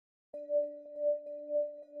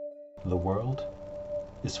The world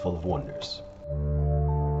is full of wonders.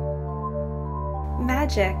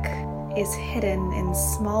 Magic is hidden in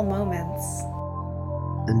small moments.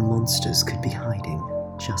 And monsters could be hiding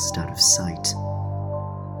just out of sight.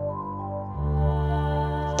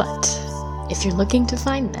 But if you're looking to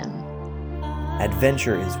find them,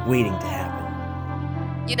 adventure is waiting to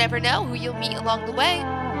happen. You never know who you'll meet along the way.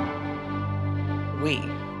 We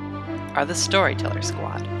are the Storyteller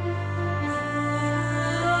Squad.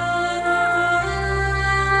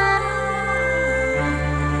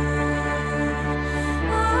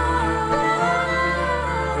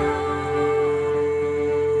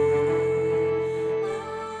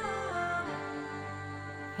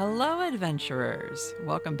 Hello, adventurers!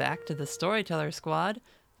 Welcome back to the Storyteller Squad.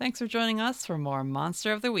 Thanks for joining us for more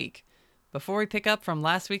Monster of the Week. Before we pick up from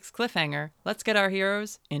last week's cliffhanger, let's get our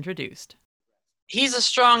heroes introduced. He's a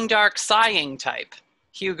strong, dark, sighing type,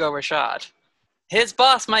 Hugo Rashad. His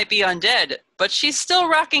boss might be undead, but she's still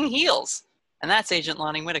rocking heels, and that's Agent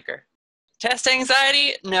Lonnie Whitaker. Test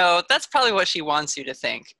anxiety? No, that's probably what she wants you to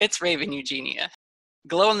think. It's Raven Eugenia.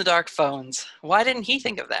 Glow-in-the-dark phones. Why didn't he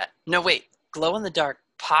think of that? No, wait, glow-in-the-dark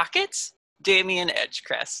pockets? Damien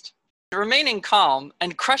Edgecrest. Remaining calm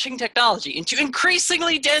and crushing technology into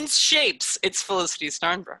increasingly dense shapes, it's Felicity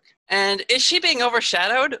Starnbrook. And is she being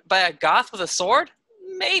overshadowed by a goth with a sword?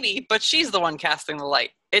 Maybe, but she's the one casting the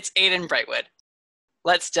light. It's Aiden Brightwood.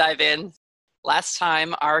 Let's dive in. Last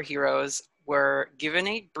time, our heroes were given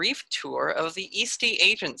a brief tour of the Eastey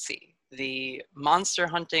Agency, the monster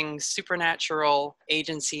hunting supernatural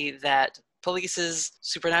agency that polices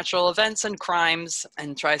supernatural events and crimes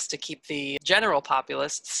and tries to keep the general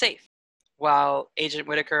populace safe. While Agent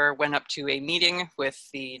Whitaker went up to a meeting with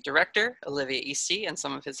the director, Olivia Eastey, and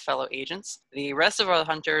some of his fellow agents, the rest of our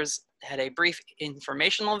hunters had a brief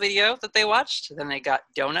informational video that they watched. Then they got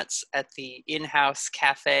donuts at the in-house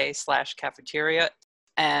cafe/cafeteria.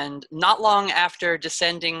 And not long after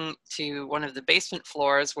descending to one of the basement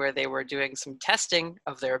floors where they were doing some testing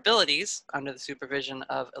of their abilities under the supervision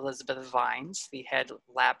of Elizabeth Vines, the head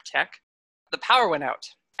lab tech, the power went out.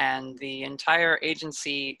 And the entire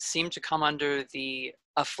agency seemed to come under the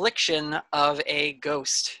affliction of a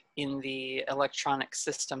ghost in the electronic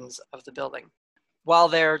systems of the building. While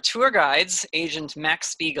their tour guides, Agent Max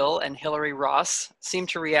Spiegel and Hilary Ross, seemed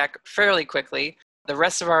to react fairly quickly, the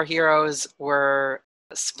rest of our heroes were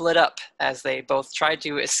split up as they both tried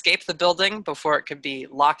to escape the building before it could be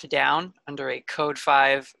locked down under a Code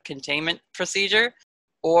 5 containment procedure,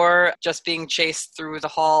 or just being chased through the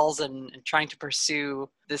halls and trying to pursue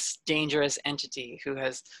this dangerous entity who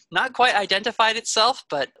has not quite identified itself,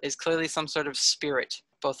 but is clearly some sort of spirit,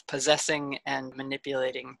 both possessing and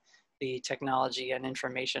manipulating the technology and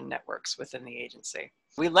information networks within the agency.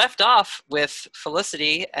 We left off with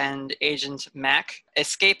Felicity and Agent Mac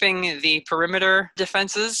escaping the perimeter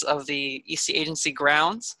defenses of the Eastey Agency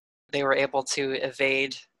grounds. They were able to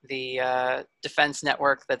evade the defense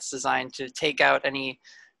network that's designed to take out any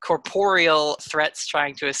corporeal threats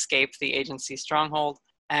trying to escape the agency stronghold,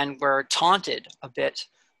 and were taunted a bit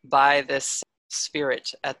by this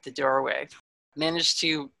spirit at the doorway. Managed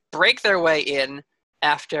to break their way in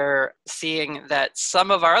after seeing that some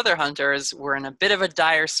of our other hunters were in a bit of a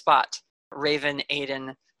dire spot. Raven,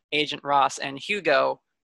 Aiden, Agent Ross, and Hugo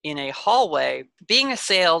in a hallway being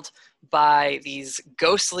assailed by these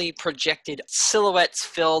ghostly projected silhouettes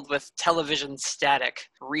filled with television static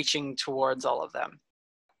reaching towards all of them.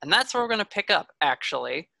 And that's where we're going to pick up,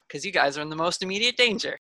 actually, because you guys are in the most immediate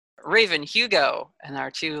danger. Raven, Hugo, and our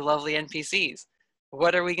two lovely NPCs.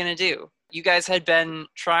 What are we going to do? You guys had been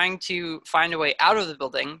trying to find a way out of the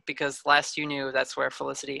building because last you knew that's where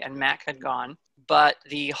Felicity and Mac had gone. But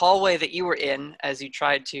the hallway that you were in, as you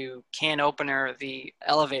tried to can opener the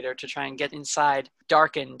elevator to try and get inside,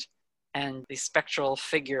 darkened, and the spectral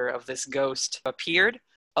figure of this ghost appeared.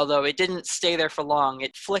 Although it didn't stay there for long,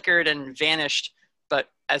 it flickered and vanished, but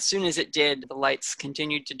as soon as it did, the lights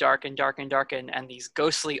continued to darken, and these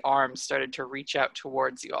ghostly arms started to reach out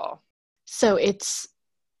towards you all. so it's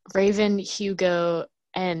Raven, Hugo,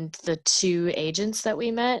 and the two agents that we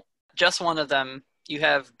met? Just one of them. You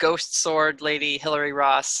have Ghost Sword Lady Hilary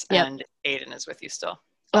Ross, Yep. and Aiden is with you still.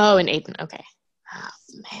 Oh, and Aiden. Okay. Oh,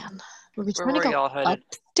 man. Were we Where trying to were go y'all headed?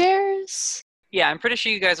 upstairs? Yeah, I'm pretty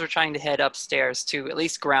sure you guys were trying to head upstairs to at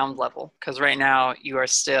least ground level, because right now you are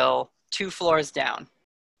still 2 floors down.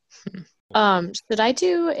 Should I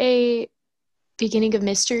do a beginning of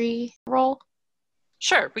mystery roll?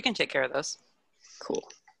 Sure, we can take care of those. Cool.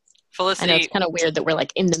 I Felicity, know it's kind of weird that we're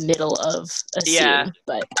like in the middle of a Yeah. scene,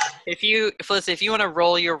 but Felicity, if you want to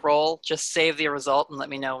roll your roll, just save the result and let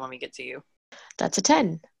me know when we get to you. that's a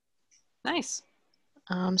 10. Nice.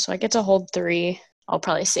 So I get to hold 3. I'll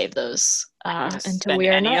probably save those until Spend we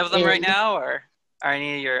are any not of them right in. now, or are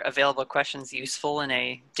any of your available questions useful in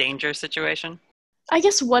a danger situation? I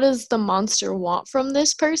guess what does the monster want from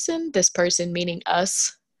this person? This person meaning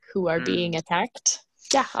us who are being attacked.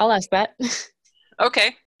 Yeah, I'll ask that.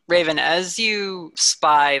 Okay. Raven, as you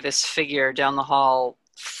spy this figure down the hall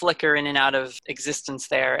flicker in and out of existence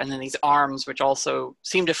there, and then these arms, which also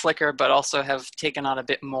seem to flicker, but also have taken on a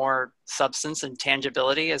bit more substance and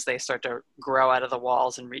tangibility as they start to grow out of the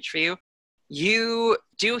walls and reach for you, you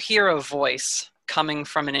do hear a voice coming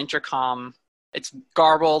from an intercom. It's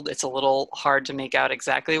garbled. It's a little hard to make out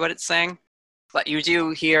exactly what it's saying, but you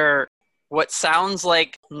do hear what sounds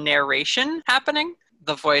like narration happening.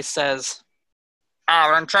 The voice says,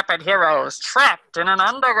 "Our intrepid heroes trapped in an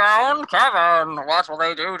underground cavern. What will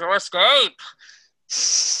they do to escape?"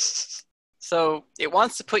 So it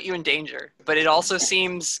wants to put you in danger, but it also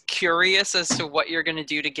seems curious as to what you're going to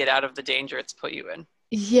do to get out of the danger it's put you in.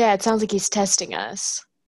 Yeah, it sounds like he's testing us.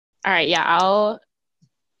 All right, yeah,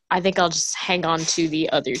 I think I'll just hang on to the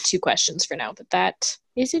other 2 questions for now, but that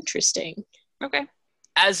is interesting. Okay.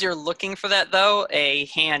 As you're looking for that, though, a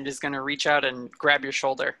hand is going to reach out and grab your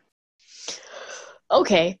shoulder.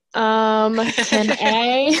 Okay. Can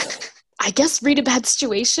I guess read a bad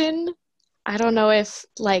situation? I don't know if,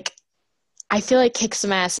 I feel like kick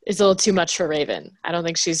some ass is a little too much for Raven. I don't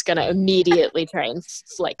think she's going to immediately try and,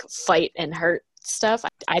 fight and hurt stuff.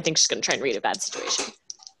 I think she's going to try and read a bad situation.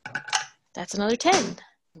 That's another 10.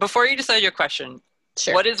 Before you decide your question,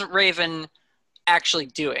 Sure. What is Raven actually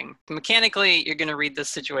doing? Mechanically, you're going to read this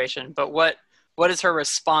situation, but what is her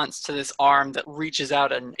response to this arm that reaches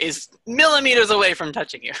out and is millimeters away from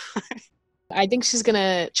touching you? I think she's going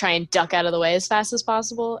to try and duck out of the way as fast as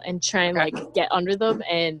possible and try and, get under them.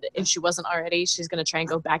 And if she wasn't already, she's going to try and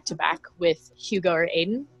go back to back with Hugo or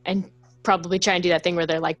Aiden and probably try and do that thing where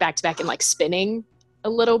they're, back to back and, spinning a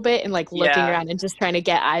little bit and, looking around and just trying to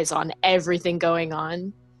get eyes on everything going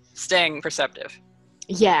on. Staying perceptive.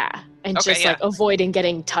 Yeah, and avoiding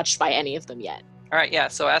getting touched by any of them yet. All right, yeah,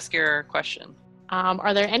 so ask your question.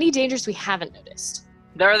 Are there any dangers we haven't noticed?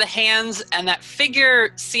 There are the hands, and that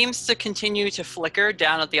figure seems to continue to flicker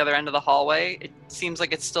down at the other end of the hallway. It seems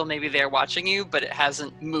like it's still maybe there watching you, but it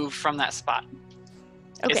hasn't moved from that spot.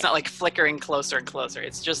 Okay. It's not flickering closer and closer.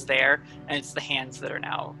 It's just there, and it's the hands that are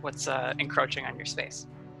now what's encroaching on your space.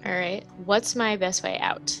 All right. What's my best way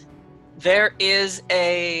out? There is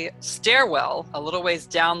a stairwell a little ways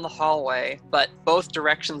down the hallway, but both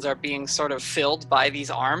directions are being sort of filled by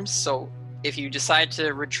these arms, so if you decide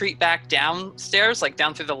to retreat back downstairs,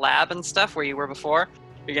 down through the lab and stuff where you were before,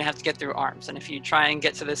 you're going to have to get through arms. And if you try and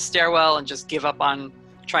get to this stairwell and just give up on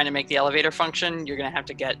trying to make the elevator function, you're going to have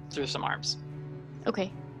to get through some arms.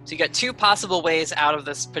 Okay. So you got 2 possible ways out of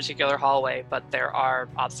this particular hallway, but there are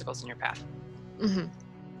obstacles in your path. Mm-hmm.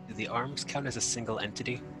 Do the arms count as a single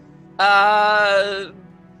entity?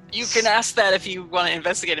 You can ask that if you want to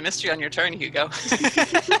investigate a mystery on your turn, Hugo.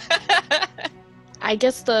 I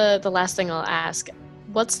guess the last thing I'll ask,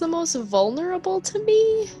 what's the most vulnerable to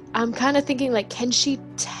me? I'm kind of thinking, can she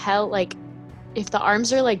tell, if the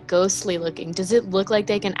arms are, ghostly looking, does it look like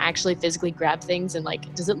they can actually physically grab things? And,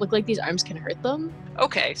 does it look like these arms can hurt them?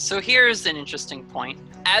 Okay, so here's an interesting point.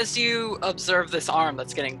 As you observe this arm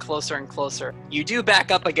that's getting closer and closer, you do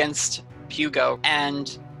back up against Hugo,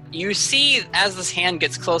 and you see as this hand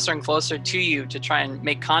gets closer and closer to you to try and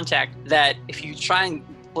make contact, that if you try and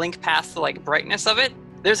blink past the brightness of it,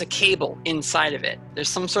 there's a cable inside of it. There's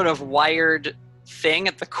some sort of wired thing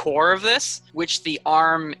at the core of this, which the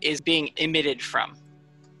arm is being emitted from.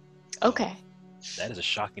 Okay. That is a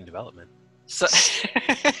shocking development. So,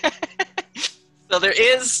 so there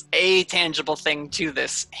is a tangible thing to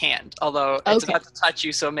this hand, although it's about to touch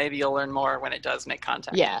you, so maybe you'll learn more when it does make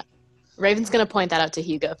contact. Yeah. Raven's going to point that out to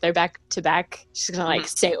Hugo. If they're back to back, she's going to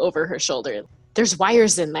say over her shoulder, there's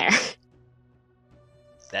wires in there.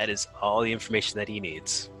 That is all the information that he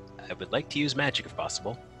needs. I would like to use magic if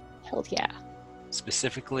possible. Hell yeah.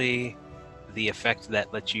 Specifically, the effect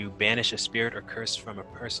that lets you banish a spirit or curse from a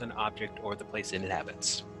person, object, or the place it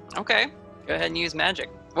inhabits. Okay, go ahead and use magic.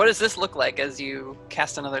 What does this look like as you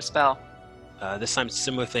cast another spell? This time,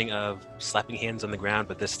 similar thing of slapping hands on the ground,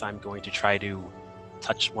 but this time going to try to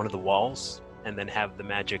touch one of the walls and then have the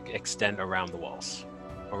magic extend around the walls.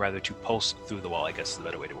 Or rather, to pulse through the wall, I guess is the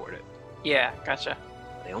better way to word it. Yeah, gotcha.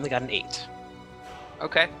 They only got an 8.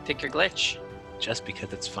 Okay, pick your glitch. Just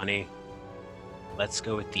because it's funny, let's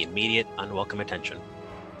go with the immediate unwelcome attention.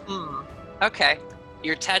 Okay.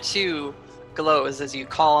 Your tattoo glows as you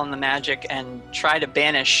call on the magic and try to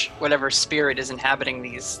banish whatever spirit is inhabiting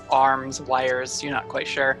these arms, wires, you're not quite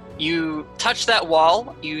sure. You touch that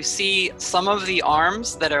wall, you see some of the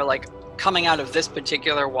arms that are like coming out of this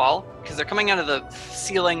particular wall, because they're coming out of the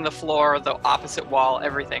ceiling, the floor, the opposite wall,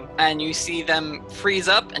 everything. And you see them freeze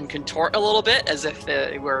up and contort a little bit as if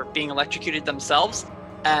they were being electrocuted themselves.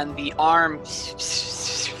 And the arm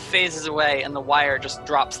phases away and the wire just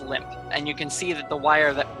drops limp. And you can see that the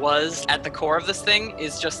wire that was at the core of this thing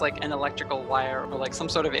is just like an electrical wire or like some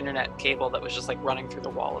sort of internet cable that was just like running through the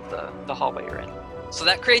wall of the hallway you're in. So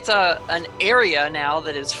that creates an area now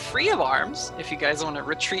that is free of arms, if you guys want to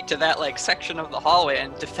retreat to that like section of the hallway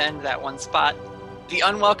and defend that one spot. The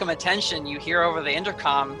unwelcome attention, you hear over the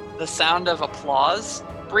intercom the sound of applause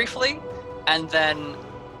briefly, and then,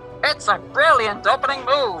 "It's a brilliant opening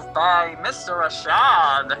move by Mr.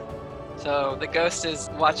 Rashad." So the ghost is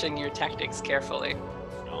watching your tactics carefully.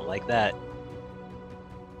 Don't like that.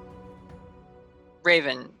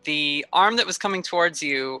 Raven, the arm that was coming towards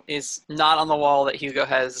you is not on the wall that Hugo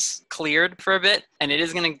has cleared for a bit, and it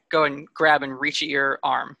is going to go and grab and reach at your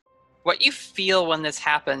arm. What you feel when this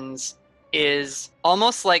happens is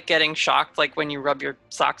almost like getting shocked, like when you rub your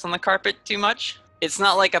socks on the carpet too much. It's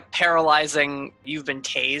not like a paralyzing, you've been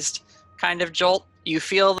tased kind of jolt. You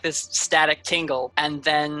feel this static tingle, and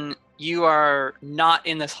then you are not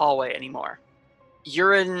in this hallway anymore.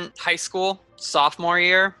 You're in high school, sophomore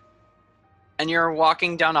year, and you're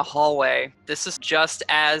walking down a hallway. This is just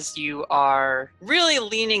as you are really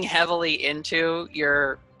leaning heavily into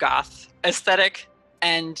your goth aesthetic.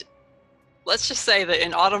 And let's just say that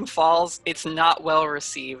in Autumn Falls, it's not well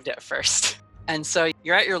received at first. And so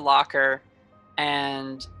you're at your locker,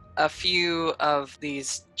 and a few of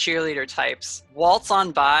these cheerleader types waltz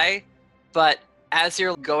on by, but as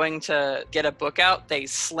you're going to get a book out, they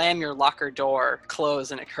slam your locker door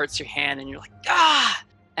closed and it hurts your hand, and you're like, ah!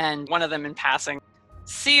 And one of them in passing,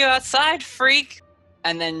 "See you outside, freak!"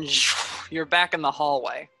 And then you're back in the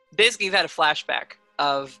hallway. Basically, you've had a flashback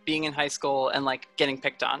of being in high school and like getting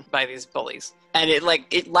picked on by these bullies. And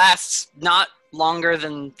it lasts not longer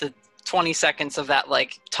than the 20 seconds of that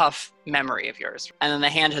like tough memory of yours. And then the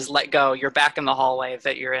hand has let go. You're back in the hallway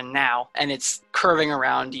that you're in now, and it's curving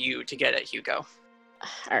around you to get at Hugo.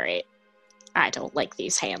 All right. I don't like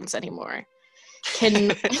these hands anymore. Can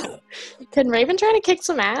Raven try to kick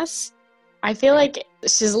some ass? I feel like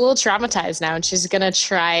she's a little traumatized now, and she's gonna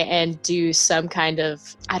try and do some kind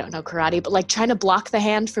of, I don't know, karate, but like trying to block the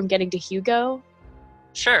hand from getting to Hugo.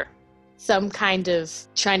 Sure. Some kind of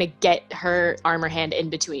trying to get her armor hand in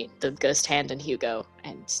between the ghost hand and Hugo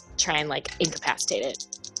and try and like incapacitate it.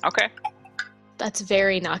 Okay. That's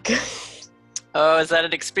very not good. Oh, is that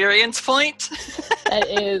an experience point? That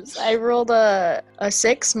is. I rolled a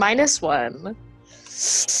 6 minus 1.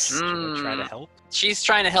 Try to help. She's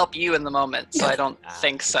trying to help you in the moment, so I don't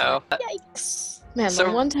think so. Yikes. Man, So-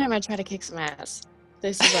 the one time I try to kick some ass,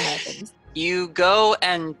 this is what happens. You go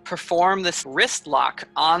and perform this wrist lock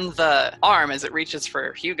on the arm as it reaches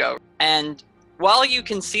for Hugo. And while you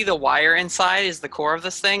can see the wire inside is the core of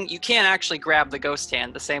this thing, you can't actually grab the ghost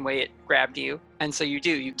hand the same way it grabbed you. And so you do.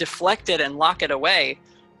 You deflect it and lock it away,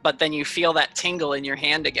 but then you feel that tingle in your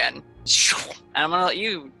hand again. And I'm going to let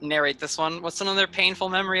you narrate this one. What's another painful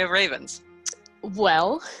memory of Raven's?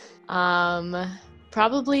 Well,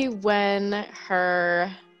 probably when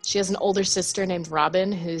she has an older sister named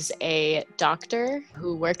Robin, who's a doctor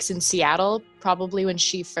who works in Seattle, probably when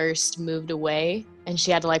she first moved away. And she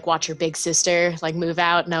had to like watch her big sister like move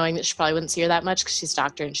out, knowing that she probably wouldn't see her that much because she's a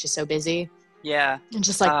doctor and she's so busy. Yeah. And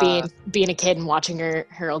just like being a kid and watching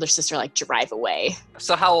her older sister like drive away.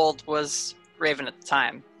 So how old was Raven at the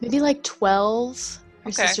time? Maybe like 12. Her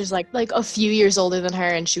Okay. sister's like a few years older than her,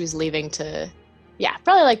 and she was leaving to,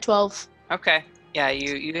 probably like 12. Okay. Yeah,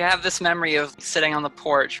 you have this memory of sitting on the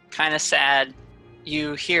porch, kind of sad.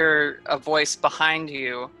 You hear a voice behind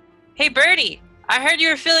you. "Hey, Birdie, I heard you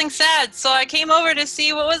were feeling sad, so I came over to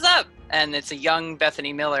see what was up." And it's a young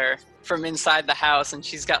Bethany Miller from inside the house, and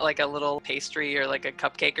she's got like a little pastry or like a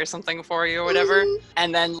cupcake or something for you or whatever. Mm-hmm.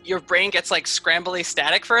 And then your brain gets like scrambly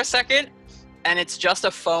static for a second, and it's just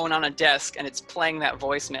a phone on a desk, and it's playing that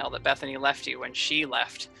voicemail that Bethany left you when she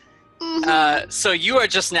left. So you are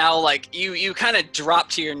just now like, you kind of drop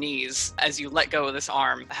to your knees as you let go of this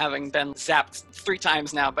arm, having been zapped 3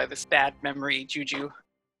 times now by this bad memory juju.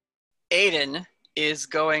 Aiden is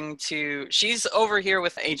she's over here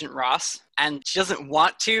with Agent Ross, and she doesn't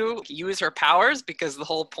want to use her powers because the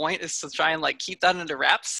whole point is to try and like keep that under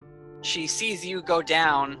wraps. She sees you go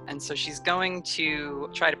down, and so she's going to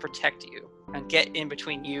try to protect you and get in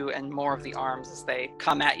between you and more of the arms as they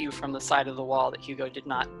come at you from the side of the wall that Hugo did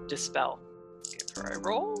not dispel. Give her a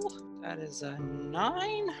roll. That is a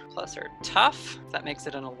 9 plus her tough. That makes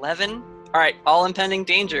it an 11. All right, all impending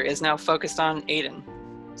danger is now focused on Aiden.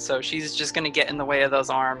 So she's just gonna get in the way of those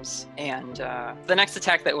arms, and the next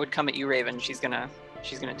attack that would come at you, Raven, she's gonna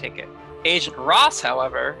take it. Agent Ross,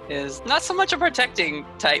 however, is not so much a protecting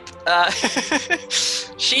type.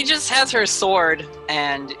 She just has her sword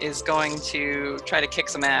and is going to try to kick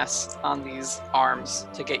some ass on these arms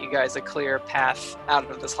to get you guys a clear path out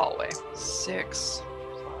of this hallway. 6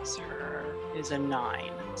 plus her is a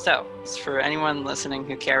 9. So, for anyone listening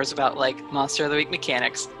who cares about, like, Monster of the Week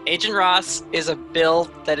mechanics, Agent Ross is a build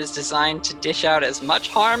that is designed to dish out as much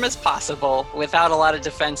harm as possible without a lot of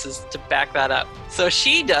defenses to back that up. So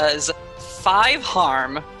she does 5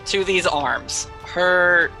 harm to these arms.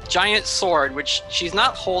 Her giant sword, which she's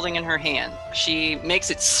not holding in her hand, she makes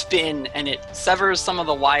it spin and it severs some of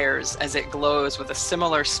the wires as it glows with a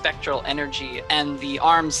similar spectral energy, and the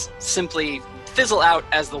arms simply fizzle out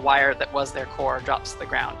as the wire that was their core drops to the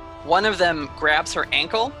ground. One of them grabs her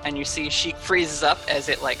ankle, and you see she freezes up as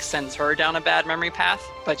it like sends her down a bad memory path,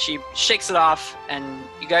 but she shakes it off, and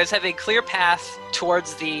you guys have a clear path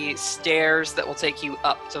towards the stairs that will take you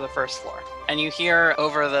up to the first floor. And you hear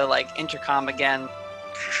over the like intercom again,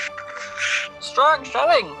 "Strong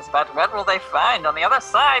showings, but what will they find on the other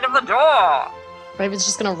side of the door?" Raven's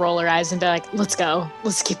just gonna roll her eyes and be like, let's go.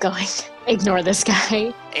 Let's keep going. Ignore this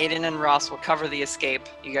guy. Aiden and Ross will cover the escape.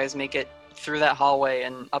 You guys make it through that hallway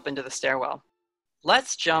and up into the stairwell.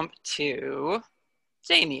 Let's jump to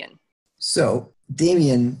Damien. So,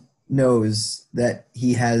 Damien knows that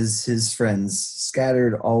he has his friends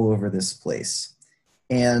scattered all over this place.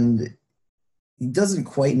 And he doesn't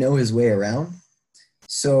quite know his way around.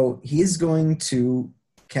 So, he's going to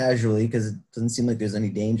casually, because it doesn't seem like there's any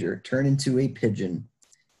danger, turn into a pigeon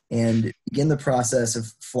and begin the process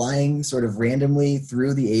of flying sort of randomly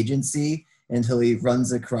through the agency until he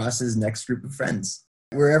runs across his next group of friends.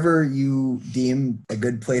 Wherever you deem a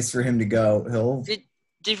good place for him to go, he'll...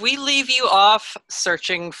 Did we leave you off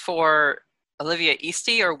searching for Olivia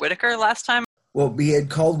Eastey or Whitaker last time? Well, we had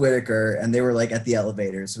called Whitaker, and they were, like, at the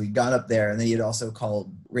elevator, so we got up there, and then he had also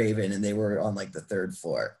called Raven, and they were on, like, the 3rd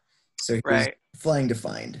floor. So he was flying to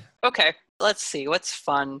find. Okay, let's see. What's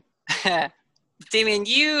fun? Damien,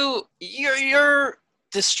 you're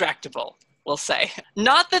distractible, we'll say.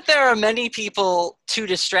 Not that there are many people to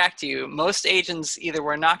distract you. Most agents either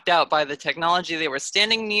were knocked out by the technology they were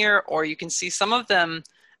standing near, or you can see some of them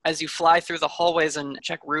as you fly through the hallways and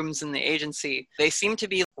check rooms in the agency. They seem to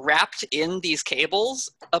be wrapped in these cables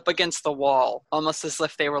up against the wall, almost as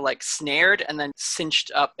if they were like snared and then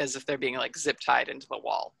cinched up as if they're being like zip tied into the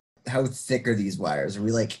wall. How thick are these wires? Are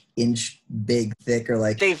we like inch big thick or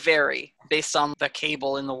like... They vary based on the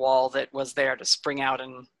cable in the wall that was there to spring out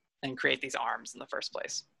and create these arms in the first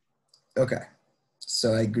place. Okay.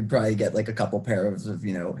 So I could probably get like a couple pairs of,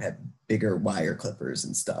 have bigger wire clippers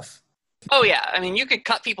and stuff. Oh yeah, I mean, you could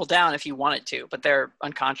cut people down if you wanted to, but they're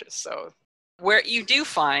unconscious, so... Where you do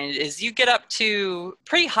find is you get up to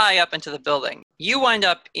pretty high up into the building. You wind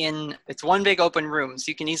up in, it's one big open room, so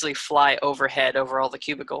you can easily fly overhead over all the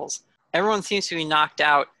cubicles. Everyone seems to be knocked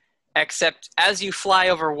out, except as you fly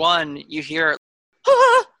over one, you hear,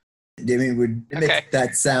 ah! Damien would make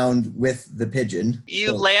that sound with the pigeon.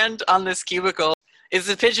 You land on this cubicle. Is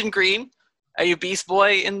the pigeon green? Are you Beast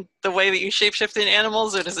Boy in the way that you shapeshift in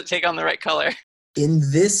animals, or does it take on the right color? In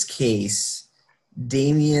this case,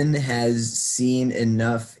 Damien has seen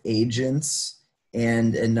enough agents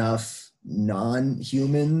and enough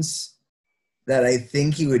non-humans that I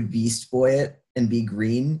think he would Beast Boy it and be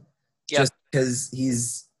green, just because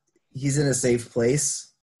he's in a safe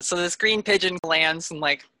place. So this green pigeon lands and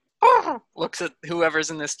looks at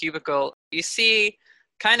whoever's in this cubicle. You see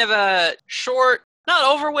kind of a short, not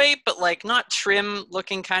overweight, but not trim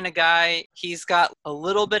looking kind of guy. He's got a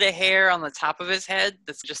little bit of hair on the top of his head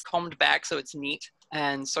that's just combed back so it's neat,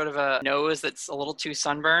 and sort of a nose that's a little too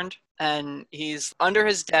sunburned. And he's under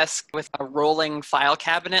his desk with a rolling file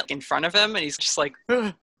cabinet in front of him, and he's just like,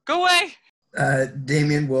 go away!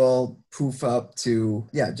 Damien will poof up to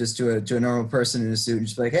a normal person in a suit and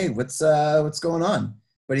just be like, hey, what's going on?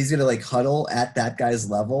 But he's gonna huddle at that guy's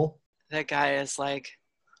level. That guy is like,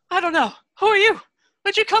 I don't know. Who are you?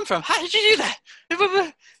 Where'd you come from? How did you do that?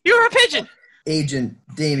 You were a pigeon. Agent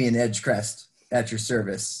Damien Edgecrest at your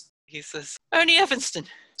service. He says, Ernie Evanston,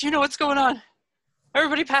 do you know what's going on?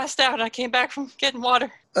 Everybody passed out and I came back from getting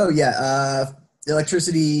water. Oh, yeah.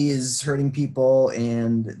 Electricity is hurting people,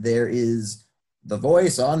 and there is the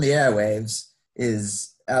voice on the airwaves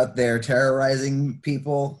is out there terrorizing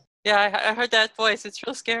people. Yeah, I heard that voice. It's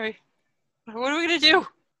real scary. What are we going to do?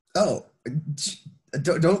 Oh,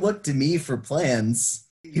 Don't look to me for plans.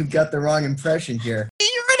 You've got the wrong impression here.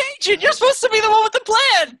 You're an agent. You're supposed to be the one with the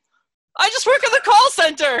plan. I just work in the call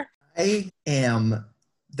center. I am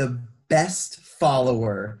the best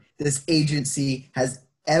follower this agency has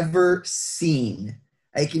ever seen.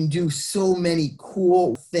 I can do so many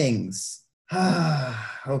cool things.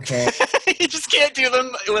 Okay. You just can't do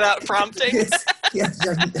them without prompting.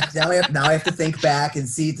 Now I have to think back and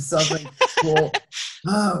see something cool.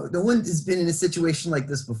 Oh, no one has been in a situation like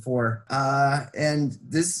this before. And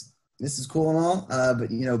this is cool and all. But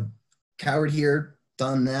coward here,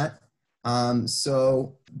 done that.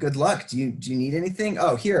 So good luck. Do you need anything?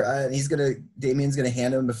 Oh, here. Damien's gonna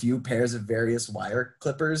hand him a few pairs of various wire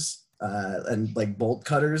clippers and like bolt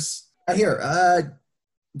cutters. Here.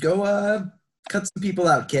 Go cut some people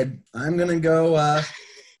out, kid. I'm gonna go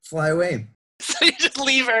fly away. So you just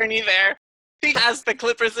leave Ernie there. He has the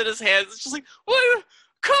clippers in his hands. It's just like, what?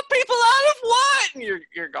 Cut people out of what? And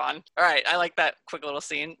you're gone. All right, I like that quick little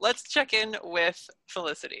scene. Let's check in with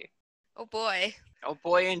Felicity. Oh boy. Oh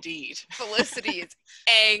boy, indeed. Felicity is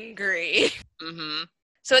angry. Mm-hmm.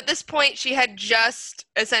 So at this point, she had just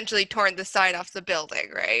essentially torn the side off the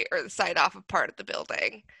building, right? Or the side off a part of the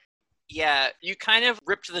building. Yeah, you kind of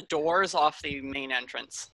ripped the doors off the main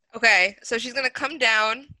entrance. Okay, so she's going to come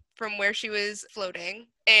down from where she was floating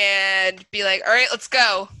and be like, all right, let's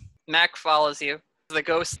go. Mac follows you. The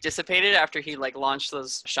ghost dissipated after he launched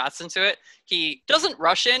those shots into it. He doesn't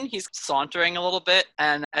rush in. He's sauntering a little bit.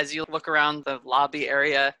 And as you look around the lobby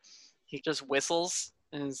area, he just whistles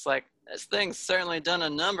and is like, this thing's certainly done a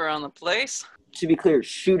number on the place. To be clear,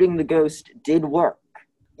 shooting the ghost did work.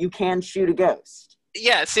 You can shoot a ghost.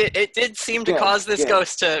 Yes, it did seem to cause this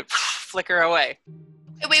ghost to flicker away.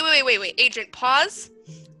 Wait. Agent, pause.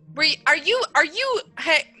 This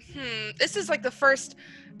is like the first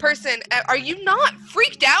person. Are you not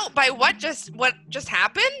freaked out by what just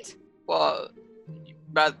happened? Well,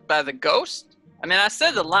 by the ghost? I mean, I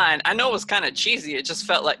said the line. I know it was kind of cheesy. It just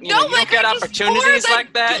felt like, you don't get opportunities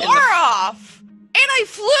like that. Door off, and I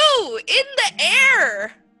flew in the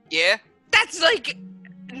air. Yeah? That's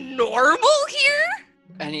normal here?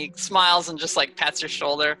 And he smiles and just pats your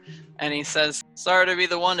shoulder. And he says, sorry to be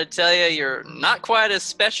the one to tell you, you're not quite as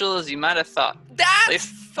special as you might have thought. That's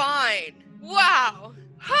fine. Wow.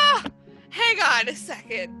 Huh. Hang on a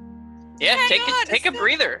second. Yeah, take a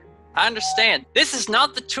breather. I understand. This is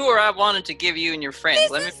not the tour I wanted to give you and your friends.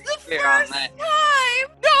 Let me be clear on that.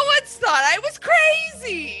 Time. No one's thought I was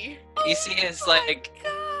crazy. You see his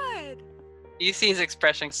God. You see his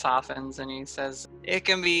expression softens and he says, it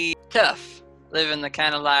can be tough living the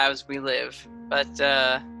kind of lives we live. But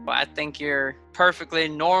I think you're perfectly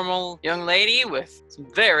normal young lady with some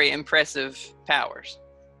very impressive powers.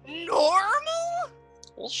 Normal?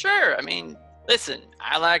 Well, sure. I mean, listen,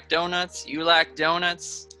 I like donuts. You like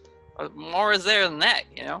donuts. What more is there than that,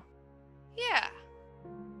 Yeah.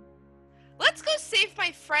 Let's go save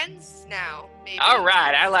my friends now, maybe. All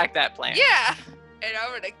right, I like that plan. Yeah. And I'm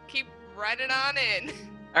going to keep running on in.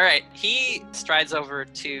 All right, he strides over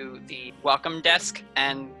to the welcome desk,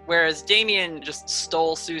 and whereas Damien just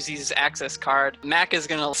stole Susie's access card, Mac is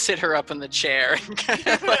gonna sit her up in the chair and kind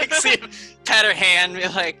of pat her hand, and be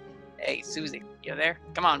like, hey, Susie, you there?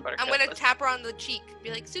 Come on, Buttercup. I'm gonna tap her on the cheek,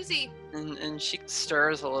 be like, Susie. And she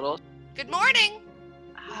stirs a little. Good morning.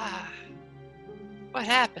 What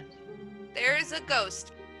happened? There's a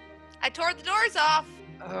ghost. I tore the doors off.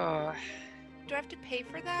 Oh. Do I have to pay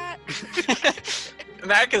for that?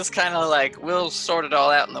 Mac is kind of we'll sort it all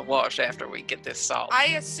out in the wash after we get this solved. I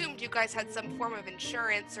assumed you guys had some form of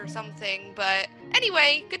insurance or something, but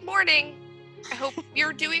anyway, good morning. I hope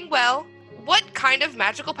you're doing well. What kind of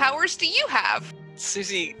magical powers do you have?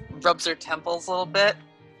 Susie rubs her temples a little bit.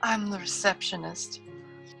 I'm the receptionist.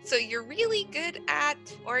 So you're really good at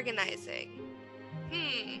organizing.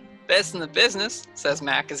 Best in the business, says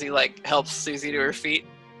Mac as he helps Susie to her feet.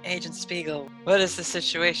 Agent Spiegel, what is the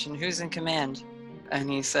situation? Who's in command? And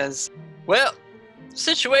he says, well,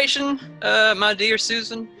 situation, my dear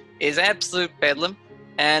Susan, is absolute bedlam.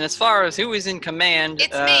 And as far as who is in command...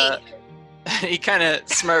 It's me! He kind of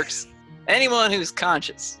smirks. Anyone who's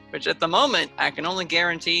conscious, which at the moment I can only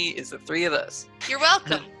guarantee is the three of us. You're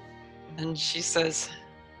welcome. And she says,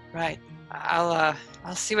 right, I'll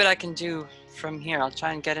see what I can do from here. I'll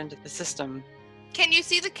try and get into the system. Can you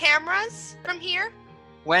see the cameras from here?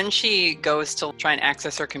 When she goes to try and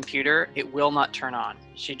access her computer, it will not turn on.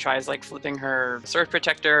 She tries flipping her surge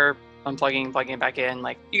protector, unplugging, plugging it back in.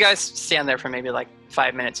 You guys stand there for maybe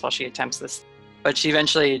 5 minutes while she attempts this. But she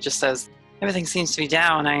eventually just says, everything seems to be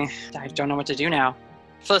down. I don't know what to do now.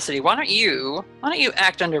 Felicity, why don't you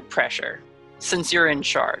act under pressure since you're in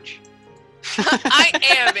charge? I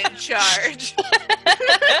am in charge.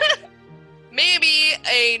 Maybe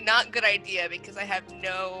a not good idea because I have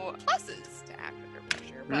no pluses to act under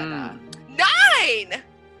pressure. But 9!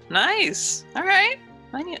 Nice. All right.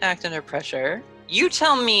 I need to act under pressure. You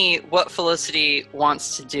tell me what Felicity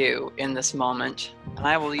wants to do in this moment, and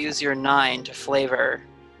I will use your 9 to flavor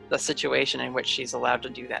the situation in which she's allowed to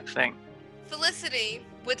do that thing. Felicity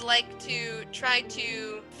would like to try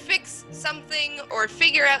to fix something or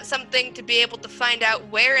figure out something to be able to find out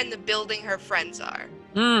where in the building her friends are.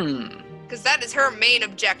 Because that is her main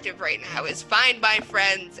objective right now, is find my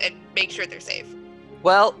friends and make sure they're safe.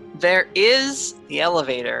 Well, there is the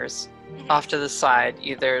elevators off to the side.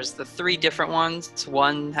 There's the 3 different ones.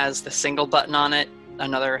 One has the single button on it.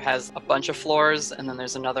 Another has a bunch of floors. And then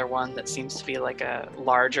there's another one that seems to be like a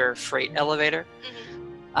larger freight elevator.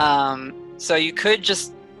 So you could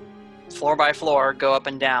just floor by floor go up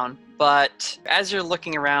and down. But as you're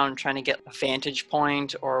looking around trying to get a vantage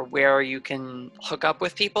point or where you can hook up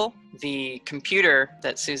with people, the computer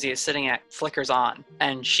that Susie is sitting at flickers on.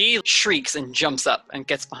 And she shrieks and jumps up and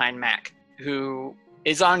gets behind Mac, who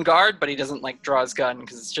is on guard, but he doesn't draw his gun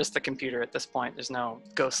because it's just the computer at this point. There's no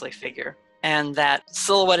ghostly figure. And that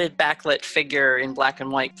silhouetted backlit figure in black and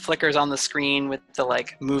white flickers on the screen with the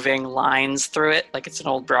moving lines through it, like it's an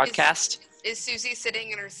old broadcast. Is Susie sitting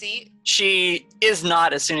in her seat? She is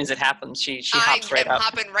not as soon as it happens. She hops right up. I'm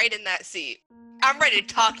hopping right in that seat. I'm ready to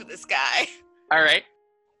talk to this guy. All right.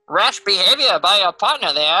 Rash behavior by your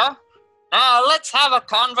partner there. Now let's have a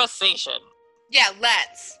conversation. Yeah,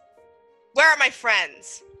 let's. Where are my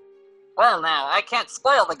friends? Well, now, I can't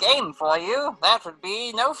spoil the game for you. That would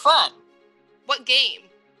be no fun. What game?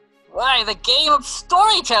 Why, the game of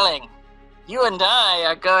storytelling. You and I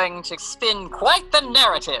are going to spin quite the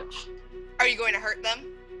narrative. Are you going to hurt them?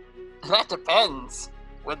 That depends.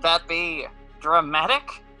 Would that be dramatic?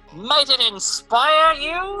 Might it inspire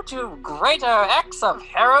you to greater acts of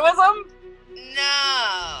heroism?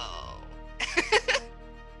 No.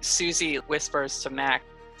 Susie whispers to Mac,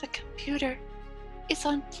 "The computer is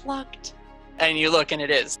unplugged." And you look and it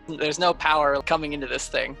is. There's no power coming into this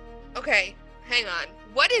thing. Okay, hang on.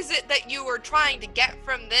 What is it that you were trying to get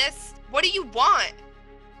from this? What do you want?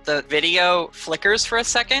 The video flickers for a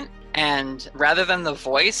second, and rather than the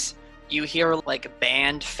voice, you hear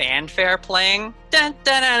band fanfare playing.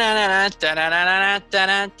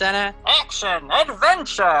 Action,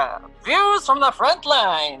 adventure, views from the front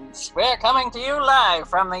lines. We're coming to you live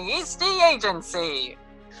from the Eastey agency.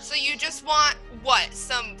 So you just want, what,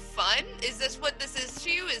 some fun? Is this what this is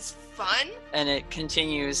to you, is fun? And it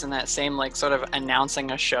continues in that same sort of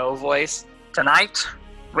announcing a show voice. Tonight,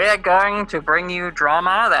 we're going to bring you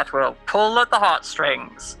drama that will pull at the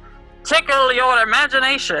heartstrings, tickle your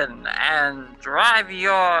imagination, and drive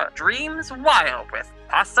your dreams wild with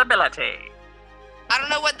possibility. I don't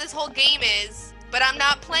know what this whole game is, but I'm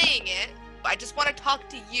not playing it. I just want to talk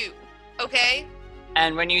to you, okay?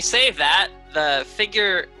 And when you say that, the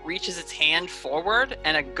figure reaches its hand forward,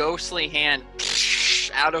 and a ghostly hand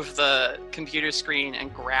out of the computer screen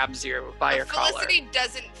and grabs you by your collar. Felicity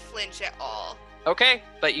doesn't flinch at all. Okay,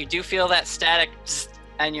 but you do feel that static,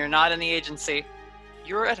 and you're not in the agency.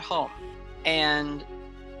 You're at home, and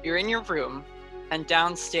you're in your room, and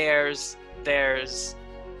downstairs there's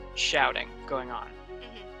shouting going on.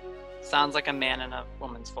 Sounds like a man and a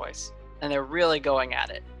woman's voice, and they're really going at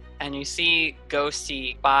it. And you see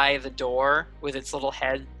Ghosty by the door with its little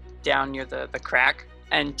head down near the crack,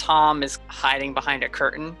 and Tom is hiding behind a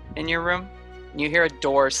curtain in your room. And you hear a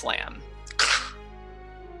door slam.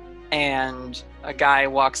 And a guy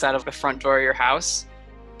walks out of the front door of your house,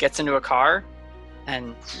 gets into a car,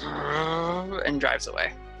 and drives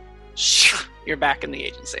away. You're back in the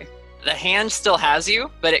agency. The hand still has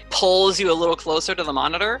you, but it pulls you a little closer to the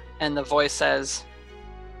monitor, and the voice says,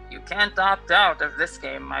 "You can't opt out of this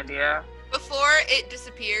game, my dear." Before it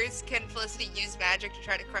disappears, can Felicity use magic to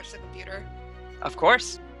try to crush the computer? Of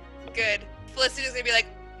course. Good. Felicity's gonna be like,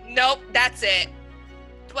 nope, that's it.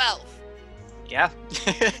 12. Yeah.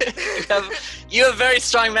 you have very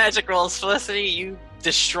strong magic rolls, Felicity. You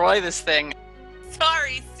destroy this thing.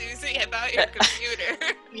 Sorry, Susie, about your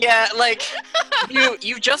computer. Yeah,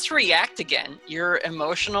 you just react again. You're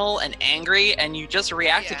emotional and angry, and you just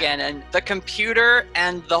react again, and the computer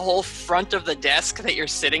and the whole front of the desk that you're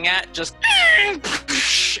sitting at just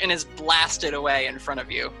and is blasted away in front of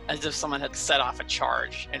you, as if someone had set off a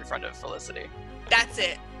charge in front of Felicity. That's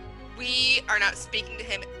it. We are not speaking to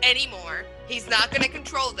him anymore. He's not going to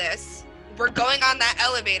control this. We're going on that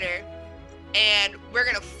elevator, and we're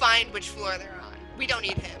going to find which floor they're on. We don't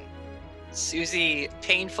need him. Susie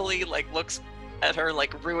painfully looks at her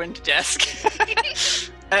ruined desk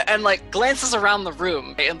and like glances around the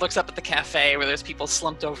room and looks up at the cafe where there's people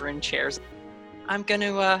slumped over in chairs. I'm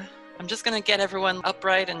just gonna get everyone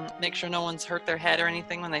upright and make sure no one's hurt their head or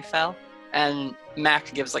anything when they fell. And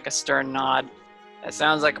Mac gives like a stern nod. That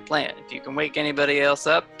sounds like a plan. If you can wake anybody else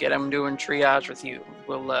up, get them doing triage with you.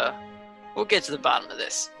 We'll get to the bottom of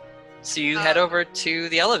this. So you head over to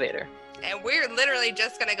the elevator. And we're literally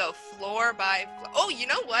just gonna go floor by floor. Oh, you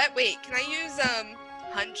know what? Wait, can I use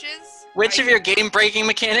hunches? Which of your game-breaking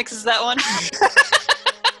mechanics is that one?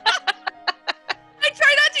 I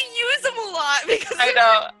try not to use them a lot because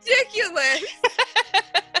they're ridiculous.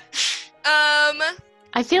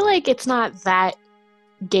 I feel like it's not that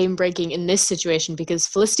game-breaking in this situation because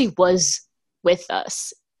Felicity was with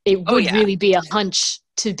us. It would really be a hunch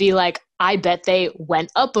to be like, I bet they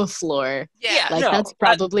went up a floor. Yeah, that's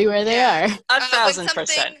probably where they are.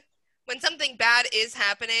 1,000%. When something bad is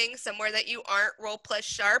happening somewhere that you aren't roll plus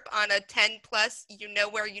sharp, on a 10 plus, you know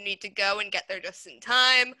where you need to go and get there just in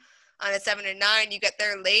time. On a 7 or 9, you get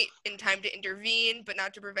there late in time to intervene, but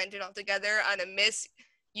not to prevent it altogether. On a miss,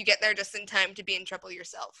 you get there just in time to be in trouble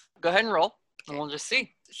yourself. Go ahead and roll, and we'll just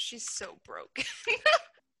see. She's so broke.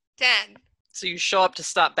 10. So you show up to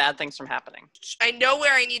stop bad things from happening. I know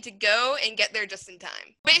where I need to go and get there just in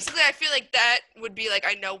time. Basically, I feel like that would be like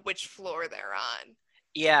I know which floor they're on.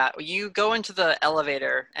 Yeah, you go into the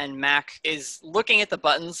elevator, and Mac is looking at the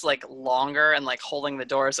buttons like longer and like holding the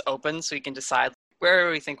doors open so he can decide where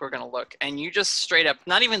do we think we're going to look. And you just straight up,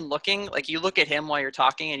 not even looking, like you look at him while you're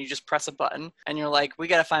talking and you just press a button and you're like, we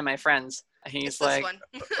got to find my friends. And he's it's like,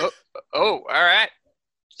 this all right.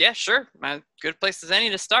 Yeah, sure. Good place as any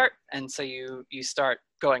to start. And so you start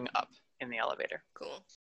going up in the elevator. Cool.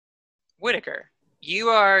 Whitaker, you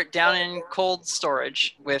are down in cold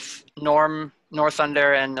storage with Norm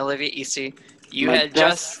Northunder and Olivia Eastey. You my had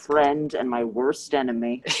best friend and my worst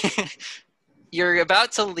enemy. You're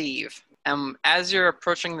about to leave. As you're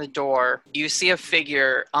approaching the door, you see a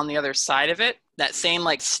figure on the other side of it. That same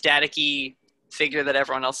like staticky figure that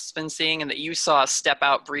everyone else has been seeing and that you saw step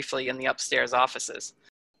out briefly in the upstairs offices.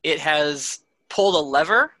 It has pulled a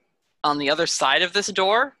lever on the other side of this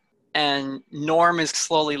door, and Norm is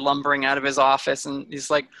slowly lumbering out of his office, and he's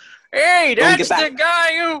like, hey, that's the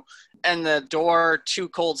guy who... And the door to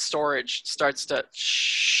cold storage starts to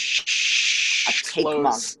I take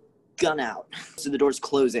my gun out. So the door's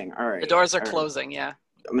closing. All right. The doors are closing, yeah.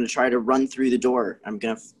 I'm going to try to run through the door. I'm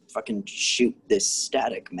going to fucking shoot this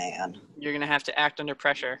static man. You're going to have to act under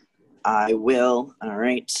pressure. I will. All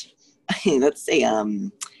right. That's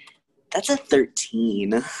a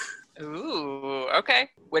 13. Ooh, okay.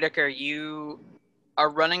 Whitaker, you are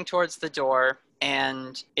running towards the door,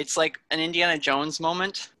 and it's like an Indiana Jones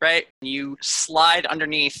moment, right? You slide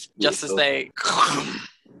underneath just as they...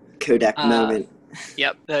 Kodak moment.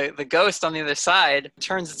 Yep. The ghost on the other side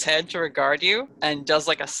turns its head to regard you and does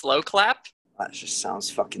like a slow clap. That just sounds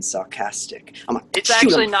fucking sarcastic. It's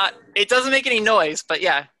actually not... It doesn't make any noise, but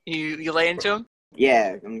yeah. You lay into him?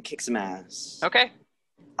 Yeah, I'm gonna kick some ass. Okay.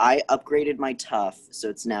 I upgraded my tough, so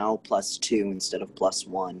it's now +2 instead of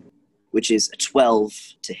 +1, which is a 12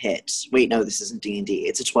 to hit. Wait, no, this isn't D&D.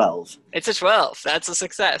 It's a 12. It's a 12. That's a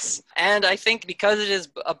success. And I think because it is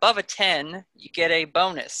above a 10, you get a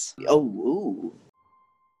bonus. Oh, ooh.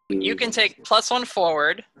 You can take +1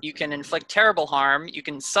 forward. You can inflict terrible harm. You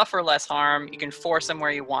can suffer less harm. You can force them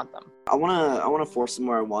where you want them. I wanna force them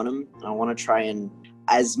where I want them. I want to try and...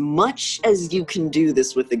 As much as you can do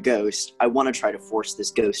this with a ghost, I want to try to force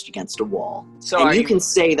this ghost against a wall. So and you can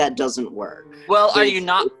say that doesn't work. Well, are you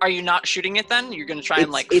not shooting it then? You're going to try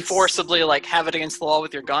and like forcibly like have it against the wall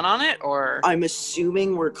with your gun on it, or? I'm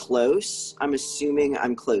assuming we're close. I'm assuming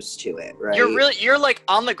I'm close to it, right? You're like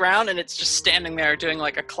on the ground and it's just standing there doing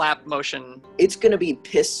like a clap motion. It's going to be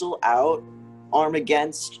pistol out, arm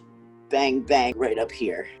against, bang, bang, right up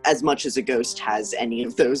here. As much as a ghost has any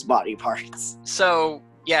of those body parts. So,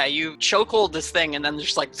 yeah, you chokehold this thing and then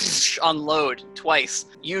just like unload twice.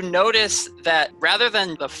 You notice that rather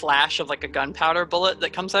than the flash of like a gunpowder bullet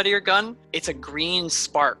that comes out of your gun, it's a green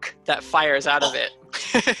spark that fires out of it.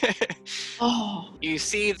 You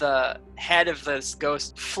see the head of this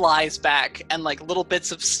ghost flies back and like little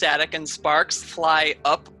bits of static and sparks fly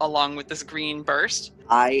up along with this green burst.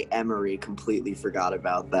 I, Emery, completely forgot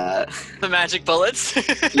about that. The magic bullets?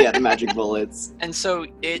 Yeah, the magic bullets. And so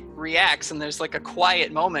it reacts, and there's like a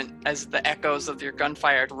quiet moment as the echoes of your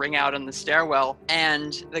gunfire ring out in the stairwell,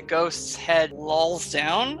 and the ghost's head lolls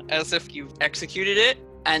down as if you've executed it,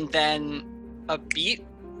 and then a beat,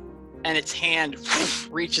 and its hand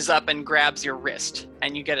reaches up and grabs your wrist,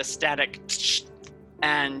 and you get a static,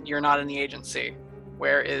 and you're not in the agency.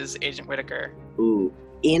 Where is Agent Whitaker? Ooh.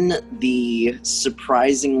 In the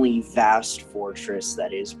surprisingly vast fortress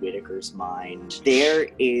that is Whitaker's mind, there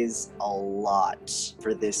is a lot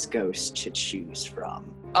for this ghost to choose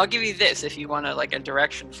from. I'll give you this if you want to like a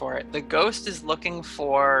direction for it. The ghost is looking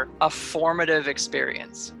for a formative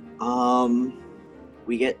experience.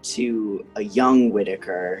 We get to a young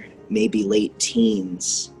Whitaker, maybe late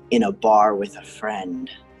teens, in a bar with a friend.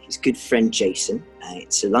 His good friend Jason.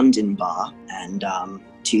 It's a London bar, and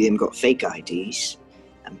two of them got fake IDs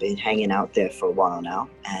and been hanging out there for a while now.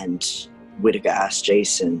 And Whitaker asked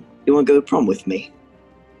Jason, "You want to go to prom with me?"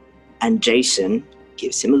 And Jason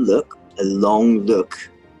gives him a long look,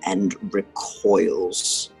 and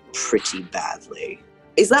recoils pretty badly.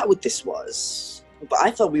 Is that what this was? But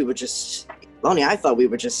I thought we were just... Lonnie, I thought we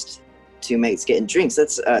were just two mates getting drinks.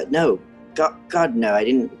 That's, no. God, no, I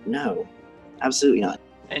didn't know. Absolutely not.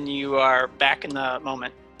 And you are back in the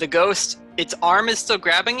moment. The ghost, its arm is still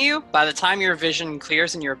grabbing you. By the time your vision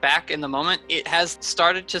clears and you're back in the moment, it has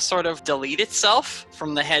started to sort of delete itself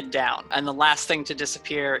from the head down. And the last thing to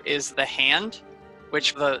disappear is the hand,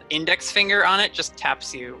 which the index finger on it just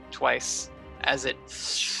taps you twice as it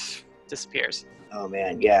disappears. Oh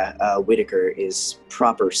man, yeah. Whitaker is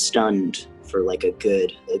proper stunned for like a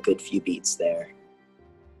good few beats there.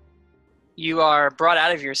 You are brought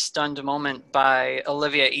out of your stunned moment by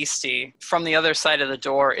Olivia Eastey. From the other side of the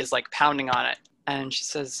door is like pounding on it. And she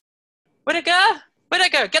says, Whitaker,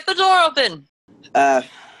 get the door open.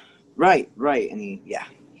 Right. And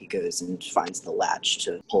he goes and finds the latch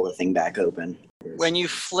to pull the thing back open. When you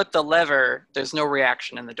flip the lever, there's no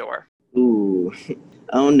reaction in the door. Ooh.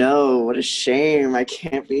 Oh no, what a shame. I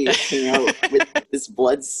can't be hanging out with this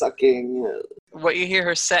blood-sucking... What you hear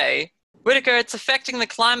her say, Whitaker, it's affecting the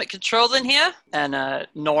climate control in here. And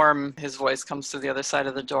Norm, his voice comes through the other side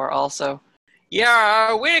of the door also.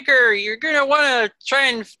 Yeah, Whitaker, you're going to want to try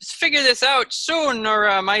and figure this out soon,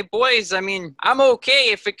 or my boys, I mean, I'm okay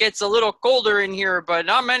if it gets a little colder in here, but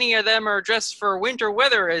not many of them are dressed for winter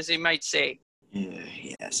weather, as you might say.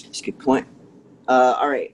 Yes, that's a good point. All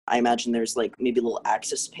right, I imagine there's like maybe a little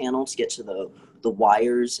access panel to get to the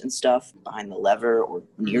wires and stuff behind the lever or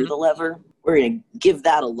near the lever. We're going to give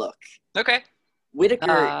that a look. Okay.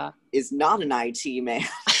 Whitaker is not an IT man,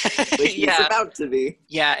 but he's about to be.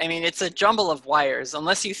 Yeah, I mean, it's a jumble of wires,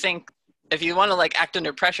 unless you think, if you want to like act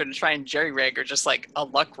under pressure to try and jerry-rig or just like a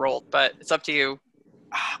luck roll, but it's up to you.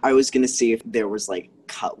 I was going to see if there was like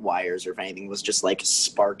cut wires or if anything was just like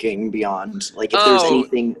sparking beyond, like if there's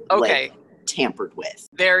anything like tampered with.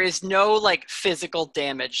 There is no like physical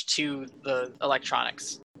damage to the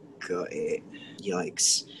electronics. Good.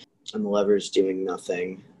 Yikes. And the lever's doing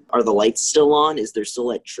nothing. Are the lights still on? Is there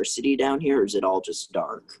still electricity down here, or is it all just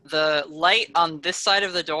dark? The light on this side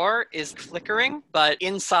of the door is flickering, but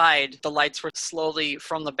inside the lights were slowly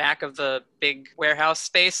from the back of the big warehouse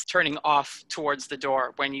space turning off towards the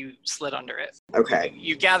door when you slid under it. Okay.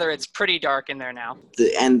 You gather it's pretty dark in there now.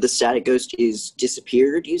 And the static ghost is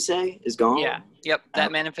disappeared, you say? Is gone? Yeah. Yep.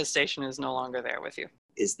 That manifestation is no longer there with you.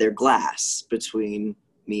 Is there glass between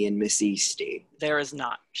me and Miss Eastey? There is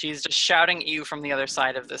not. She's just shouting at you from the other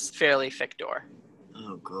side of this fairly thick door.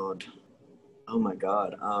 Oh god. Oh my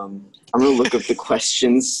god. I'm gonna look up the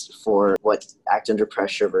questions for what act under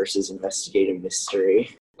pressure versus investigate a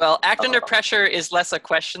mystery. Well, act under pressure is less a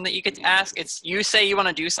question that you get to ask. It's you say you want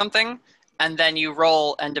to do something, and then you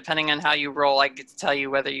roll, and depending on how you roll, I get to tell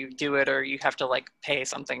you whether you do it or you have to like pay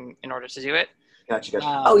something in order to do it. Gotcha.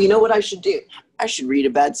 Oh, you know what I should do? I should read a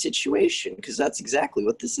bad situation, because that's exactly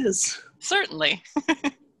what this is. Certainly.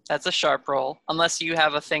 That's a sharp roll. Unless you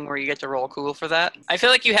have a thing where you get to roll cool for that. I feel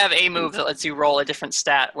like you have a move that lets you roll a different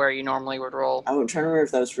stat where you normally would roll. I'm trying to remember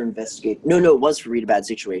if that was for investigate. No, it was for read a bad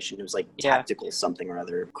situation. It was like tactical something or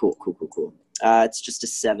other. Cool. It's just a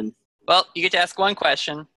 7. Well, you get to ask one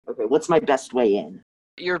question. Okay, what's my best way in?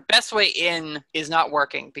 Your best way in is not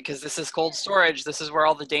working because this is cold storage. This is where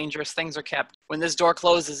all the dangerous things are kept. When this door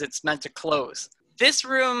closes, it's meant to close. This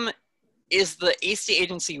room is the Eastey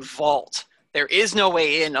Agency vault. There is no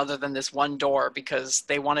way in other than this one door because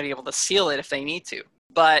they want to be able to seal it if they need to.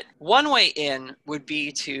 But one way in would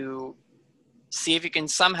be to see if you can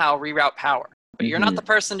somehow reroute power. But you're not the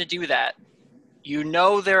person to do that. You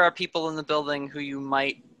know there are people in the building who you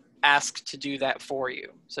might ask to do that for you.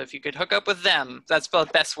 So if you could hook up with them, that's the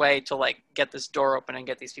best way to like get this door open and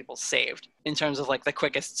get these people saved in terms of like the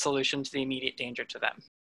quickest solution to the immediate danger to them.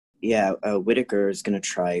 Yeah, Whitaker is going to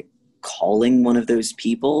try calling one of those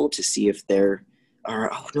people to see if they're...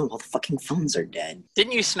 oh no, all the fucking phones are dead.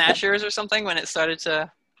 Didn't you smash yours or something when it started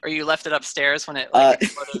to... Or you left it upstairs when it like,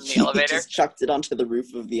 exploded in the elevator? Just chucked it onto the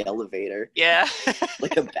roof of the elevator. Yeah.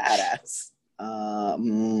 Like a badass.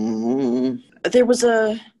 There was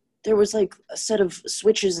like a set of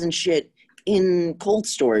switches and shit in cold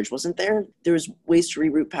storage, wasn't there? There was ways to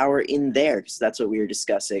reroute power in there, because that's what we were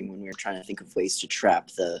discussing when we were trying to think of ways to trap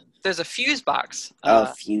the... There's a fuse box.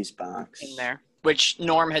 Fuse box. In there, which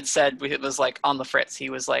Norm had said it was like on the fritz. He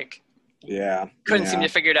was like, couldn't seem to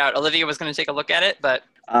figure it out. Olivia was going to take a look at it, but...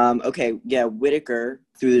 Okay, yeah, Whitaker,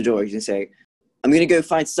 through the door, he's going to say, I'm going to go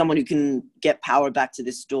find someone who can get power back to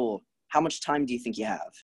this door. How much time do you think you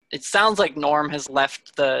have? It sounds like Norm has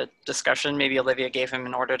left the discussion. Maybe Olivia gave him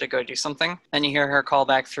an order to go do something. Then you hear her call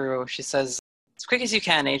back through. She says, as quick as you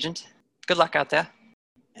can, Agent. Good luck out there.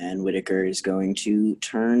 And Whitaker is going to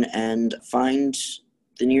turn and find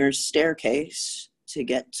the nearest staircase to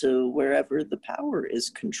get to wherever the power is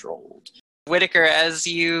controlled. Whitaker, as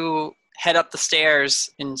you head up the stairs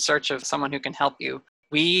in search of someone who can help you,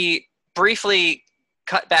 we briefly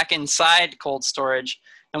cut back inside cold storage,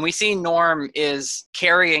 and we see Norm is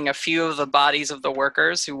carrying a few of the bodies of the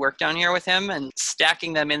workers who work down here with him and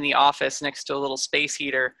stacking them in the office next to a little space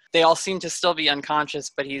heater. They all seem to still be unconscious,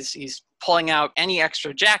 but he's pulling out any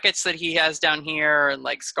extra jackets that he has down here and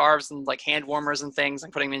like scarves and like hand warmers and things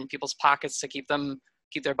and putting them in people's pockets to keep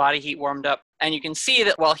their body heat warmed up. And you can see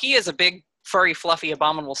that while he is a big, furry, fluffy,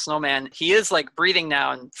 abominable snowman, he is like breathing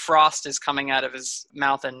now, and frost is coming out of his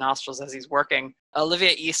mouth and nostrils as he's working.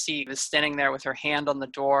 Olivia Eastey is standing there with her hand on the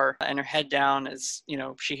door and her head down as,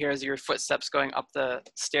 she hears your footsteps going up the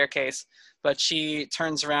staircase, but she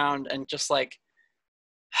turns around and just like,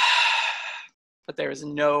 but there is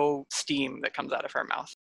no steam that comes out of her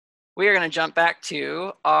mouth. We are going to jump back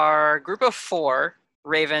to our group of 4,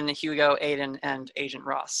 Raven, Hugo, Aiden, and Agent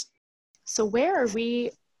Ross. So where are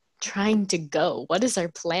we trying to go? What is our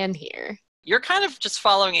plan here? You're kind of just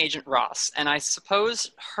following Agent Ross, and I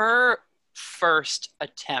suppose her first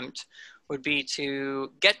attempt would be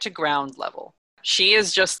to get to ground level. She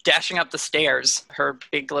is just dashing up the stairs, her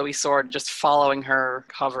big glowy sword just following her,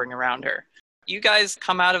 hovering around her. You guys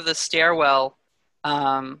come out of the stairwell.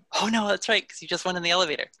 Oh no, that's right, because you just went in the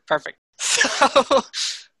elevator. Perfect.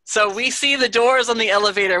 So we see the doors on the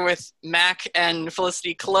elevator with Mac and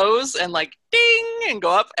Felicity close and like ding and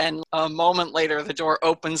go up, and a moment later the door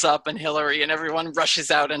opens up and Hillary and everyone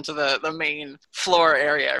rushes out into the main floor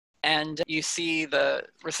area. And you see the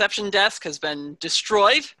reception desk has been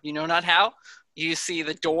destroyed, not how. You see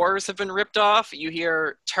the doors have been ripped off. You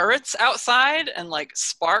hear turrets outside and like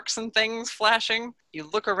sparks and things flashing. You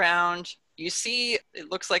look around. You see, it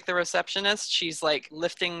looks like the receptionist. She's like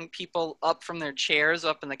lifting people up from their chairs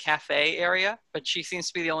up in the cafe area, but she seems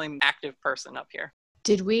to be the only active person up here.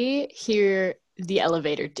 Did we hear the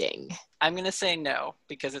elevator ding? I'm going to say no,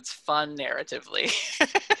 because it's fun narratively.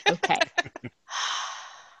 Okay.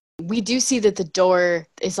 We do see that the door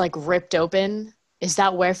is like ripped open. Is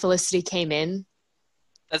that where Felicity came in?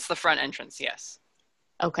 That's the front entrance, yes.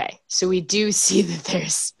 Okay, so we do see that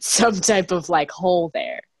there's some type of like hole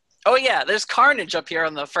there. Oh yeah, there's carnage up here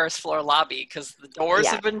on the first floor lobby because the doors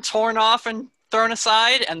have been torn off and thrown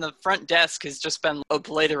aside, and the front desk has just been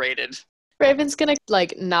obliterated. Raven's gonna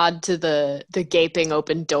like nod to the gaping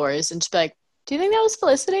open doors and just be like, do you think that was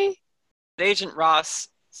Felicity? Agent Ross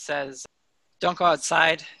says, don't go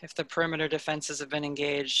outside. If the perimeter defenses have been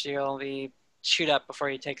engaged, you'll be shoot up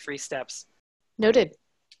before you take 3 steps. Noted.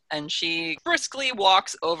 And she briskly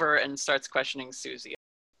walks over and starts questioning Susie.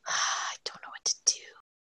 I don't know what to do.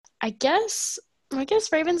 I guess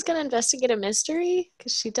Raven's gonna investigate a mystery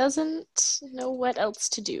because she doesn't know what else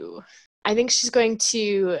to do. I think she's going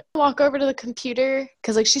to walk over to the computer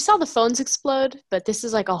because like she saw the phones explode, but this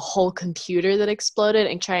is like a whole computer that exploded,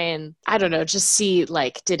 and try and, I don't know, just see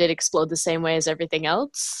like, did it explode the same way as everything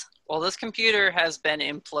else? Well, this computer has been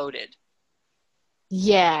imploded.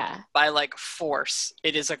 Yeah. By like force.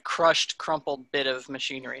 It is a crushed, crumpled bit of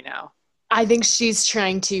machinery now. I think she's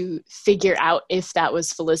trying to figure out if that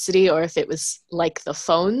was Felicity or if it was like the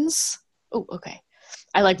phones. Oh, okay.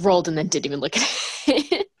 I like rolled and then didn't even look at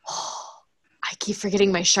it. I keep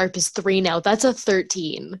forgetting my sharp is 3 now. That's a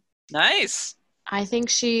 13. Nice. I think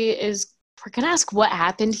we're going to ask what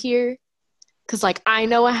happened here. Because like I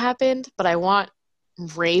know what happened, but I want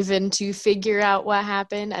Raven to figure out what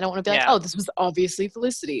happened. I don't want to be like, oh, this was obviously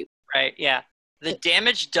Felicity. Right, yeah. The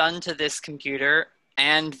damage done to this computer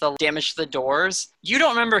and the damage to the doors, you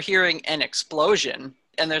don't remember hearing an explosion.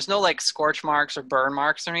 And there's no like scorch marks or burn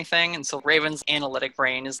marks or anything. And so Raven's analytic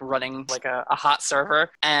brain is running like a hot server.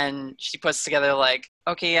 And she puts together like,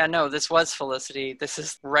 okay, yeah, no, this was Felicity. This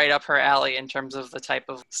is right up her alley in terms of the type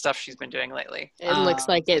of stuff she's been doing lately. It looks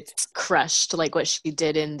like it's crushed, like what she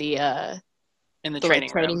did in the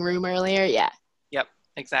training room earlier. Yeah. Yep,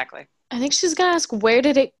 exactly. I think she's going to ask, where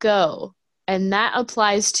did it go? And that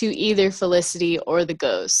applies to either Felicity or the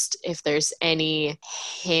ghost, if there's any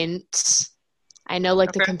hint. I know,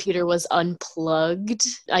 like, the computer was unplugged.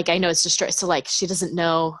 Like, I know it's destroyed, so, like, she doesn't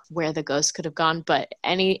know where the ghost could have gone, but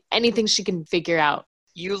anything she can figure out.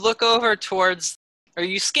 You look over towards, or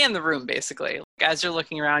you scan the room, basically. As you're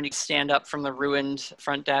looking around, you stand up from the ruined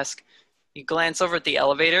front desk. You glance over at the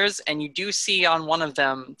elevators, and you do see on one of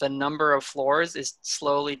them the number of floors is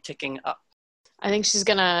slowly ticking up. I think she's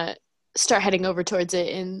gonna start heading over towards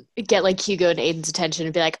it and get, like, Hugo and Aiden's attention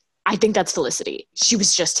and be like, I think that's Felicity. She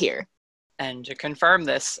was just here. And to confirm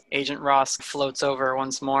this, Agent Ross floats over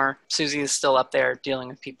once more. Susie is still up there dealing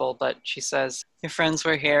with people, but she says, your friends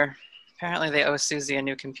were here. Apparently they owe Susie a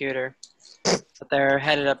new computer, but they're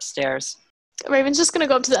headed upstairs. Raven's just gonna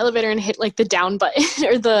go up to the elevator and hit, like, the down button,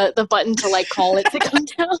 or the button to, like, call it to come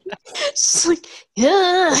down. She's like,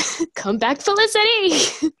 yeah, come back,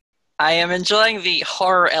 Felicity. I am enjoying the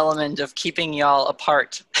horror element of keeping y'all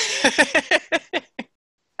apart.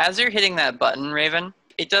 As you're hitting that button, Raven,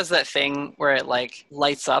 it does that thing where it, like,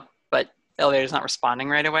 lights up, but the elevator's not responding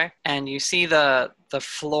right away. And you see the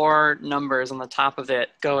floor numbers on the top of it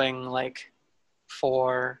going, like,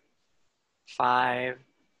 4, 5,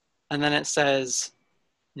 and then it says,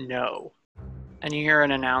 no. And you hear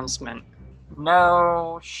an announcement,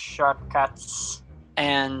 no shortcuts.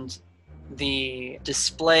 And the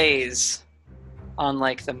displays on,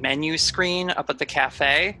 like, the menu screen up at the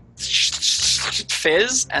cafe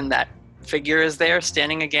fizz, and that figure is there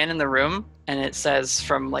standing again in the room, and it says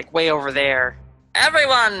from, like, way over there,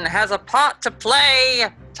 everyone has a part to play,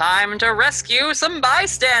 time to rescue some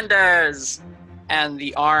bystanders. And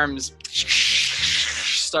the arms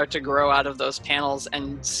start to grow out of those panels,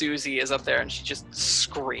 and Susie is up there and she just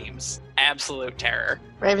screams absolute terror.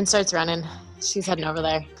 Raven starts running. She's heading over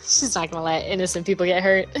there. She's not gonna let innocent people get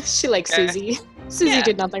hurt. She likes Susie. Susie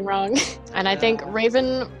did nothing wrong. And I think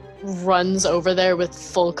Raven runs over there with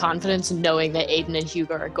full confidence, knowing that Aiden and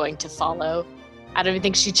Hugo are going to follow. I don't even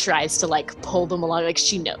think she tries to, like, pull them along. Like,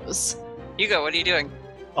 she knows. Hugo, what are you doing?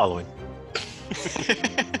 Following.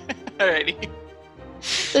 Alrighty.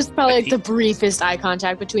 There's probably, like, the briefest eye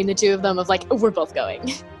contact between the two of them of, like, oh, we're both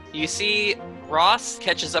going. You see Ross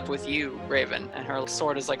catches up with you, Raven, and her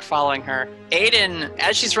sword is, like, following her. Aiden,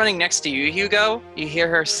 as she's running next to you, Hugo, you hear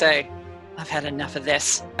her say, I've had enough of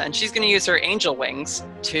this. And she's going to use her angel wings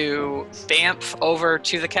to bamf over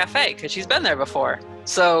to the cafe, because she's been there before.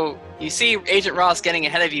 So you see Agent Ross getting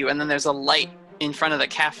ahead of you, and then there's a light in front of the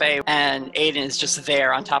cafe, and Aiden is just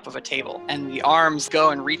there on top of a table. And the arms go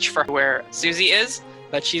and reach for where Susie is,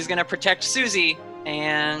 but she's going to protect Susie.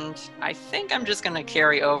 And I think I'm just going to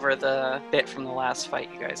carry over the bit from the last fight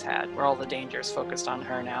you guys had, where all the danger is focused on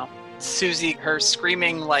her now. Susie, her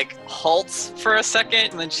screaming, like, halts for a second,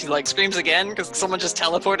 and then she, like, screams again because someone just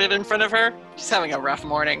teleported in front of her. She's having a rough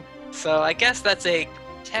morning. So I guess that's a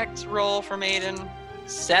protect roll from Aiden.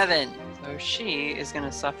 7. So she is going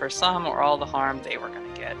to suffer some or all the harm they were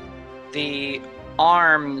going to get. The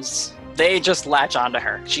arms, they just latch onto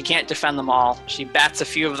her. She can't defend them all. She bats a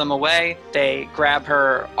few of them away. They grab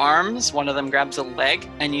her arms. One of them grabs a leg,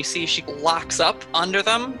 and you see she locks up under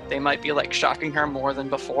them. They might be, like, shocking her more than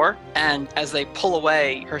before. And as they pull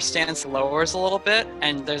away, her stance lowers a little bit,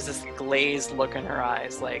 and there's this glazed look in her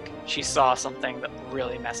eyes, like she saw something that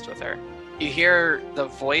really messed with her. You hear the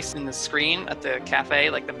voice in the screen at the cafe,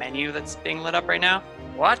 like the menu that's being lit up right now.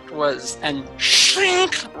 What was... And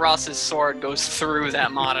shrink! Ross's sword goes through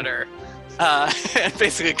that monitor. And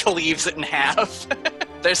basically cleaves it in half.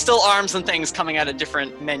 There's still arms and things coming out of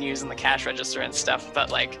different menus in the cash register and stuff, but,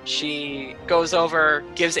 like, she goes over,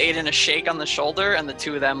 gives Aiden a shake on the shoulder, and the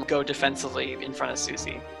two of them go defensively in front of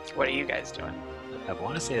Susie. What are you guys doing? I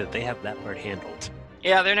want to say that they have that part handled.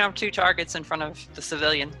 Yeah, they're now 2 targets in front of the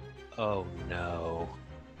civilian. Oh no.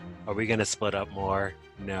 Are we gonna split up more?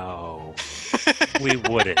 No. We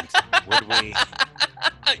wouldn't, would we?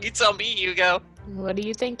 You tell me, Hugo. What are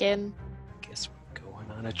you thinking? Guess we're going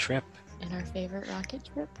on a trip. In our favorite rocket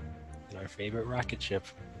trip? In our favorite rocket ship,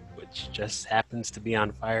 which just happens to be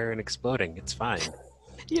on fire and exploding. It's fine.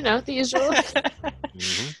 You know, the usual.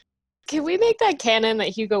 Mm-hmm. Can we make that canon that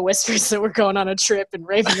Hugo whispers that we're going on a trip and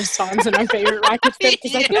Raven responds in our favorite rocket trip?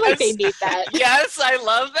 Because I feel like they need that. Yes, I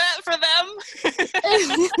love that for them.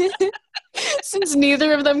 Since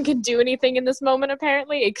neither of them can do anything in this moment,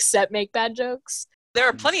 apparently, except make bad jokes. There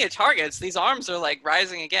are plenty of targets. These arms are, like,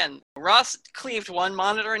 rising again. Ross cleaved one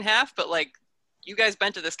monitor in half, but, like, you guys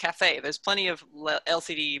been to this cafe. There's plenty of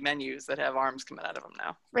LCD menus that have arms coming out of them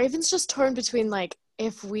now. Raven's just torn between, like,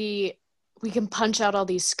 if we can punch out all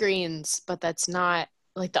these screens, but that's not,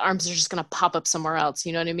 like, the arms are just going to pop up somewhere else.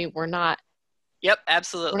 You know what I mean? We're not. Yep,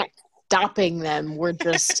 absolutely. We're not stopping them. We're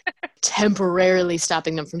just temporarily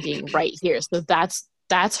stopping them from being right here. So that's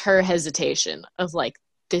her hesitation of like,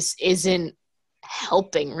 this isn't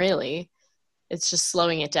helping really. It's just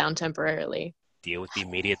slowing it down temporarily. Deal with the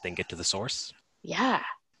immediate, then get to the source. Yeah.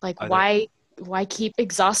 Like, Are why keep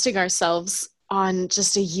exhausting ourselves on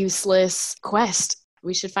just a useless quest?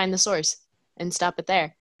 We should find the source and stop it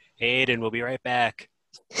there. Aiden, we'll be right back.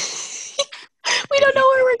 We don't know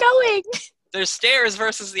where we're going. There's stairs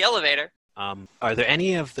versus the elevator. Are there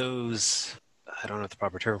any of those, I don't know the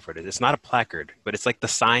proper term for it. It's not a placard, but it's like the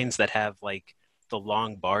signs that have like the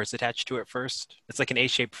long bars attached to it first. It's like an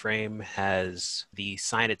A-shaped frame, has the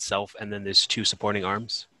sign itself, and then there's two supporting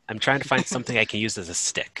arms. I'm trying to find something I can use as a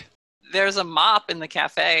stick. There's a mop in the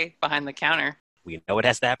cafe behind the counter. We know what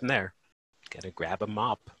has to happen there. Gotta grab a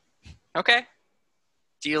mop. Okay.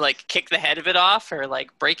 Do you like kick the head of it off or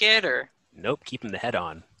like break it or? Nope, keeping the head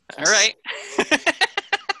on. All right.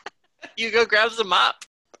 Hugo grabs the mop.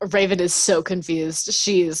 Raven is so confused.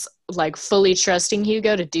 She's like fully trusting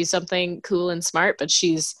Hugo to do something cool and smart, but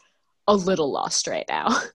she's a little lost right now.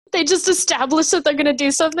 They just established that they're going to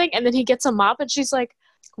do something, and then he gets a mop, and she's like,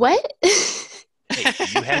 what? Hey,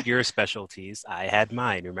 you had your specialties. I had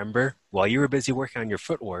mine, remember? While you were busy working on your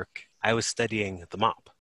footwork, I was studying the mop.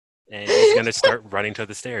 And he's going to start running to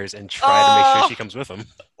the stairs and try to make sure she comes with him.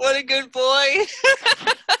 What a good boy.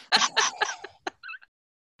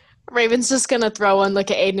 Raven's just going to throw one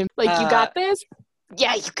look at Aiden and like, you got this?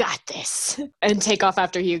 Yeah, you got this. And take off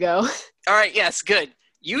after Hugo. All right, yes, good.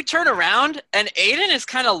 You turn around, and Aiden is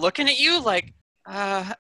kind of looking at you like,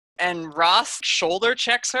 and Ross shoulder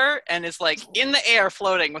checks her and is like in the air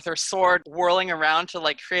floating with her sword whirling around to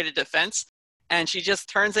like create a defense. And she just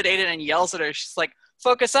turns at Aiden and yells at her. She's like,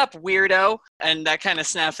 focus up, weirdo. And that kind of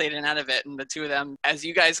snaps Aiden out of it. And the two of them, as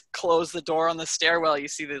you guys close the door on the stairwell, you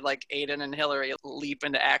see that like Aiden and Hillary leap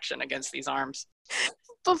into action against these arms.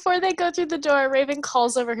 Before they go through the door, Raven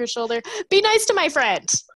calls over her shoulder, be nice to my friend.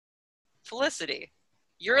 Felicity,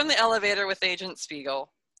 you're in the elevator with Agent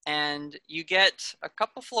Spiegel, and you get a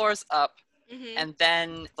couple floors up, and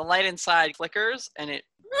then the light inside flickers, and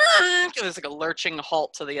there's like a lurching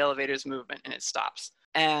halt to the elevator's movement, and it stops.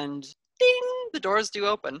 And ding, the doors do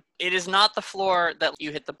open. It is not the floor that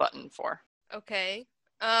you hit the button for. Okay.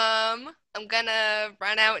 I'm gonna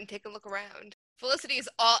run out and take a look around. Felicity is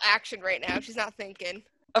all action right now. She's not thinking.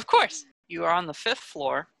 Of course. You are on the 5th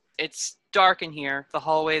floor. It's dark in here. The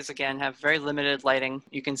hallways, again, have very limited lighting.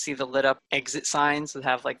 You can see the lit up exit signs that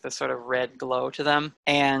have like the sort of red glow to them.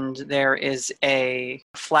 And there is a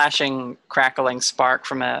flashing, crackling spark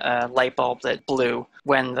from a light bulb that blew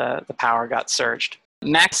when the power got surged.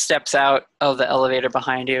 Max steps out of the elevator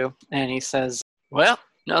behind you, and he says, well,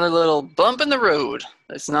 another little bump in the road.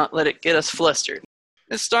 Let's not let it get us flustered.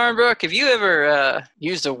 Miss Starnbrook, have you ever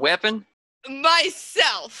used a weapon?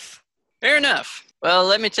 Myself. Fair enough. Well,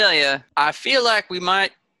 let me tell you, I feel like we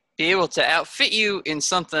might be able to outfit you in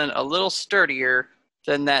something a little sturdier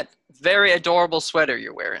than that very adorable sweater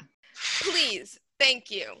you're wearing. Please.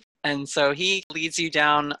 Thank you. And so he leads you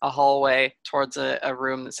down a hallway towards a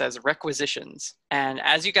room that says requisitions. And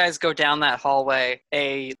as you guys go down that hallway,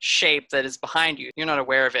 a shape that is behind you, you're not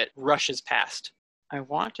aware of it, rushes past. I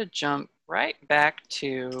want to jump right back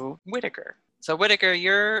to Whitaker. So Whitaker,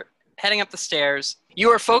 you're heading up the stairs. You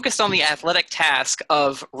are focused on the athletic task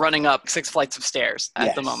of running up 6 flights of stairs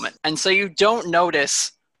at the moment. And so you don't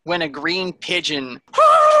notice when a green pigeon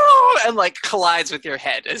and like collides with your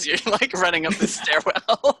head as you're like running up the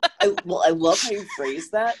stairwell. I love how you phrase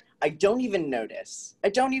that. I don't even notice. You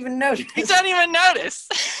don't even notice.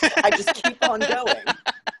 I just keep on going.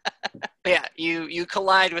 Yeah, you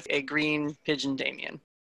collide with a green pigeon Damien.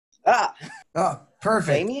 Oh,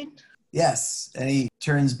 perfect. Damien? Yes, and he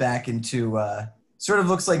turns back into, sort of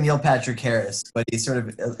looks like Neil Patrick Harris, but he sort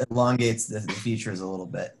of elongates the features a little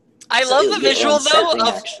bit. I love the visual, though,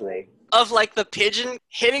 of like the pigeon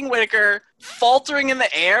hitting Whitaker, faltering in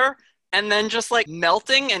the air, and then just like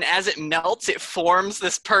melting, and as it melts, it forms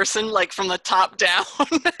this person like from the top down.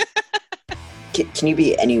 Can you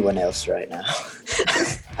be anyone else right now?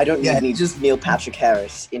 I don't need just Neil Patrick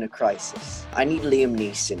Harris in a crisis. I need Liam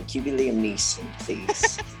Neeson. Can you be Liam Neeson,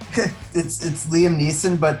 please? It's Liam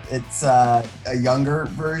Neeson, but it's a younger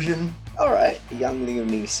version. All right, young Liam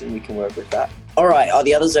Neeson. We can work with that. All right, are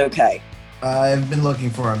the others okay? I've been looking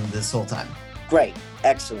for him this whole time. Great,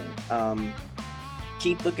 excellent.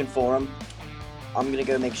 Keep looking for him. I'm gonna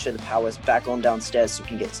go make sure the power's back on downstairs so we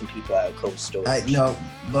can get some people out of cold storage. No,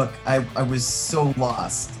 look, I was so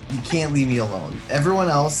lost. You can't leave me alone. Everyone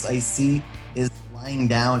else I see is lying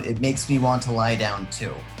down. It makes me want to lie down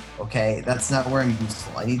too. okay? That's not where I'm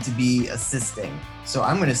useful. I need to be assisting. So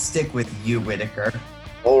I'm gonna stick with you, Whitaker.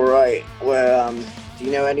 All right. Well, do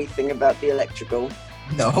you know anything about the electrical?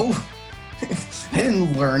 No. I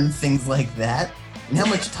didn't learn things like that. And how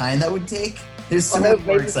much time that would take? There's so many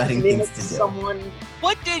more exciting things to do. Someone...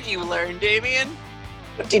 What did you learn, Damien?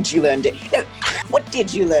 What did you learn, No, what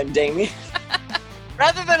did you learn, Damien?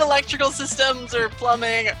 Rather than electrical systems or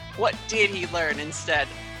plumbing, what did he learn instead?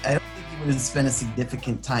 I don't think he would have spent a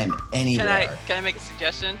significant time anywhere. Can I make a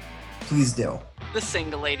suggestion? Please do. The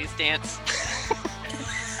single ladies dance.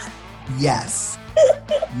 Yes.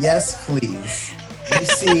 Yes, please. You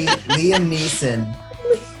see Liam Neeson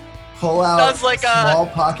pull out Sounds like a small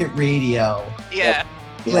pocket radio. Yeah.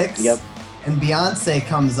 Clicks, and Beyonce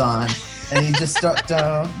comes on, and he just starts.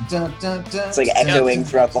 It's like echoing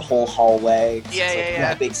throughout the whole hallway.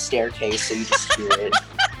 Yeah. A big staircase, so you just hear it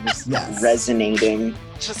just resonating.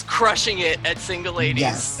 Just crushing it at single ladies.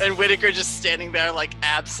 Yes. And Whitaker just standing there like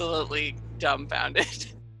absolutely dumbfounded.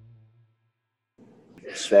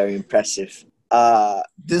 It's very impressive.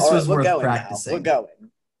 This was worth practicing. We're going.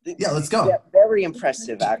 Yeah, let's go. Yeah, very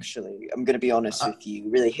impressive, actually. I'm going to be honest with you. You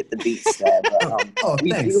really hit the beats there, but we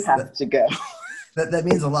thanks. do have to go. That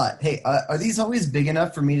means a lot. Hey, are these always big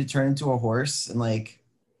enough for me to turn into a horse and like?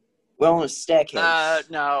 We're on a staircase.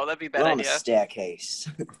 No, that'd be a bad We're idea. on a staircase.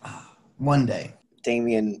 One day.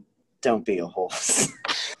 Damien, don't be a horse.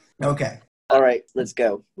 Okay. All right, let's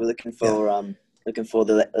go. We're looking for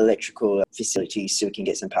the electrical facilities so we can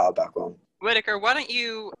get some power back on. Whitaker, why don't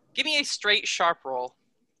you give me a straight sharp roll?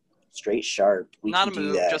 Straight sharp. We Not can a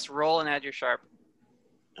move, do that. just roll and add your sharp.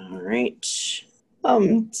 All right.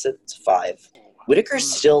 It's a 5. Whitaker's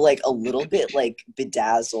still like a little bit like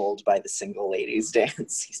bedazzled by the single ladies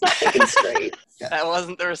dance. He's not thinking straight. That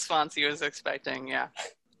wasn't the response he was expecting, yeah.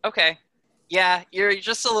 Okay. Yeah, you're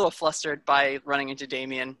just a little flustered by running into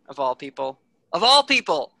Damien, of all people. Of all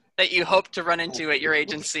people that you hope to run into at your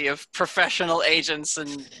agency of professional agents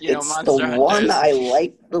and, It's monster the hunters. one I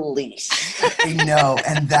like the least. I know,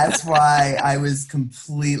 and that's why I was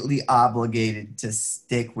completely obligated to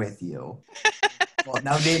stick with you. Well,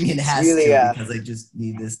 now Damien has Really, to because I just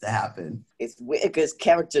need this to happen. It's Whitaker's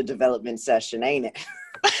character development session, ain't it?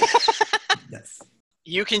 Yes.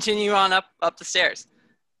 You continue on up the stairs.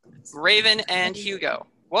 Raven and Hugo,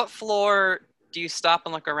 what floor do you stop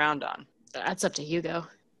and look around on? That's up to Hugo.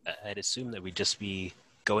 I'd assume that we'd just be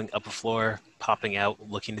going up a floor, popping out,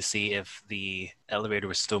 looking to see if the elevator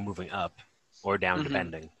was still moving up or down,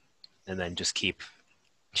 depending, and then just keep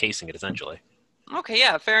chasing it, essentially. Okay,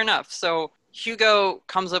 yeah, fair enough. So Hugo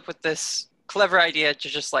comes up with this clever idea to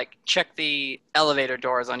just like check the elevator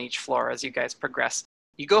doors on each floor as you guys progress.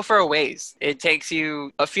 You go for a ways. It takes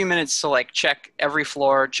you a few minutes to like check every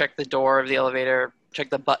floor, check the door of the elevator, check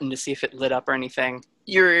the button to see if it lit up or anything.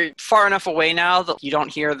 You're far enough away now that you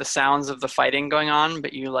don't hear the sounds of the fighting going on,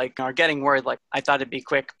 but you like are getting worried. Like, I thought it'd be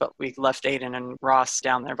quick, but we left Aiden and Ross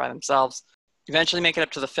down there by themselves. Eventually make it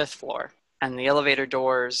up to the 5th floor, and the elevator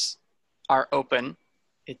doors are open.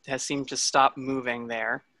 It has seemed to stop moving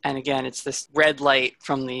there. And again, it's this red light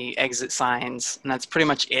from the exit signs, and that's pretty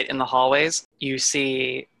much it in the hallways. You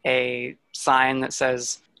see a sign that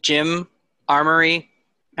says Gym, Armory,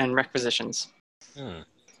 and Requisitions.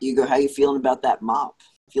 Hugo, how you feeling about that mop?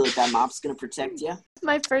 Feel like that mop's gonna protect you?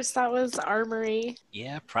 My first thought was Armory.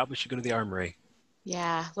 Yeah, probably should go to the armory.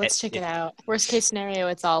 Yeah, let's check it out. Worst case scenario,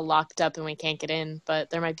 it's all locked up and we can't get in, but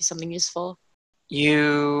there might be something useful.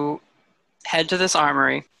 You head to this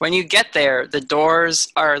armory. When you get there, the doors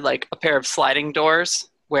are like a pair of sliding doors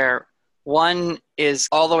where one is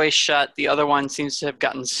all the way shut, the other one seems to have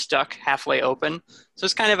gotten stuck halfway open. So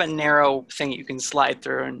it's kind of a narrow thing you can slide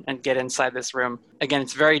through and get inside this room. Again,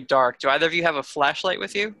 it's very dark. Do either of you have a flashlight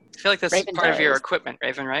with you? I feel like that's Raven part of your does. equipment,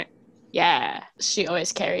 Raven, right? Yeah, she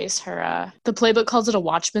always carries her, the playbook calls it a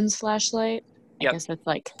watchman's flashlight. I guess that's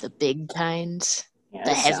like the big kind, Yeah,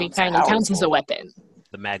 the that heavy sounds kind that counts as a powerful. weapon.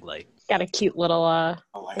 The mag light. Got a cute little, I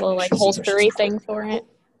little like wish I holstery was thing for it.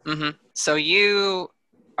 So you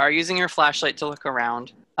are using your flashlight to look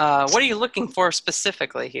around. What are you looking for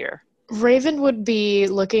specifically here? Raven would be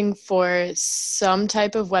looking for some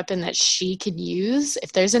type of weapon that she could use.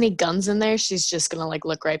 If there's any guns in there, she's just gonna like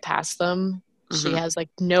look right past them. She has like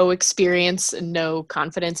no experience and no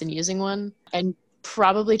confidence in using one. And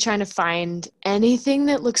probably trying to find anything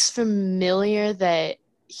that looks familiar that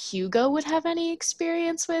Hugo would have any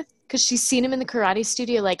experience with. Because she's seen him in the karate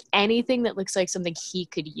studio, like anything that looks like something he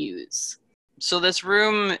could use. So this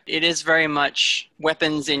room, it is very much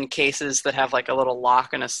weapons in cases that have like a little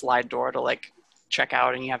lock and a slide door to like check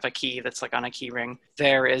out and you have a key that's like on a key ring,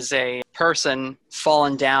 there is a person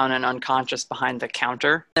fallen down and unconscious behind the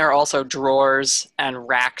counter. There are also drawers and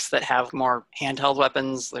racks that have more handheld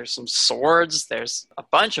weapons. There's some swords. There's a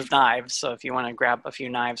bunch of knives. So if you want to grab a few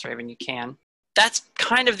knives, Raven, you can. That's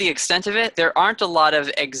kind of the extent of it. There aren't a lot of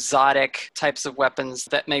exotic types of weapons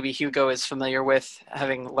that maybe Hugo is familiar with,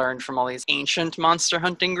 having learned from all these ancient monster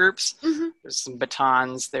hunting groups. Mm-hmm. There's some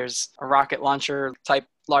batons, there's a rocket launcher type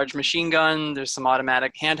large machine gun, there's some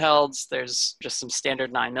automatic handhelds, there's just some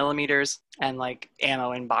standard 9mm, and like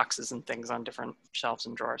ammo in boxes and things on different shelves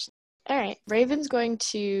and drawers. All right. Raven's going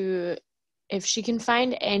to, if she can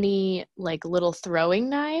find any like little throwing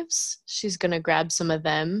knives, she's going to grab some of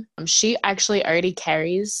them. She actually already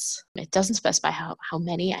carries, it doesn't specify how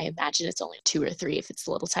many. I imagine it's only 2 or 3 if it's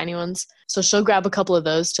the little tiny ones. So she'll grab a couple of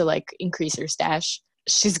those to like increase her stash.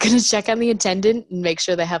 She's going to check on the attendant and make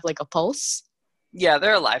sure they have like a pulse. Yeah,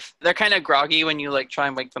 they're alive. They're kind of groggy when you like try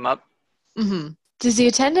and wake them up. Mm-hmm. Does the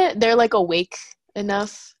attendant, they're like awake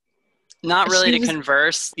enough? Not really to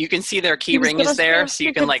converse. You can see their key ring is there, so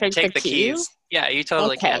you can like take the keys. Yeah, you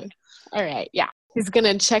totally can. All right, yeah. He's going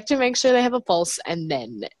to check to make sure they have a pulse and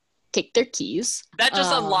then take their keys. That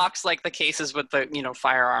just unlocks like the cases with the,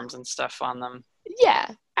 firearms and stuff on them. Yeah.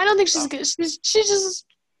 I don't think she's good.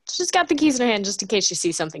 She's got the keys in her hand just in case she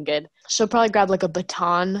sees something good. She'll probably grab like a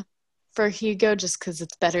baton for Hugo just because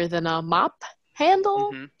it's better than a mop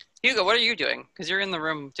handle. Mm-hmm. Hugo, what are you doing? Because you're in the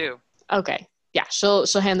room too. Okay. Yeah, she'll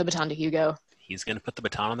hand the baton to Hugo. He's going to put the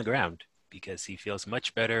baton on the ground because he feels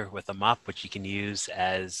much better with a mop, which he can use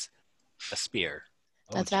as a spear.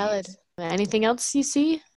 That's valid. Anything else you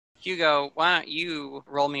see? Hugo, why don't you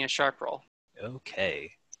roll me a sharp roll?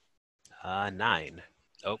 Okay. 9.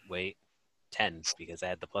 Oh, wait. 10, because I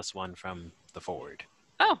had the +1 from the forward.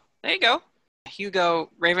 Oh, there you go. Hugo,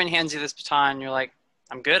 Raven hands you this baton. You're like,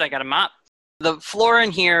 I'm good. I got a mop. The floor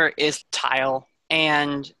in here is tile,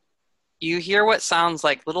 and you hear what sounds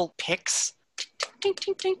like little picks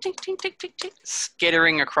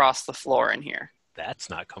skittering across the floor in here. That's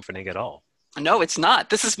not comforting at all. No, it's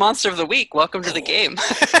not. This is Monster of the Week. Welcome to the game.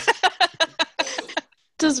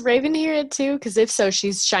 Does Raven hear it too? Because if so,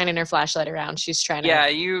 she's shining her flashlight around. She's trying to... Yeah,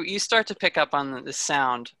 you start to pick up on the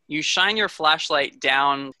sound. You shine your flashlight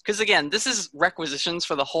down. Because again, this is requisitions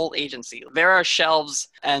for the whole agency. There are shelves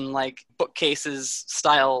and like bookcases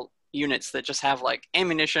style units that just have like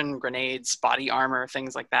ammunition, grenades, body armor,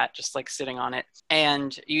 things like that, just like sitting on it.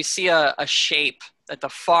 And you see a shape at the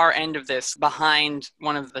far end of this behind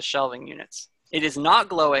one of the shelving units. It is not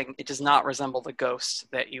glowing. It does not resemble the ghost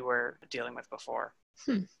that you were dealing with before.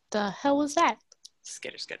 The hell was that?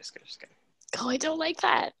 Skitter, skitter, skitter, skitter. Oh, I don't like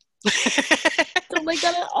that. Don't like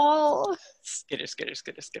that at all. Skitter, skitter,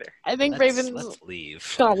 skitter, skitter. I think Let's Raven's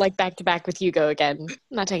leave. gonna like back to back with Hugo again. I'm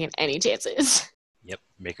not taking any chances. Yep.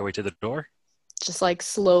 Make our way to the door. Just like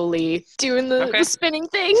slowly doing the spinning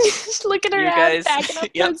thing. Looking around, guys, backing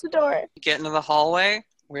up towards the door. Get into the hallway.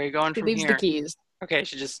 Where are you going He from leaves here? the keys. Okay,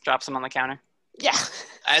 she just drops them on the counter. Yeah.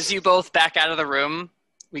 As you both back out of the room,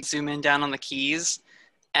 we zoom in down on the keys,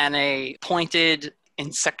 and a pointed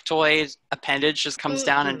insectoid appendage just comes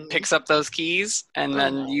down and picks up those keys, and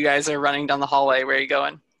then you guys are running down the hallway. Where are you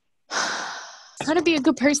going? I'm trying to be a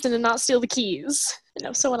good person and not steal the keys. I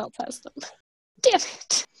know someone else has them. Damn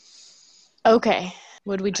it. Okay.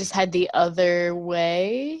 Would we just head the other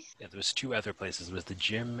way? Yeah, there was 2 other places. There was the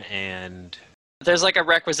gym and... There's like a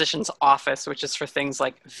requisitions office, which is for things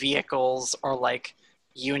like vehicles or like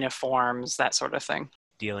uniforms, that sort of thing.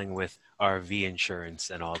 Dealing with RV insurance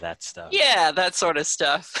and all that stuff. Yeah, that sort of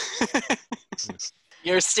stuff.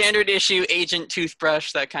 Your standard issue agent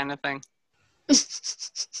toothbrush, that kind of thing.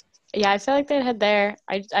 Yeah, I feel like they'd head there.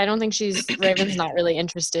 I don't think Raven's not really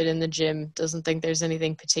interested in the gym. Doesn't think there's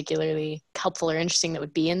anything particularly helpful or interesting that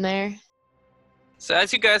would be in there. So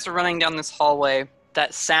as you guys are running down this hallway,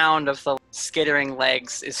 that sound of the skittering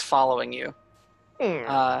legs is following you.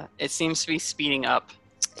 It seems to be speeding up.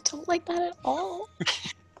 I don't like that at all.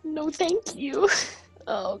 No, thank you.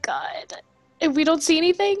 Oh, God. If we don't see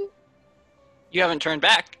anything? You haven't turned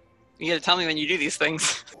back. You gotta tell me when you do these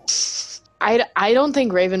things. I don't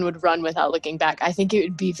think Raven would run without looking back. I think it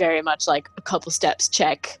would be very much like a couple steps,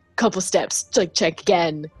 check. Couple steps, like check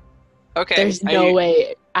again. Okay. There's no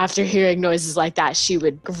way after hearing noises like that she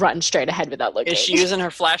would run straight ahead without looking. Is she using her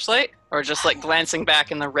flashlight or just like glancing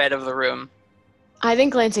back in the red of the room? I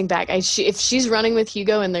think glancing back. If she's running with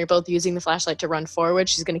Hugo and they're both using the flashlight to run forward,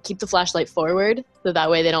 she's going to keep the flashlight forward so that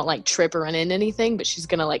way they don't like trip or run into anything, but she's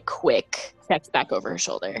going to like quick checks back over her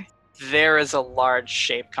shoulder. There is a large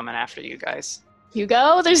shape coming after you guys.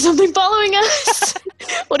 Hugo, there's something following us.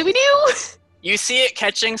 What do we do? You see it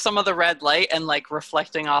catching some of the red light and like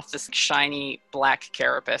reflecting off this shiny black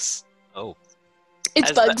carapace. Oh.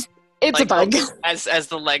 It's bugged. It's a bug. As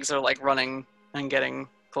the legs are like running and getting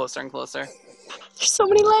closer and closer. There's so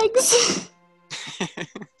many legs.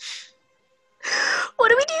 What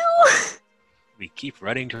do we do? We keep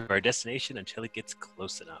running to our destination until it gets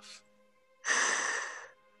close enough.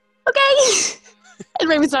 Okay. And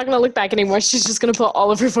Raven's not going to look back anymore. She's just going to put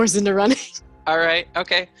all of her force into running. All right.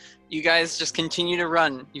 Okay. You guys just continue to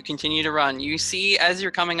run. You continue to run. You see, as you're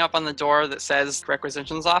coming up on the door that says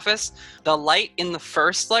requisitions office, the light in the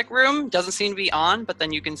first room doesn't seem to be on, but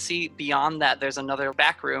then you can see beyond that there's another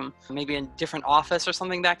back room, maybe a different office or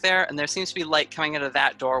something back there, and there seems to be light coming out of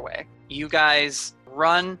that doorway. You guys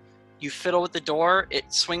run. You fiddle with the door.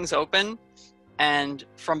 It swings open, and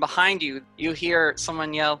from behind you, you hear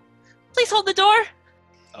someone yell, "Please hold the door."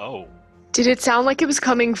 Oh. Did it sound like it was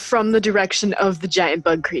coming from the direction of the giant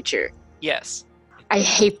bug creature? Yes. I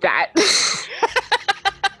hate that.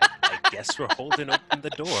 I guess we're holding open the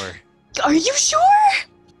door. Are you sure?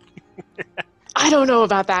 I don't know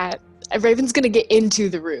about that. Raven's going to get into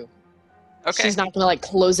the room. Okay. She's not going to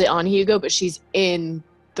close it on Hugo, but she's in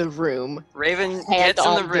the room. Raven gets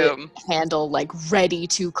in the room. Handle, ready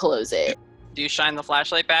to close it. Do you shine the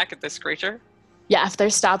flashlight back at this creature? Yeah, if they're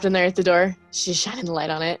stopped and they're at the door, she's shining the light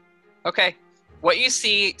on it. Okay. What you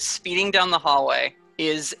see speeding down the hallway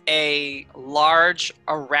is a large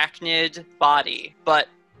arachnid body, but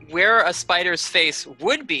where a spider's face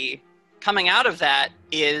would be, coming out of that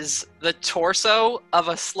is the torso of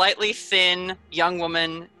a slightly thin young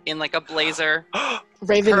woman in a blazer.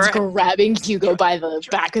 Raven's grabbing Hugo by the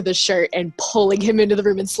back of the shirt and pulling him into the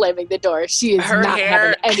room and slamming the door. She is not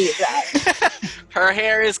having any of that. Her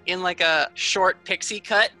hair is in a short pixie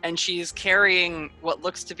cut, and she's carrying what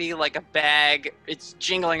looks to be a bag. It's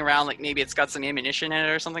jingling around maybe it's got some ammunition in it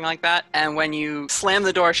or something like that. And when you slam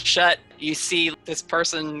the door shut, you see this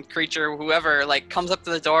person, creature, whoever, comes up to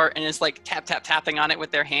the door and is tapping on it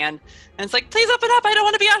with their hand. And it's please open up, I don't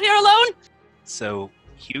want to be out here alone. So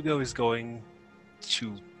Hugo is going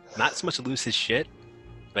to not so much lose his shit,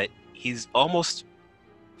 but he's almost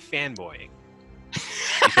fanboying.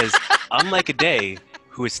 Because unlike a day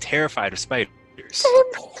who is terrified of spiders,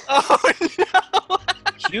 oh no!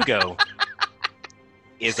 Hugo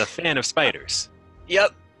is a fan of spiders.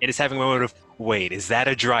 Yep. It is having a moment of, wait, is that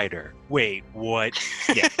a drider? Wait, what?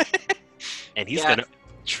 Yeah. And he's going to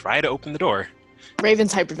try to open the door.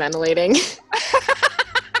 Raven's hyperventilating.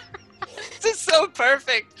 This is so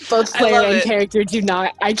perfect. Both player and character do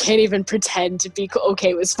not. I can't even pretend to be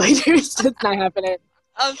okay with spiders. That's not happening.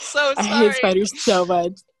 I'm so sorry. I hate spiders so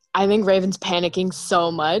much. I think Raven's panicking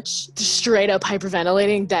so much, straight up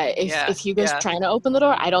hyperventilating, that if Hugo's trying to open the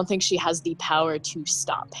door, I don't think she has the power to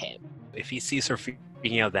stop him. If he sees her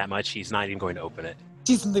freaking out that much, he's not even going to open it.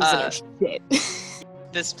 She's losing her shit.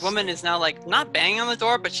 This woman is now not banging on the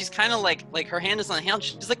door, but she's kind of like her hand is on the handle.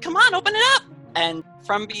 She's like, "Come on, open it up!" And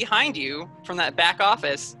from behind you, from that back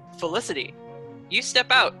office, Felicity, you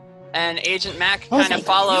step out, and Agent Mac kind of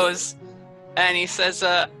follows, and he says,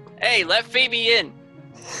 "Hey, let Phoebe in."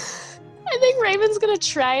 I think Raven's gonna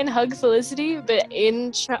try and hug Felicity, but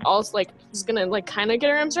also she's gonna kind of get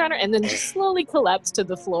her arms around her, and then just slowly collapse to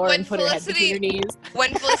the floor and put her head between her knees.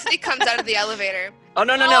 When Felicity comes out of the elevator. Oh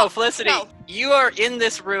no, Felicity! No. You are in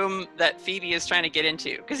this room that Phoebe is trying to get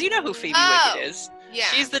into, because you know who Phoebe Wicked is. Yeah.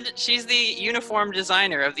 She's the uniform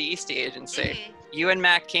designer of the Eastey agency. Mm-hmm. You and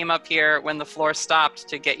Mac came up here when the floor stopped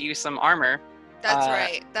to get you some armor. That's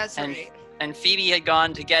right. That's right. And Phoebe had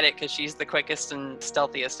gone to get it because she's the quickest and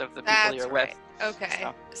stealthiest of the people you're with. Okay.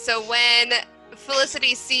 So when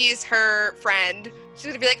Felicity sees her friend, she's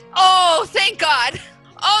going to be like, "Oh, thank God.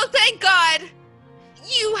 Oh, thank God.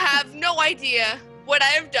 You have no idea what I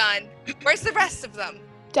have done. Where's the rest of them?"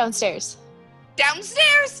 Downstairs.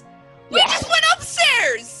 Downstairs? We just went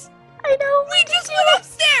upstairs. I know. We just went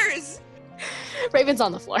upstairs. Raven's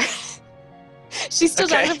on the floor. She's still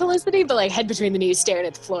talking to Felicity, but head between the knees, staring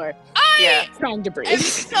at the floor. Trying to breathe. I'm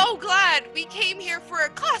so glad we came here for a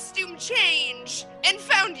costume change and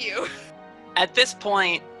found you. At this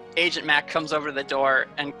point, Agent Mac comes over to the door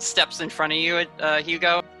and steps in front of you,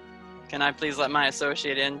 Hugo. Can I please let my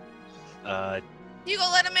associate in? Hugo,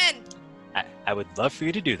 let him in. I would love for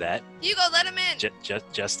you to do that. Hugo, let him in.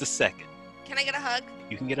 Just a second. Can I get a hug?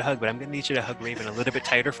 You can get a hug, but I'm going to need you to hug Raven a little bit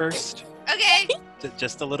tighter first. Okay.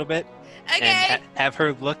 Just a little bit. Okay. And have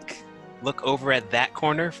her look over at that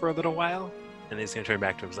corner for a little while, and then he's going to turn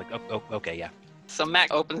back to him. He's like, oh, okay, yeah. So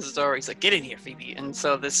Mac opens the door. He's like, "Get in here, Phoebe." And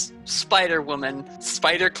so this spider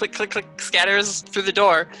click, click, click, scatters through the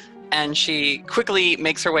door, and she quickly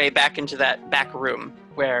makes her way back into that back room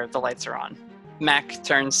where the lights are on. Mac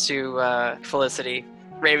turns to Felicity.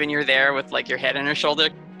 Raven, you're there with like your head on her shoulder.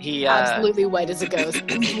 He Absolutely white as a ghost.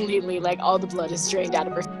 Completely, like all the blood is drained out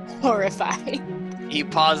of her. Horrifying. He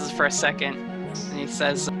pauses for a second and he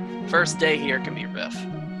says, "First day here can be rough."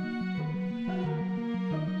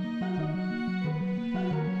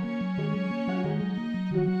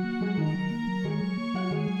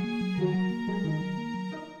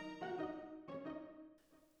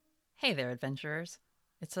 Hey there, adventurers.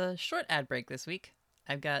 It's a short ad break this week.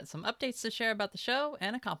 I've got some updates to share about the show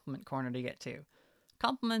and a compliment corner to get to.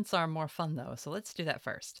 Compliments are more fun though, so let's do that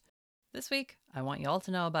first. This week, I want you all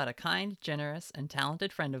to know about a kind, generous, and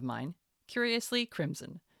talented friend of mine, Curiously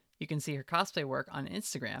Crimson. You can see her cosplay work on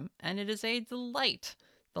Instagram, and it is a delight.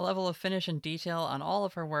 The level of finish and detail on all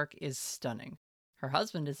of her work is stunning. Her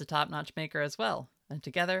husband is a top-notch maker as well, and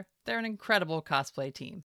together, they're an incredible cosplay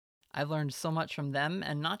team. I've learned so much from them,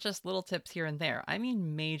 and not just little tips here and there. I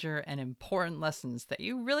mean major and important lessons that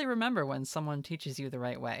you really remember when someone teaches you the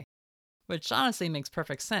right way. Which honestly makes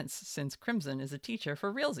perfect sense, since Crimson is a teacher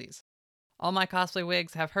for realsies. All my cosplay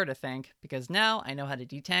wigs have her to thank, because now I know how to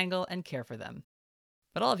detangle and care for them.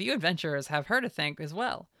 But all of you adventurers have her to thank as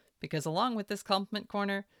well, because along with this compliment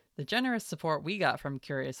corner, the generous support we got from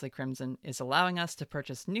Curiously Crimson is allowing us to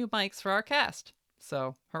purchase new mics for our cast.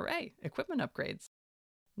 So, hooray, equipment upgrades.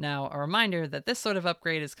 Now, a reminder that this sort of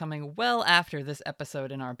upgrade is coming well after this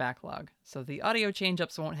episode in our backlog, so the audio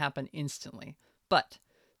change-ups won't happen instantly. But,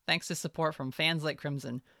 thanks to support from fans like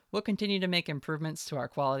Crimson, we'll continue to make improvements to our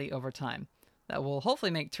quality over time. That will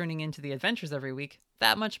hopefully make tuning into the adventures every week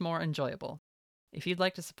that much more enjoyable. If you'd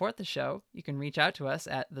like to support the show, you can reach out to us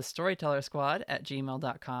at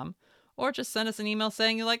thestorytellersquad@gmail.com, or just send us an email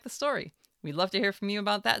saying you like the story. We'd love to hear from you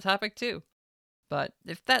about that topic too. But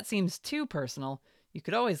if that seems too personal, you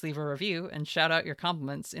could always leave a review and shout out your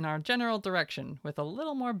compliments in our general direction with a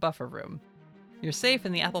little more buffer room. You're safe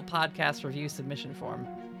in the Apple Podcast review submission form.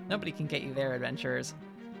 Nobody can get you there, adventurers.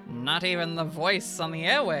 Not even the voice on the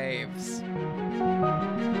airwaves.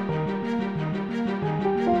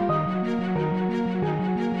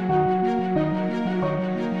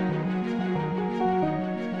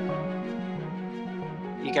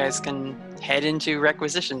 You guys can head into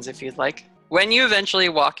requisitions if you'd like. When you eventually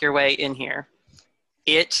walk your way in here,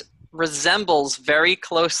 it resembles very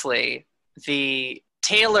closely the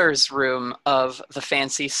tailor's room of the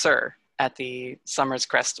Fancy Sir at the Summer's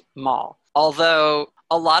Crest Mall. Although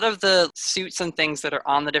a lot of the suits and things that are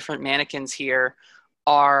on the different mannequins here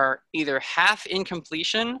are either half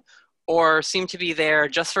incompletion or seem to be there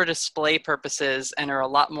just for display purposes and are a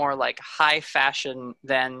lot more like high fashion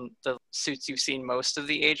than the suits you've seen most of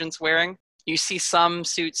the agents wearing. You see some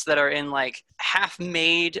suits that are in like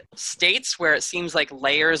half-made states where it seems like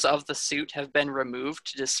layers of the suit have been removed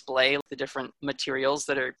to display the different materials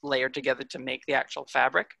that are layered together to make the actual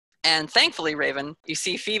fabric. And thankfully, Raven, you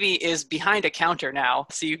see Phoebe is behind a counter now,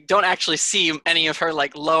 so you don't actually see any of her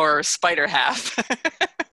like lower spider half.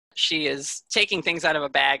 She is taking things out of a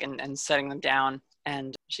bag and setting them down,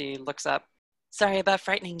 and she looks up. "Sorry about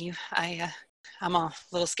frightening you. I'm a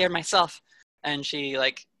little scared myself." And she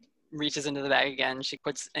like reaches into the bag again. She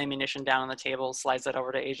puts ammunition down on the table, slides it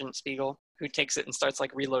over to Agent Spiegel, who takes it and starts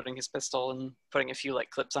like reloading his pistol and putting a few like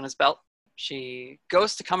clips on his belt. She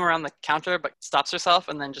goes to come around the counter, but stops herself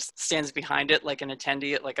and then just stands behind it like an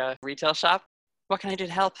attendee at like a retail shop. "What can I do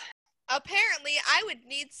to help?" Apparently, I would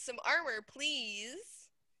need some armor, please.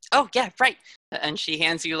 "Oh, yeah, right." And she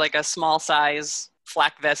hands you like a small size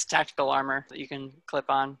flak vest tactical armor that you can clip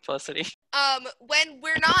on, Felicity. When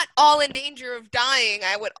we're not all in danger of dying,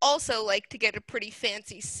 I would also like to get a pretty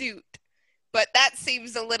fancy suit. But that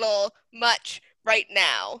seems a little much right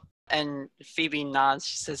now. And Phoebe nods.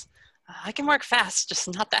 She says, "I can work fast, just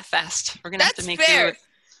not that fast. We're going to have to make do fair. with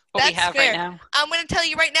what we have right now." I'm going to tell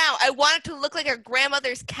you right now, I want it to look like our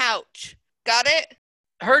grandmother's couch. Got it?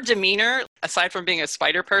 Her demeanor, aside from being a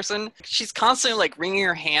spider person, she's constantly like wringing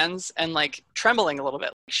her hands and like trembling a little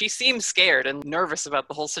bit. She seems scared and nervous about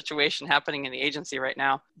the whole situation happening in the agency right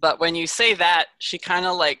now. But when you say that, she kind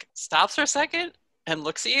of like stops for a second and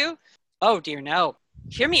looks at you. "Oh dear, no.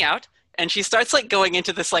 Hear me out." And she starts like going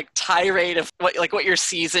into this like tirade of what your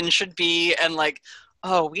season should be, and like,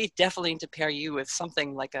 "Oh, we definitely need to pair you with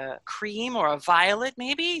something like a cream or a violet,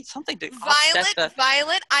 maybe something to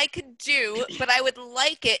Violet I could do, but I would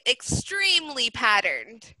like it extremely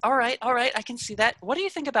patterned." All right, I can see that. What do you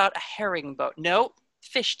think about a herringbone? No,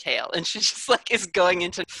 fishtail." And she just like is going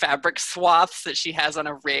into fabric swaths that she has on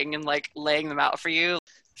a ring and like laying them out for you.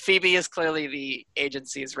 Phoebe is clearly the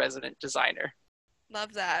agency's resident designer.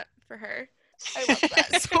 Love that for her. I love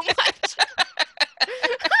that so much.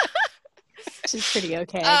 She's pretty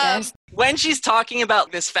okay, I guess. When she's talking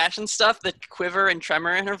about this fashion stuff, the quiver and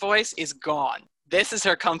tremor in her voice is gone. This is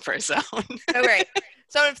her comfort zone. All right.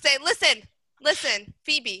 So I'm saying, listen,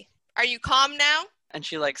 Phoebe, are you calm now? And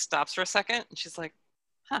she like stops for a second and she's like,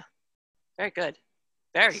 huh, very good.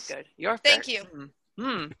 Very good. Thank you.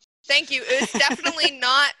 Thank you. It was definitely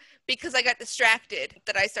not because I got distracted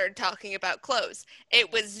that I started talking about clothes.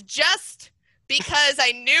 It was just because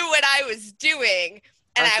I knew what I was doing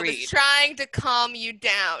and Agreed. I was trying to calm you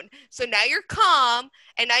down. So now you're calm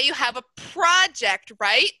and now you have a project,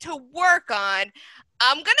 right, to work on.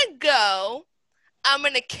 I'm going to go. I'm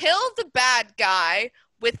going to kill the bad guy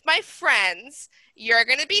with my friends. You're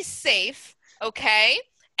going to be safe, okay?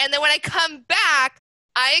 And then when I come back,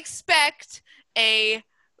 I expect a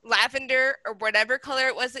lavender or whatever color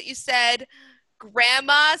it was that you said,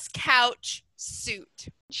 grandma's couch suit.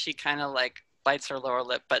 She kind of like bites her lower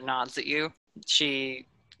lip but nods at you. She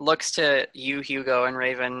looks to you, Hugo, and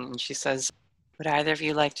Raven, and she says, would either of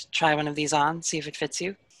you like to try one of these on, see if it fits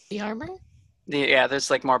you? The armor? Yeah,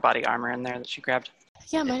 there's like more body armor in there that she grabbed.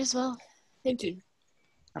 Yeah, might as well. Thank you.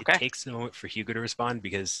 Okay. It takes a moment for Hugo to respond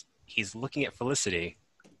because he's looking at Felicity,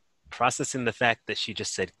 processing the fact that she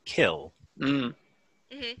just said kill, Mm.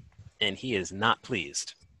 Mm-hmm. and he is not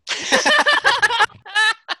pleased.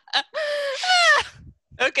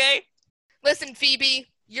 Okay. Listen, Phoebe,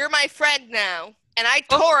 you're my friend now, and I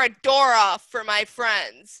tore a door off for my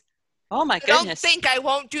friends. Oh my So don't goodness. think I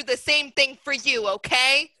won't do the same thing for you,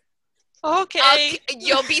 okay? Okay.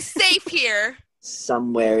 You'll be safe here.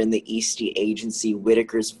 Somewhere in the Eastey agency,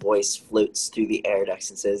 Whitaker's voice floats through the air ducts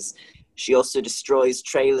and says, she also destroys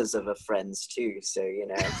trailers of her friends too, so, you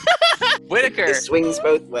know. Whitaker, It swings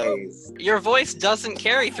both ways. your voice doesn't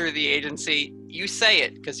carry through the agency. You say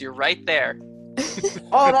it because you're right there.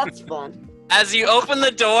 Oh, that's fun. As you open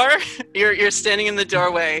the door, you're standing in the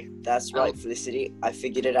doorway. That's right, Felicity. I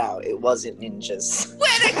figured it out. It wasn't ninjas.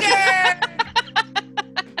 Whitaker!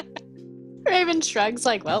 Raven shrugs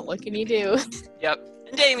like, well, what can you do? Yep.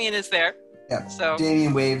 And Damien is there. Yeah. So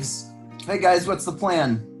Damien waves. Hey guys, what's the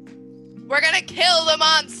plan? We're gonna kill the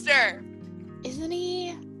monster. Isn't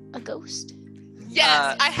he a ghost?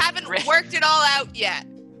 Yes, I haven't worked it all out yet.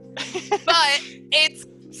 But it's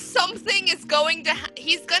something is going to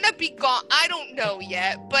he's gonna be gone. I don't know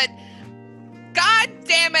yet, but god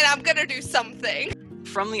damn it, I'm gonna do something.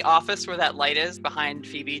 from the office where that light is behind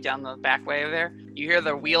Phoebe down the back way over there, you hear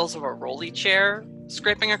the wheels of a rolly chair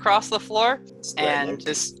scraping across the floor, and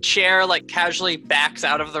this chair like casually backs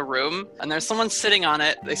out of the room, and there's someone sitting on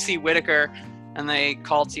it. They see Whitaker and they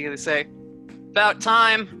call to you. They say, about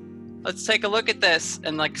time, let's take a look at this,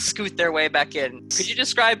 and like scoot their way back in. Could you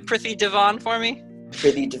describe Prithvi Devon for me?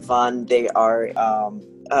 Prithvi Devon, they are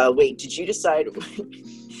wait, did you decide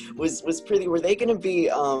was Prithvi, were they gonna be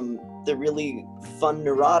the really fun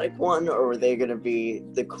neurotic one, or were they gonna be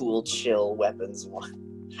the cool chill weapons one?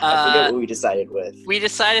 I forget what we decided with. We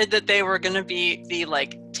decided that they were going to be the,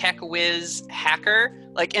 like, tech whiz hacker.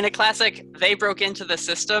 Like, in a classic, they broke into the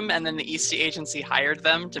system, and then the Eastey agency hired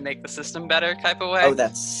them to make the system better type of way. Oh,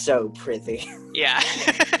 that's so Prithvi. Yeah.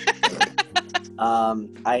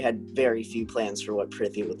 I had very few plans for what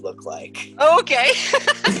Prithvi would look like. Okay.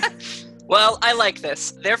 Well, I like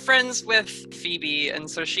this. They're friends with Phoebe, and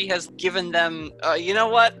so she has given them, you know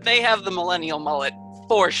what? They have the millennial mullet,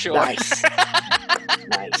 for sure. Nice.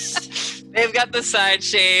 Nice. They've got the side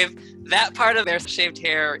shave. That part of their shaved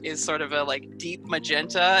hair is sort of a like deep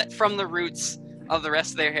magenta. From the roots of the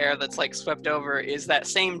rest of their hair that's like swept over is that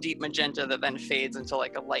same deep magenta that then fades into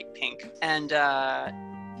like a light pink. And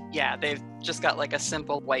yeah, they've just got like a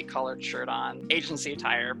simple white collared shirt on, agency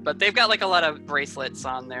attire, but they've got like a lot of bracelets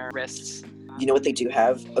on their wrists. You know what they do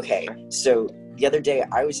have? Okay, so the other day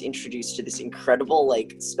I was introduced to this incredible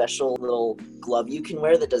like special little glove you can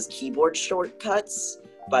wear that does keyboard shortcuts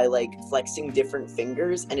by like flexing different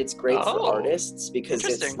fingers, and it's great for artists because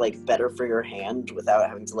it's like better for your hand without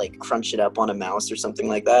having to like crunch it up on a mouse or something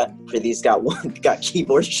like that. Prithvi's got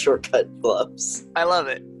keyboard shortcut gloves. I love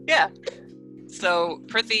it. Yeah. So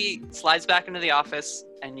Prithvi slides back into the office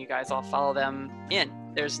and you guys all follow them in.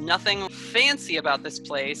 There's nothing fancy about this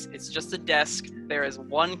place. It's just a desk. There is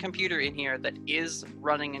one computer in here that is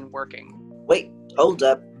running and working. Wait, hold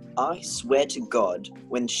up. I swear to God,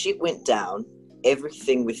 when shit went down,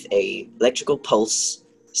 everything with a electrical pulse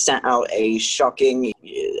sent out a shocking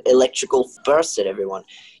electrical burst at everyone.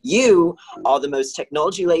 You are the most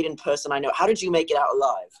technology-laden person I know. How did you make it out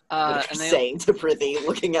alive? And saying to Prithvi,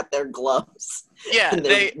 looking at their gloves. Yeah, and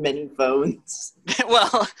their many phones.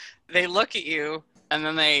 Well, they look at you and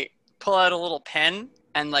then they pull out a little pen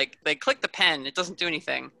and like they click the pen. It doesn't do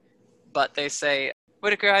anything, but they say,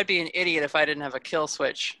 Whitaker, I'd be an idiot if I didn't have a kill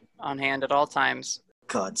switch on hand at all times.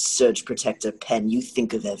 God, Surge Protector Pen, you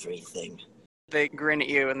think of everything. They grin at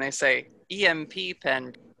you and they say, EMP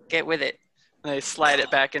pen, get with it. And they slide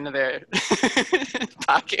it back into their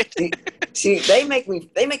pocket. See, they make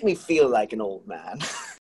me feel like an old man.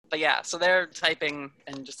 But yeah, so they're typing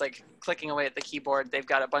and just like clicking away at the keyboard. They've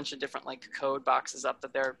got a bunch of different like code boxes up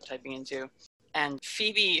that they're typing into. And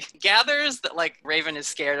Phoebe gathers that like Raven is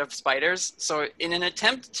scared of spiders. So in an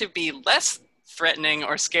attempt to be less threatening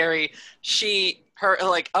or scary, her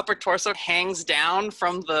like upper torso hangs down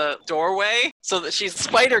from the doorway so that she's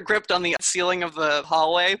spider gripped on the ceiling of the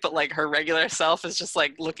hallway, but like her regular self is just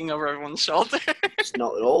like looking over everyone's shoulder. It's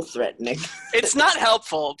not at all threatening. It's not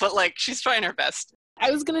helpful, but like she's trying her best.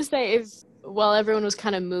 I was gonna say, if while everyone was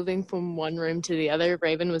kind of moving from one room to the other,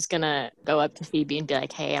 Raven was gonna go up to Phoebe and be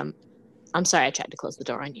like, "Hey, I'm sorry, I tried to close the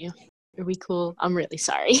door on you. Are we cool? I'm really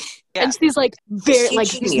sorry." Yeah. And she's like,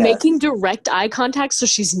 she's making direct eye contact, so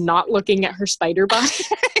she's not looking at her spider body.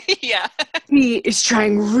 Yeah. She is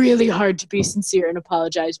trying really hard to be sincere and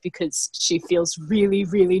apologize because she feels really,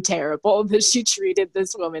 really terrible that she treated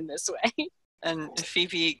this woman this way. And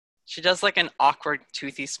Phoebe, she does like an awkward,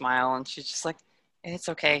 toothy smile, and she's just like, "It's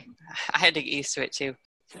okay. I had to get used to it too."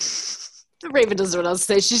 Raven doesn't know what else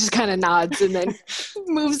to say. She just kind of nods and then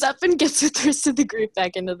moves up and gets with the rest of the group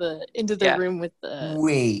back into the room with the...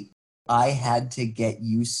 Wait, I had to get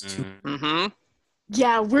used to... Mm-hmm.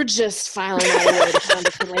 Yeah, we're just filing that away to find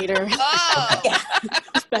it for later.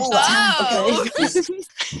 Oh!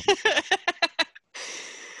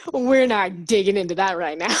 We're not digging into that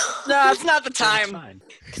right now. No, it's not the time.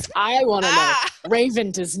 I want to know. Raven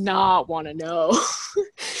does not want to know.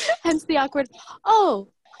 Hence the awkward, oh,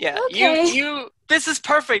 yeah, okay. You this is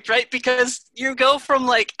perfect, right? Because you go from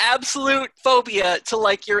like absolute phobia to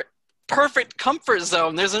like your perfect comfort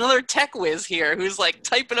zone. There's another tech whiz here who's like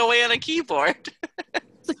typing away on a keyboard.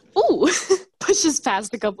 It's like, ooh, pushes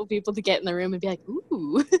past a couple people to get in the room and be like,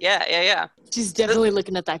 ooh. Yeah. She's definitely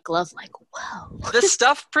looking at that glove like, whoa. The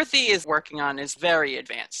stuff Prithvi is working on is very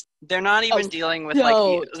advanced. They're not even dealing with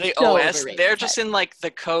like the OS. They're just in like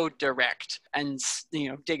the code direct and,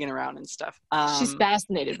 digging around and stuff. She's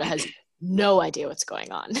fascinated but has no idea what's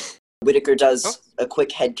going on. Whitaker does a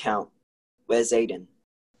quick head count. Where's Aiden?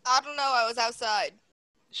 I don't know. I was outside.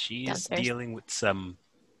 She's Downstairs. dealing with some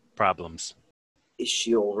problems. Is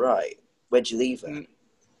she all right? Where'd you leave her?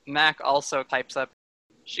 Mac also types up,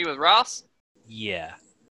 "She with Ross?" Yeah.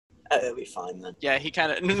 It'll be fine then. Yeah,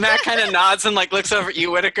 Mac kind of nods and like looks over at you,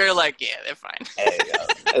 Whitaker, like, yeah, they're fine. There you go.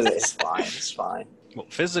 It's fine. It's fine. Well,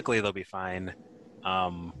 physically they'll be fine.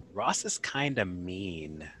 Ross is kind of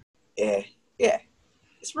mean. Yeah.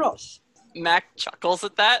 It's Ross. Mac chuckles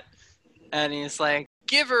at that, and he's like,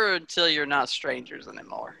 "Give her until you're not strangers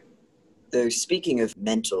anymore." Though speaking of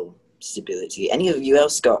mental stability, any of you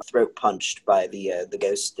else got throat punched by the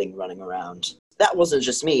ghost thing running around? That wasn't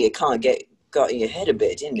just me. It got in your head a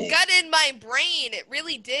bit, didn't it? It got in my brain. It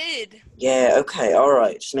really did. Yeah, okay,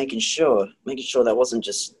 alright. Just making sure that wasn't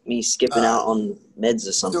just me skipping out on meds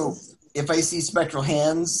or something. So, if I see spectral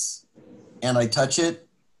hands and I touch it,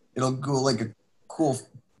 it'll go like a cool,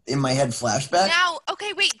 in my head flashback? Now,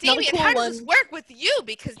 okay, wait, Damien, how does this work with you?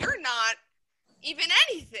 Because you're not even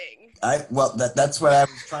anything. That's what I was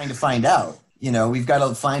trying to find out. We've got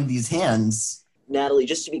to find these hands. Natalie,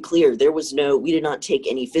 just to be clear, we did not take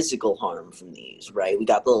any physical harm from these, right? We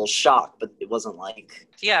got a little shock, but it wasn't like...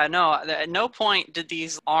 Yeah, no, at no point did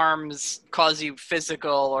these arms cause you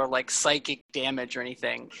physical or like psychic damage or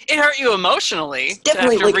anything. It hurt you emotionally.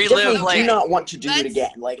 Definitely, to have to relive, do not want to do it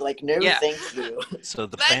again. No, Yeah. thank you. So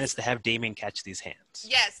the plan is to have Damien catch these hands.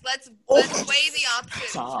 Yes, let's weigh the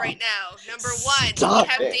options right now. Number one, we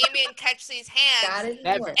have Damien catch these hands,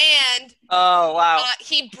 and oh wow,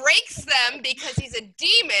 he breaks them because he's a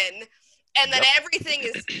demon, and then everything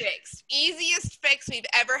is fixed. Easiest fix we've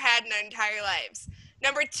ever had in our entire lives.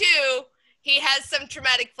 Number two, he has some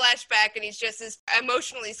traumatic flashback, and he's just as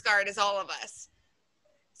emotionally scarred as all of us.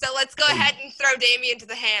 So let's go ahead and throw Damien to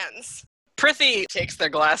the hands. Prithvi takes their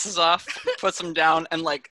glasses off, puts them down, and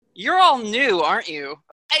like, "You're all new, aren't you?"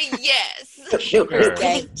 Yes.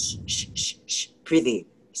 Okay. Shh. Prithvi,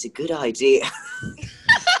 it's a good idea.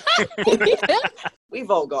 We've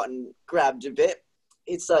all gotten grabbed a bit.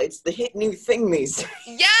 It's the hit new thing these days.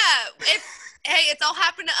 Yeah. Hey, it's all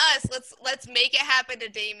happened to us. Let's make it happen to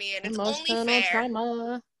Damien. It's only fair.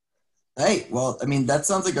 Trauma. Hey, well, I mean, that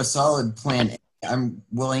sounds like a solid plan. I'm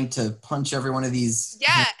willing to punch every one of these.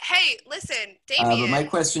 Yeah. Hey, listen, Damien. But my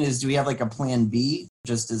question is, do we have like a plan B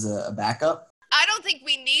just as a backup? I don't think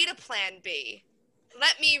we need a plan B.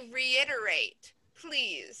 Let me reiterate,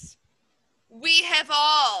 please. We have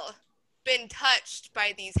all been touched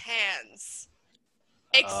by these hands.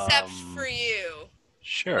 Except for you.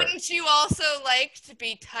 Sure. Wouldn't you also like to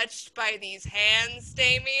be touched by these hands,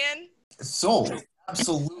 Damien? Sold.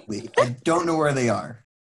 Absolutely. I don't know where they are.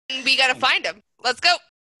 We gotta find them. Let's go.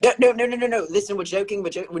 No. Listen, we're joking.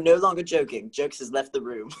 We're no longer joking. Jokes has left the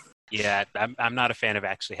room. Yeah, I'm not a fan of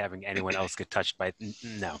actually having anyone else get touched by.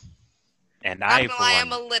 No. And I'm gonna lie,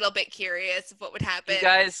 I'm a little bit curious of what would happen. You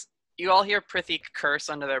guys, you all hear Prithik curse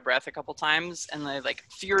under their breath a couple times, and they like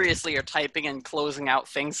furiously are typing and closing out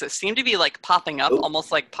things that seem to be like popping up,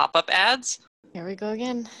 almost like pop-up ads. Here we go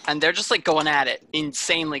again. And they're just like going at it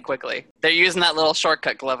insanely quickly. They're using that little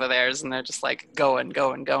shortcut glove of theirs, and they're just like going.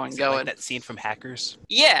 Like that scene from Hackers?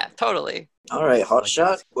 Yeah, totally. All right,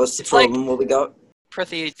 hotshot. What's the problem? What we got?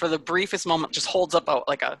 Prithi, for the briefest moment, just holds up a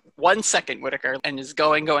 1 second Whitaker and is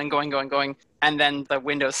going, and then the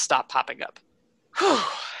windows stop popping up. Whew.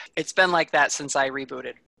 It's been like that since I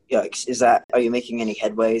rebooted. Yikes! Are you making any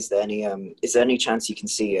headway? Is there any chance you can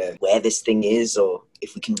see where this thing is, or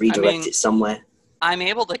if we can redirect it somewhere? I'm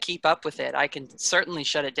able to keep up with it. I can certainly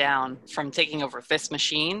shut it down from taking over this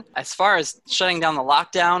machine. As far as shutting down the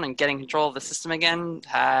lockdown and getting control of the system again,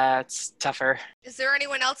 it's tougher. Is there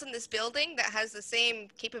anyone else in this building that has the same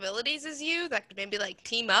capabilities as you that could maybe like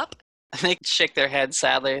team up? They shake their heads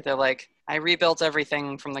sadly. They're like, I rebuilt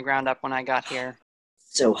everything from the ground up when I got here.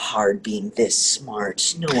 So hard being this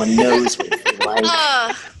smart. No one knows what it's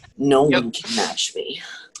like. No one can match me.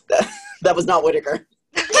 That was not Whitaker.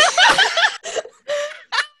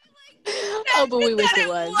 Oh, but we wish it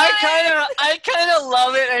was. I kind of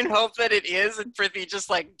love it and hope that it is, and Prithi just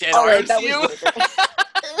like dead arms you.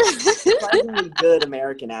 Surprisingly good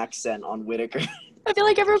American accent on Whitaker. I feel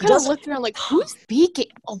like everyone kind of looked around like, who's speaking?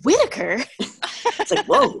 Oh, Whitaker? It's like,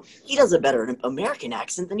 whoa, he does a better American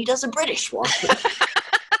accent than he does a British one.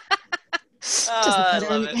 Just a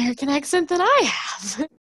better American accent than I have.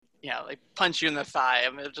 Yeah, like punch you in the thigh.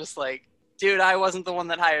 I'm just like, dude, I wasn't the one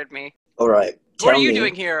that hired me. All right. What are you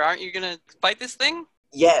doing here? Aren't you gonna fight this thing?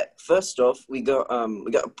 Yeah. First off, we got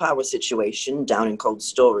a power situation down in cold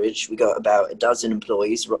storage. We got about a dozen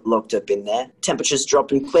employees locked up in there. Temperature's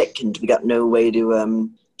dropping quick, and we got no way to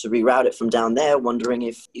reroute it from down there. Wondering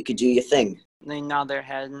if you could do your thing. They nod their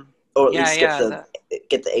head. Or at least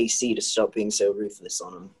get the AC to stop being so ruthless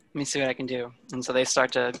on them. Let me see what I can do. And so they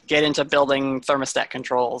start to get into building thermostat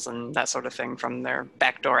controls and that sort of thing from their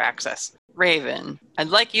backdoor access. Raven, I'd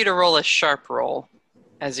like you to roll a sharp roll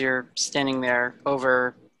as you're standing there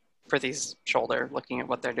over Prithi's shoulder looking at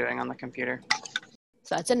what they're doing on the computer.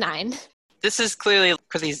 So that's a 9. This is clearly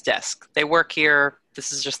Prithi's desk. They work here.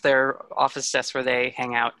 This is just their office desk where they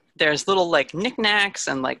hang out. There's little like knickknacks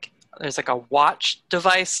and like there's like a watch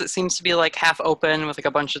device that seems to be like half open with like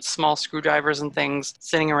a bunch of small screwdrivers and things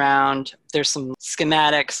sitting around. There's some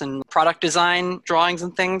schematics and product design drawings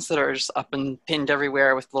and things that are just up and pinned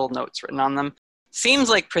everywhere with little notes written on them. Seems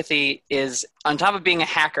like Prithi is, on top of being a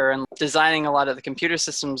hacker and designing a lot of the computer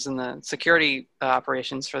systems and the security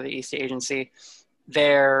operations for the Eastey agency,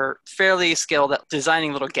 they're fairly skilled at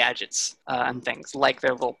designing little gadgets and things, like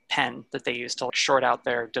their little pen that they use to short out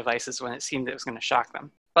their devices when it seemed it was going to shock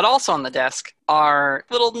them. But also on the desk are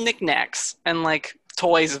little knickknacks and like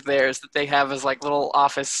toys of theirs that they have as like little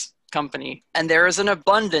office company. And there is an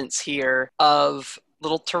abundance here of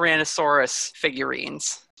little Tyrannosaurus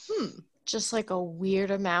figurines. Just like a weird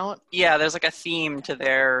amount. Yeah, there's like a theme to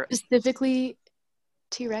their... Specifically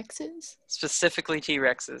T-Rexes? Specifically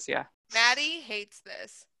T-Rexes, yeah. Maddie hates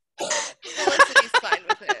this. Felicity's fine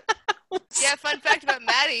with it. Yeah, fun fact about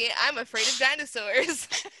Maddie, I'm afraid of dinosaurs.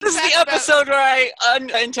 This is the episode where I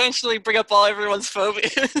unintentionally bring up all everyone's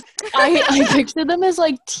phobias. I picture them as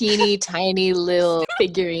like teeny tiny little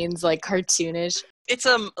figurines, like cartoonish. It's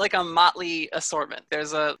like a motley assortment.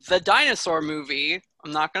 There's the dinosaur movie.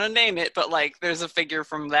 I'm not gonna name it, but like there's a figure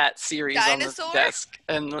from that series Dinosaur? on the desk,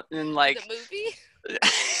 and like the movie.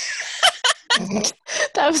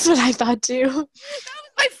 That was what I thought too. That was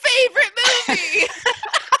my favorite movie.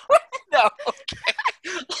 No, okay.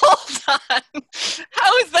 Hold on.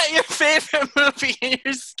 How is that your favorite movie and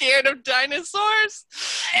you're scared of dinosaurs?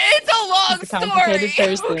 It's a long complicated story.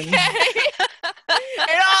 Person. Okay.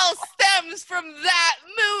 It all stems from that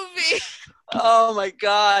movie. Oh my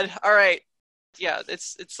god. All right. Yeah,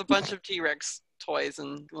 it's a bunch of T-Rex toys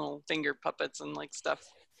and little finger puppets and like stuff.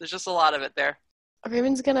 There's just a lot of it there.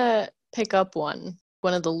 Raven's gonna pick up one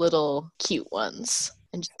of the little cute ones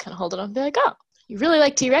and just kind of hold it up and be like, oh, you really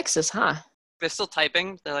like T-Rexes, huh? They're still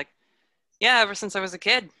typing. They're like, yeah, ever since I was a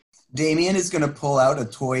kid. Damien is going to pull out a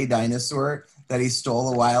toy dinosaur that he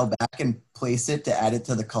stole a while back and place it to add it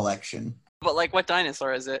to the collection. But like, what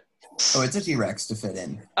dinosaur is it? Oh, it's a T-Rex to fit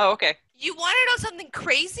in. Oh, okay. You want to know something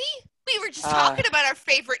crazy? We were just talking about our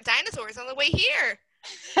favorite dinosaurs on the way here.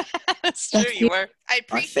 That's true, you were. I My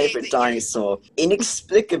appreciate favorite that you're- dinosaur,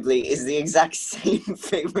 inexplicably, is the exact same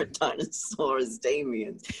favorite dinosaur as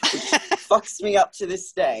Damien's, which fucks me up to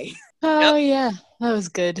this day. Oh, yeah. That was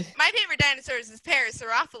good. My favorite dinosaurs is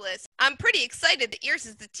Parasaurolophus. I'm pretty excited that yours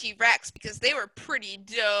is the T-Rex because they were pretty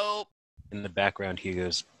dope. In the background,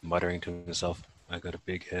 Hugo's muttering to himself, I got a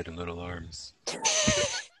big head and little arms.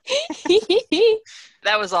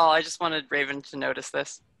 That was all. I just wanted Raven to notice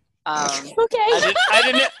this. Okay. I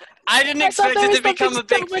didn't I thought expect there it was to become a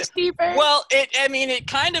something big so much deeper. Well, it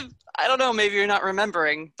kind of, I don't know, maybe you're not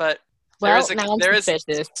remembering, but Well, now I'm there is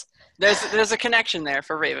suspicious. there's a connection there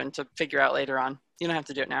for Raven to figure out later on. You don't have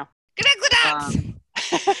to do it now. Connect the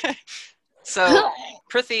dots! So,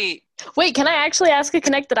 Prithvi, Wait, can I actually ask a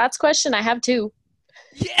connect the dots question? I have two.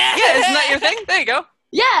 Yeah! isn't that your thing? There you go.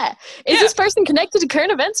 Yeah. Is this person connected to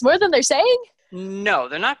current events more than they're saying? No,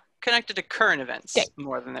 they're not connected to current events Okay.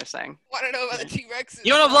 more than they're saying. Want to know about the T-Rex?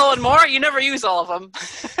 You want to blow one more? You never use all of them.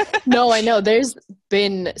 No, I know. There's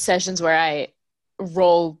been sessions where I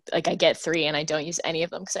roll, like I get 3 and I don't use any of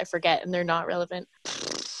them because I forget and they're not relevant.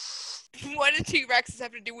 What do T-Rexes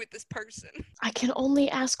have to do with this person? I can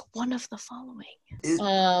only ask one of the following.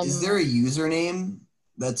 Is there a username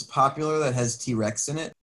that's popular that has T-Rex in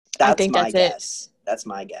it? That's think my that's it. guess. That's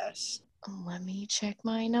my guess. Let me check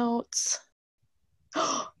my notes.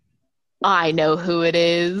 I know who it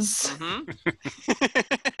is.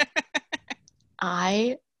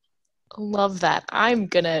 I love that. I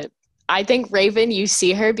think Raven, you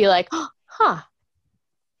see her be like, huh.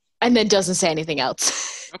 And then doesn't say anything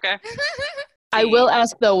else. Okay. I will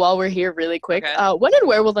ask though while we're here really quick, Okay. when and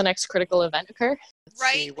where will the next critical event occur?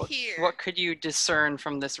 Right what, here. What could you discern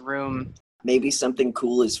from this room? Maybe something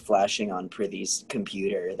cool is flashing on Prithvi's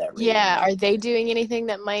computer. Yeah, are they doing anything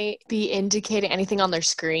that might be indicating anything on their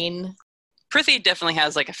screen? Prithvi definitely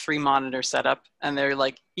has like a 3-monitor setup, and they're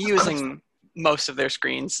like using most of their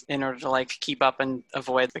screens in order to like keep up and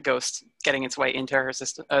avoid the ghost getting its way into her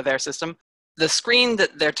system, their system. The screen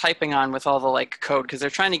that they're typing on with all the like code, because they're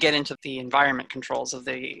trying to get into the environment controls of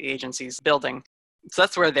the agency's building, so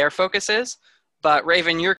that's where their focus is. But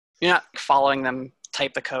Raven, you're not following them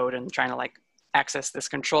type the code and trying to like access this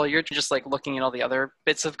control. You're just like looking at all the other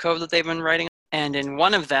bits of code that they've been writing. And in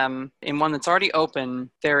one of them, in one that's already open,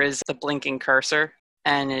 there is the blinking cursor,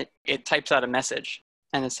 and it types out a message,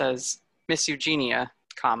 and it says, Miss Eugenia,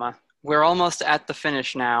 comma, we're almost at the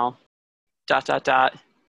finish now, ...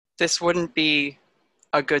 This wouldn't be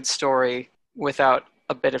a good story without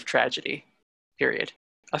a bit of tragedy, period.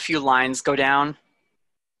 A few lines go down,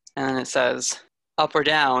 and then it says, up or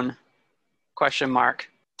down, ?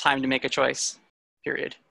 Time to make a choice,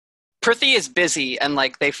 period. Prithvi is busy, and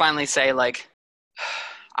like they finally say like,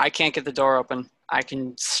 I can't get the door open. I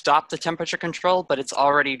can stop the temperature control, but it's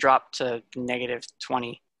already dropped to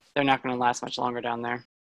 -20. They're not going to last much longer down there.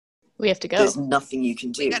 We have to go. There's nothing you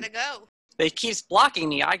can do. We gotta go. They keep blocking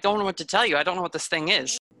me. I don't know what to tell you. I don't know what this thing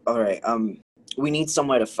is. All right. We need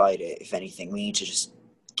somewhere to fight it. If anything, we need to just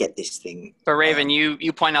get this thing. But Raven,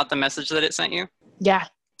 you point out the message that it sent you? Yeah,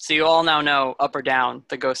 So you all now know up or down.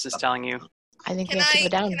 The ghost is telling you. I think Can we have to go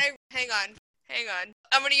down. hang on.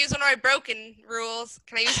 I'm gonna use one of my broken rules.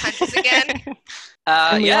 Can I use hunters again?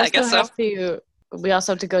 And we Yeah, I also guess so. We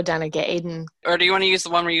also have to go down and get Aiden. Or do you want to use the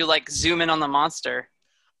one where you like zoom in on the monster?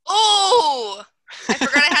 Oh! I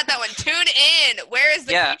forgot I had that one. Tune in. Where is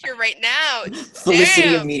the Yeah. creature right now? Felicity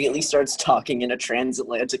Damn. immediately starts talking in a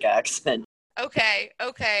transatlantic accent. Okay.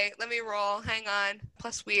 Let me roll. Hang on.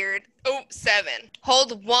 Plus weird. Oh, 7.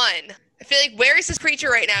 Hold 1. I feel like where is this creature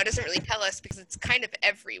right now? It doesn't really tell us because it's kind of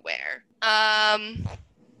everywhere.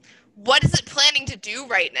 What is it planning to do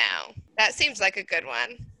right now? That seems like a good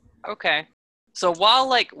one. Okay. So while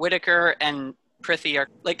like Whitaker and Prithvi are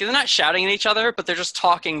like, they're not shouting at each other, but they're just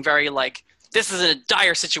talking very like, this is a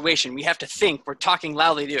dire situation. We have to think. We're talking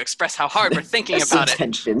loudly to express how hard we're thinking There's about some it.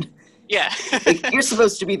 tension. Yeah. Like, you're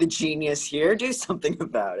supposed to be the genius here. Do something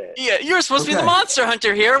about it. Yeah, you're supposed to be the Okay. monster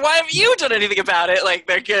hunter here. Why haven't you done anything about it? Like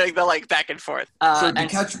they're getting the like back and forth. So to And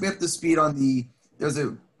catch me up to speed on there's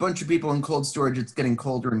a bunch of people in cold storage. It's getting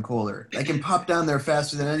colder and colder. I can pop down there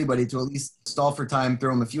faster than anybody to at least stall for time,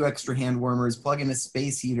 throw them a few extra hand warmers, plug in a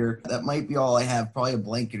space heater. That might be all I have, probably a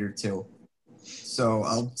blanket or two. So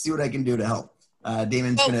I'll see what I can do to help.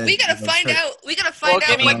 Damon's Well, gonna. we gotta find out. We gotta find out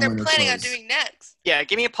give what me- they're Window planning on closed. doing next. yeah,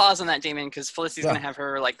 give me a pause on that, Damon, because Felicity's Yeah. gonna have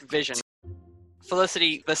her like vision.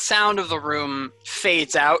 Felicity, the sound of the room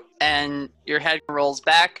fades out, and your head rolls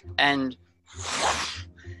back, and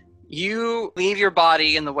You leave your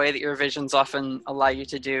body in the way that your visions often allow you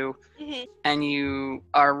to do, and you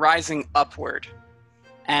are rising upward.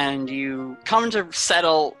 And you come to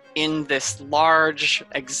settle in this large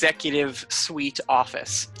executive suite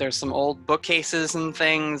office. There's some old bookcases and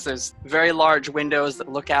things. There's very large windows that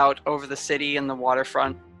look out over the city and the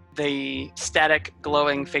waterfront. The static,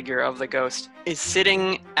 glowing figure of the ghost is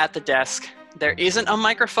sitting at the desk. There isn't a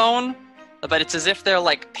microphone, but it's as if they're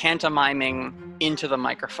like pantomiming into the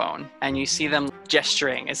microphone. And you see them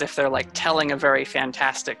gesturing as if they're like telling a very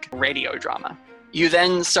fantastic radio drama. You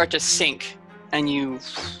then start to sink and you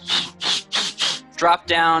drop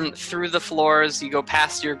down through the floors. You go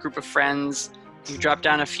past your group of friends. You drop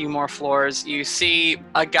down a few more floors. You see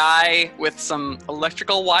a guy with some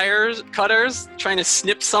electrical wires cutters trying to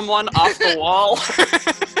snip someone off the wall.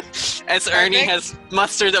 As Ernie has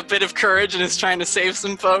mustered a bit of courage and is trying to save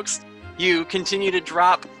some folks. You continue to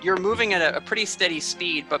drop. You're moving at a pretty steady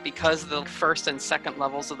speed, but because the first and second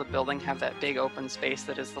levels of the building have that big open space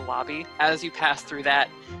that is the lobby, as you pass through that,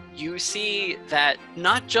 you see that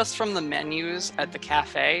not just from the menus at the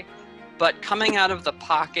cafe, but coming out of the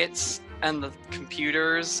pockets and the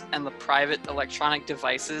computers and the private electronic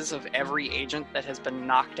devices of every agent that has been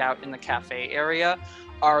knocked out in the cafe area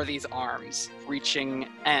are these arms reaching,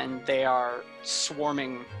 and they are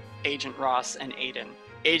swarming Agent Ross and Aiden.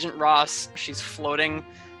 Agent Ross, she's floating.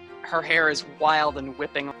 Her hair is wild and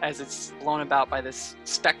whipping as it's blown about by this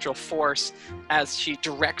spectral force as she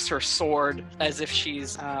directs her sword as if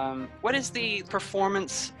she's, what is the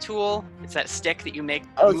performance tool? It's that stick that you make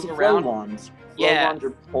move around. Wands. Yeah. Wand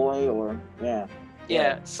or poi or,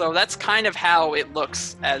 Yeah, so that's kind of how it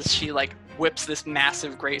looks as she like whips this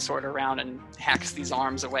massive greatsword around and hacks these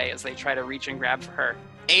arms away as they try to reach and grab for her.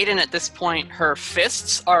 Aiden, at this point, her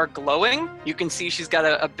fists are glowing. You can see she's got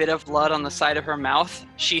a bit of blood on the side of her mouth.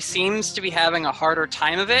 She seems to be having a harder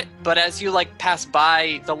time of it, but as you like pass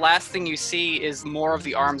by, the last thing you see is more of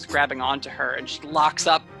the arms grabbing onto her, and she locks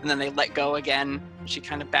up and then they let go again. She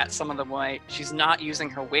kind of bats some of them away. She's not using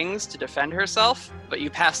her wings to defend herself, but you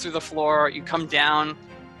pass through the floor, you come down,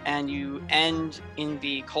 and you end in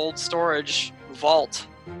the cold storage vault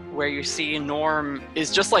where you see Norm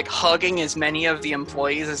is just like hugging as many of the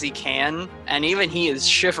employees as he can, and even he is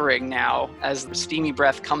shivering now as the steamy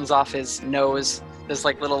breath comes off his nose. There's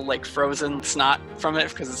like little like frozen snot from it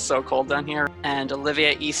because it's so cold down here. And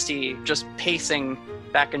Olivia Eastey just pacing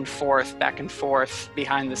back and forth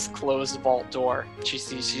behind this closed vault door.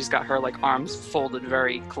 She's got her like arms folded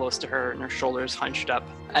very close to her and her shoulders hunched up.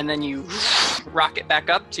 And then you rocket back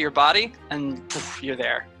up to your body and poof, you're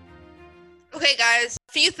there. Okay, guys,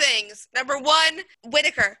 few things. Number one,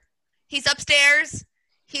 Whitaker. He's upstairs.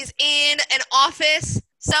 He's in an office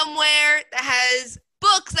somewhere that has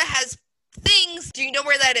books, that has things. Do you know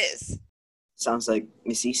where that is? Sounds like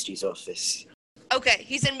Miss Eastey's office. Okay,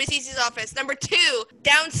 he's in Miss Eastey's office. Number two,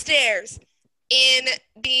 downstairs in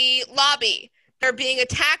the lobby. They're being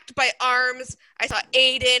attacked by arms. I saw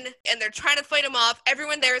Aiden, and they're trying to fight him off.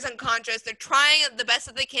 Everyone there is unconscious. They're trying the best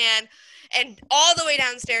that they can. And all the way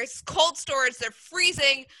downstairs, cold storage, they're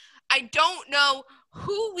freezing. I don't know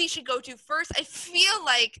who we should go to first. I feel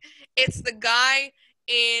like it's the guy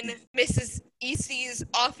in Mrs. Eastey's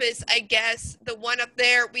office, I guess. The one up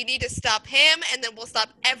there. We need to stop him, and then we'll stop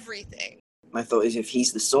everything. My thought is if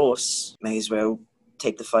he's the source, may as well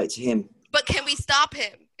take the fight to him. But can we stop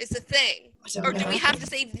him, is the thing. Or do we have to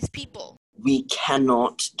save these people? We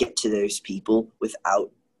cannot get to those people without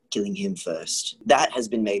killing him first. That has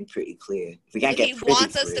been made pretty clear. If we can't get he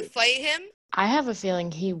wants us to fight him? I have a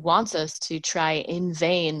feeling he wants us to try in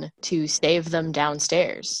vain to save them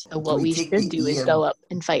downstairs. So what we should do is go up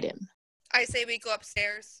and fight him. I say we go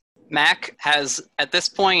upstairs. Mac has, at this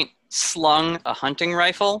point, slung a hunting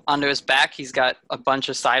rifle onto his back. He's got a bunch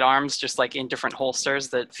of sidearms just like in different holsters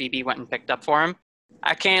that Phoebe went and picked up for him.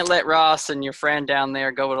 I can't let Ross and your friend down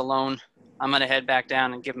there go it alone. I'm going to head back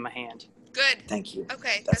down and give him a hand. Good. Thank you.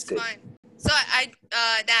 Okay, that's fine. So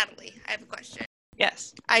Natalie, I have a question.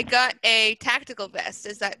 Yes. I got a tactical vest.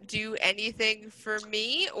 Does that do anything for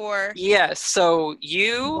me, or? Yes, so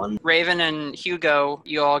you, Raven, and Hugo,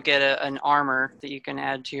 you all get an armor that you can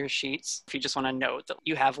add to your sheets. If you just want to note that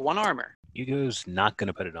you have one armor. Hugo's not going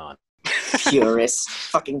to put it on. Purist.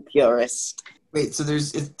 Fucking purist. Wait, so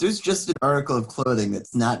there's just an article of clothing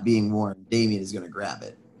that's not being worn. Damien is going to grab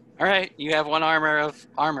it. All right, you have one armor of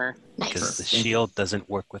armor. Because the shield doesn't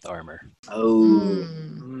work with armor. Oh,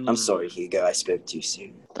 I'm sorry, Hugo. I spoke too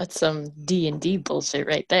soon. That's some D&D bullshit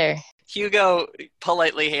right there. Hugo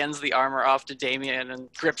politely hands the armor off to Damien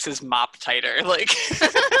and grips his mop tighter. Like,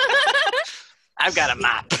 I've got a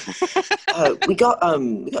mop. We got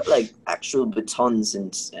like actual batons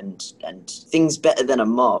and things better than a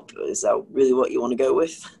mop. Is that really what you want to go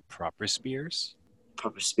with? Proper spears?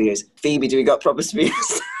 Proper spears. Phoebe, do we got proper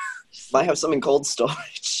spears? Might have some in cold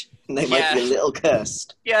storage. And they might be a little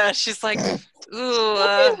cursed. Yeah, she's like, ooh.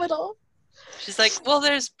 A little. She's like, well,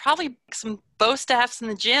 there's probably some bow staffs in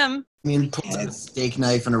the gym. I mean, pulls out a steak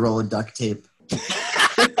knife and a roll of duct tape.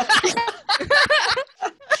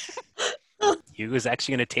 Hugo's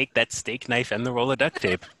actually going to take that steak knife and the roll of duct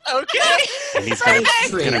tape. Okay. And he's going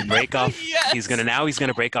Perfect. to break off. Yes. He's going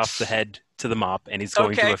to break off the head to the mop, and he's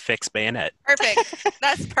going to affix bayonet. Perfect.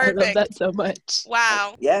 That's I love perfect. that so much.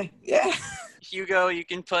 Wow. Yeah. Hugo, you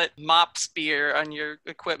can put mop spear on your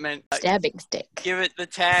equipment. Stabbing stick. Give it the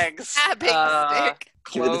tags. Stabbing stick.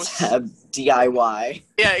 Give it the Close. tab DIY.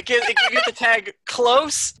 Yeah, give the tag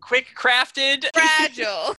close, quick crafted.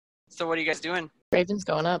 Fragile. So what are you guys doing? Raven's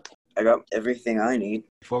going up. I got everything I need.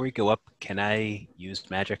 Before we go up, can I use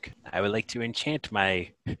magic? I would like to enchant my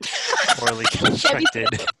poorly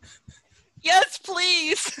constructed. Yes,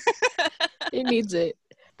 please. It needs it.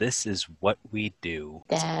 This is what we do.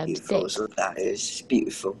 Stab Beautiful. stick. So that is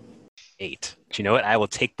beautiful. 8. Do you know what? I will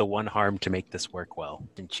take the 1 harm to make this work well.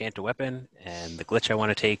 Enchant a weapon, and the glitch I want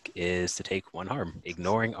to take is to take 1 harm,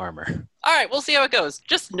 ignoring armor. All right, we'll see how it goes.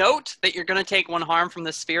 Just note that you're going to take 1 harm from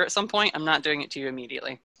the spear at some point. I'm not doing it to you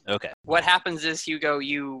immediately. Okay. What happens is, Hugo,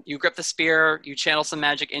 you grip the spear, you channel some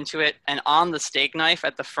magic into it, and on the steak knife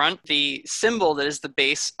at the front, the symbol that is the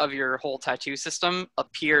base of your whole tattoo system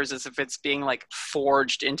appears as if it's being like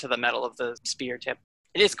forged into the metal of the spear tip.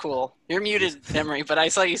 It is cool. You're muted, Emery, but I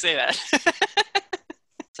saw you say that.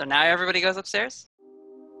 So now everybody goes upstairs?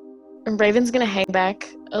 And Raven's gonna hang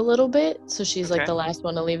back a little bit, so she's Okay. like the last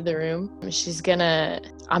one to leave the room. She's gonna.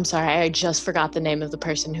 I'm sorry, I just forgot the name of the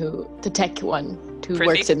person the tech one who Prissy?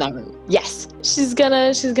 works in that room. Yes, she's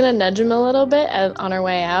gonna nudge him a little bit on her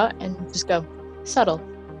way out and just go subtle,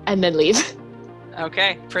 and then leave.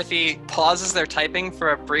 Okay. Prithvi pauses their typing for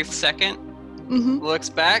a brief second, Mm-hmm. looks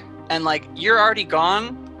back, and like, you're already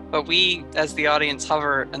gone, but we, as the audience,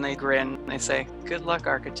 hover and they grin. They say, good luck,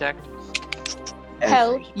 architect.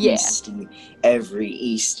 Hell yeah. Every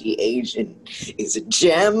Eastey agent is a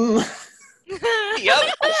gem. Yep.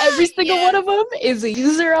 Every single one of them is a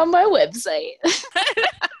user on my website.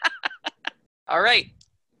 All right.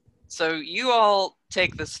 So you all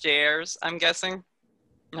take the stairs, I'm guessing.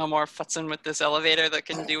 No more futzing with this elevator that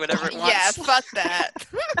can do whatever it wants. Yeah, fuck that.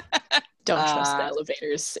 Don't trust the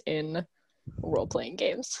elevators in role-playing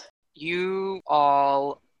games. You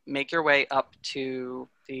all make your way up to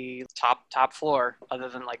the top floor, other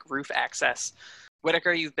than like roof access.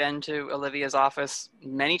 Whitaker, you've been to Olivia's office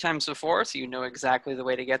many times before, so you know exactly the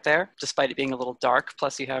way to get there, despite it being a little dark,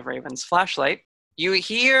 plus you have Raven's flashlight. You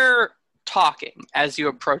hear talking as you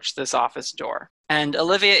approach this office door. And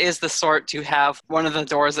Olivia is the sort to have one of the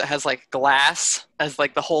doors that has like glass, as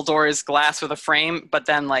like the whole door is glass with a frame, but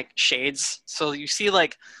then like shades. So you see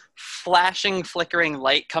like flashing, flickering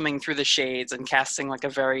light coming through the shades and casting like a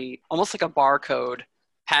very, almost like a barcode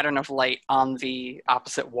pattern of light on the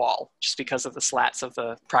opposite wall, just because of the slats of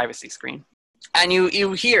the privacy screen. And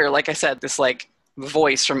you hear, like I said, this like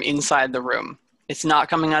voice from inside the room. It's not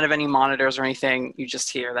coming out of any monitors or anything. You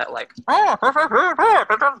just hear that like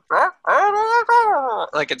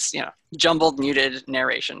it's, jumbled, muted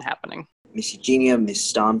narration happening. Miss Eugenia,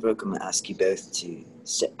 Miss Starnbrook, I'm going to ask you both to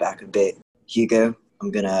step back a bit. Hugo,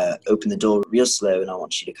 I'm going to open the door real slow and I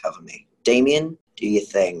want you to cover me. Damien, do your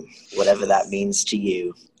thing, whatever that means to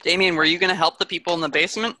you. Damien, were you going to help the people in the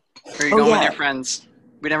basement? Or are you going with your friends?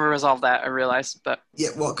 We never resolved that, I realized, but... Yeah,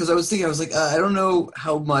 well, because I was like, I don't know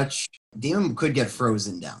how much Damon could get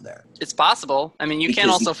frozen down there. It's possible. I mean, you can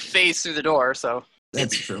also phase through the door, so...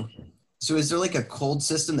 That's true. So is there like a cold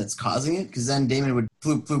system that's causing it? Because then Damon would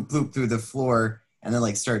ploop, ploop, ploop through the floor and then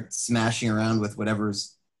like start smashing around with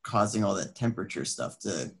whatever's causing all that temperature stuff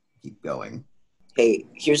to keep going. Hey,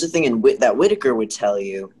 here's the thing that Whitaker would tell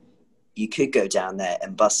you. You could go down there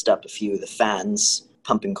and bust up a few of the fans,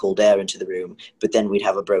 pumping cold air into the room, but then we'd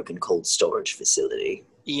have a broken cold storage facility.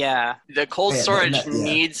 Yeah, the cold storage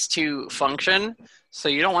needs to function, so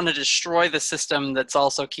you don't want to destroy the system that's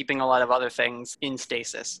also keeping a lot of other things in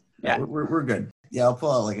stasis. Yeah, we're good. Yeah, I'll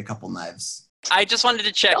pull out like a couple knives. I just wanted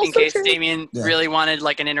to check in case Damien really wanted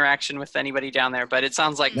like an interaction with anybody down there, but it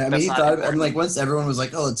sounds like I mean, that's he not thought, important. like once everyone was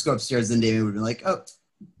like, "Oh, let's go upstairs," then Damien would be like, "Oh,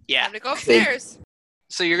 yeah, time to go upstairs."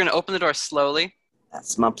 So you're gonna open the door slowly.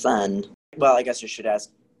 That's my plan. Well, I guess I should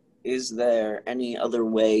ask, is there any other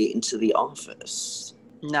way into the office?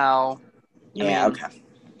 No. Okay.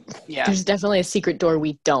 Yeah. There's definitely a secret door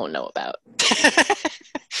we don't know about.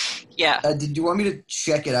 Yeah. Did you want me to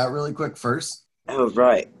check it out really quick first? Oh,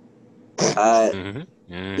 right.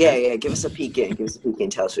 Mm-hmm. Yeah, give us a peek in. Give us a peek in.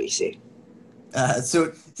 Tell us what you see.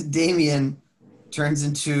 So Damien turns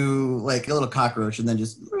into like a little cockroach and then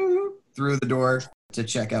just through the door to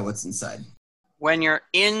check out what's inside. When you're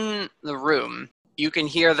in the room, you can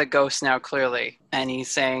hear the ghost now clearly, and he's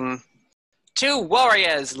saying, 2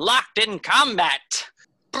 warriors locked in combat,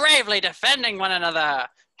 bravely defending one another.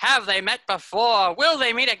 Have they met before? Will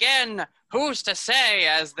they meet again? Who's to say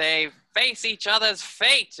as they face each other's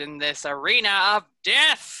fate in this arena of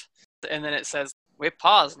death? And then it says, we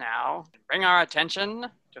pause now and bring our attention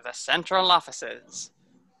to the central offices,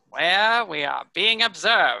 where we are being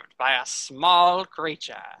observed by a small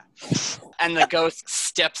creature. And the ghost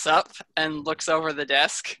steps up and looks over the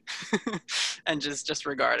desk and just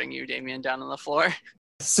regarding you, Damien, down on the floor.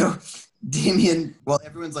 So Damien, while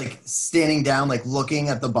everyone's like standing down, like looking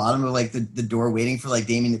at the bottom of like the door, waiting for like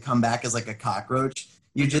Damien to come back as like a cockroach,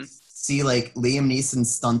 you just see like Liam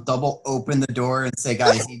Neeson's stunt double open the door and say,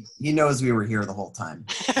 guys, he knows we were here the whole time.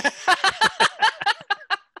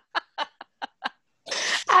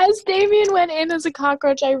 As Damien went in as a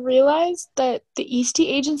cockroach, I realized that the Eastey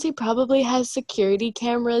agency probably has security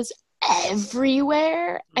cameras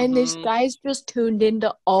everywhere, and this guy's just tuned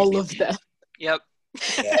into all of them. Yep.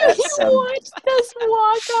 Yeah, He watched us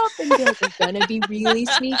walk up and be like, we're gonna be really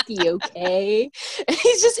sneaky, okay? And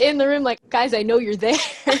he's just in the room like, guys, I know you're there.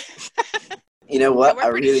 You know what? Yeah, I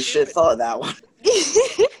we're pretty really should have stupid. thought of that one.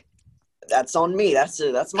 That's on me. That's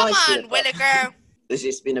my Come shit. on, Whitaker. It's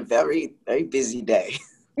just been a very, very busy day.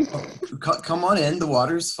 Come on in. The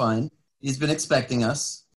water's fine. He's been expecting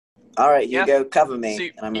us. All right, you Yeah. go. Cover me, So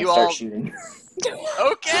and I'm you gonna start all- shooting.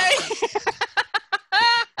 Okay.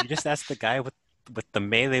 You just asked the guy with the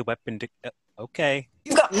melee weapon to... okay.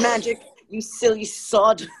 You got magic, you silly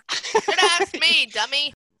sod. Should ask me,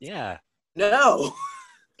 dummy. Yeah. No.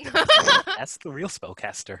 That's the real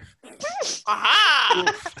spellcaster. Aha!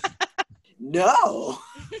 No.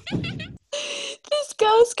 This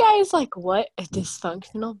ghost guy is like, what a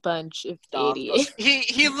dysfunctional bunch of idiots.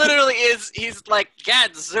 He literally is. He's like,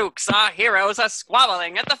 Gadzooks, our heroes are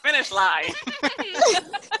squabbling at the finish line.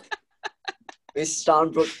 Miss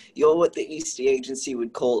Starnbrook, you're what the Eastey agency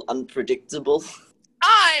would call unpredictable.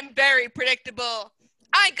 I'm very predictable.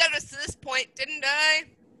 I got us to this point, didn't I?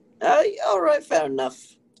 All right, fair enough.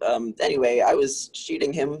 Anyway, I was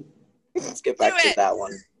shooting him. Let's get back Do to it. that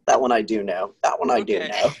one. That one I do know. That one I do Okay.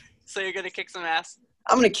 know. So you're gonna kick some ass.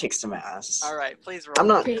 I'm gonna kick some ass. All right, please roll. I'm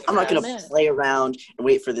not Kick gonna some ass. play around and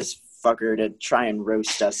wait for this fucker to try and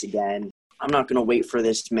roast us again. I'm not gonna wait for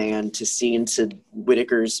this man to see into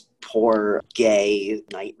Whitaker's poor gay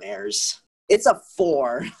nightmares. It's a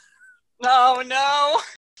 4. No.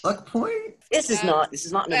 Luck point? This is not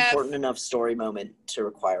an F. important enough story moment to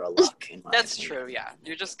require a luck. In my That's opinion. true. Yeah,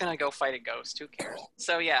 you're just gonna go fight a ghost. Who cares?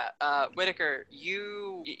 So yeah, Whitaker,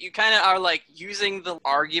 you kind of are like using the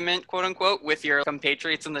argument, quote unquote, with your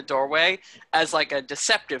compatriots in the doorway as like a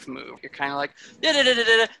deceptive move. You're kind of like,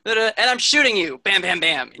 "Da-da-da-da-da-da-da," and I'm shooting you, bam, bam,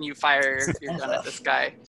 bam, and you fire your gun at this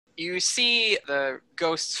guy. You see the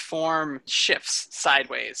ghost's form shifts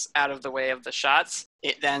sideways out of the way of the shots.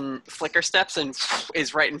 It then flicker steps and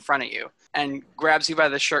is right in front of you and grabs you by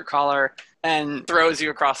the shirt collar and throws you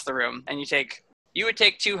across the room. And you would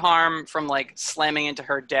take 2 harm from like slamming into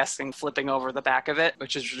her desk and flipping over the back of it,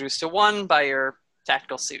 which is reduced to 1 by your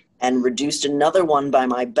tactical suit. And reduced another one by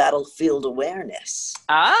my battlefield awareness.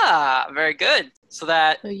 Ah, very good. So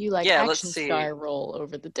that, So you like Yeah, let's action see. star roll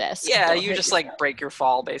over the desk. yeah, Don't you hurt just yourself. like break your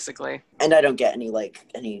fall basically. And I don't get any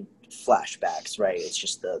flashbacks, right? It's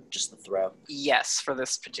just the throw. Yes, for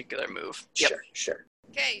this particular move. Yep. Sure.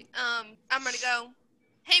 Okay, I'm gonna go.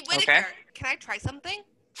 Hey, Whitaker, Okay. can I try something?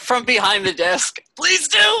 From behind the desk. Please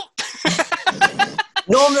do!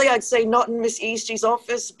 Normally I'd say not in Miss Eastey's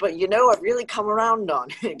office, but I've really come around on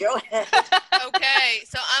it. Go ahead. Okay,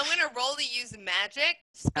 so I'm gonna roll to use magic,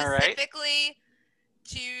 All right. specifically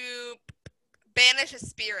to banish a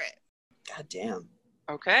spirit. God damn.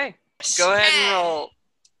 Okay. Go ahead and 10. roll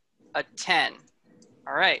a 10.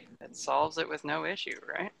 All right. That solves it with no issue,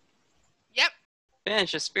 right? Yep.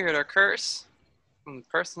 Banish a spirit or curse from the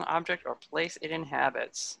person, object, or place it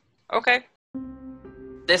inhabits. Okay.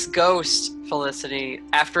 This ghost, Felicity,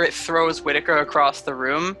 after it throws Whitaker across the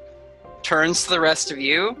room, turns to the rest of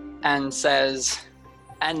you and says,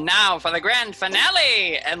 "And now for the grand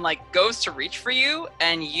finale!" And goes to reach for you,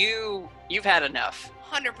 and you've had enough.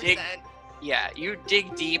 100%. Yeah, you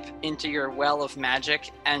dig deep into your well of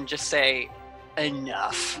magic and just say,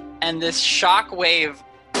 enough. And this shock wave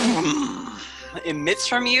emits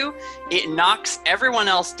from you, it knocks everyone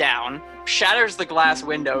else down, shatters the glass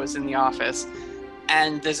windows in the office,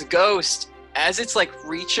 and this ghost, as it's like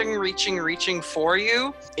reaching for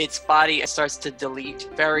you, its body starts to delete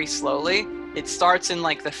very slowly. It starts in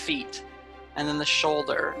like the feet, and then the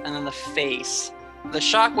shoulder, and then the face. The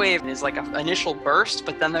shockwave is like an initial burst,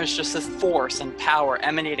 but then there's just this force and power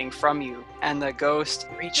emanating from you, and the ghost,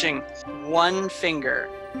 reaching one finger,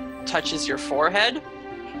 touches your forehead,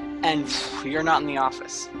 and you're not in the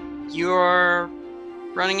office. You're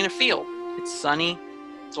running in a field. It's sunny,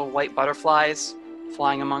 little white butterflies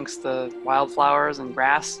flying amongst the wildflowers and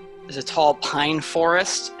grass. There's a tall pine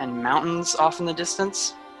forest and mountains off in the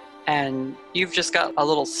distance, and you've just got a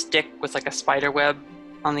little stick with like a spider web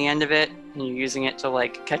on the end of it, and you're using it to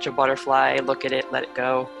like catch a butterfly, look at it, let it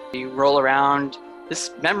go. You roll around.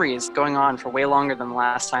 This memory is going on for way longer than the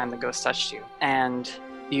last time the ghost touched you. And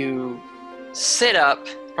you sit up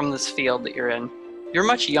from this field that you're in. You're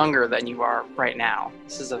much younger than you are right now.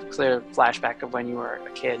 This is a clear flashback of when you were a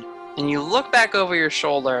kid. And you look back over your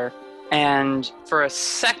shoulder, and for a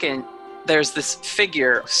second, there's this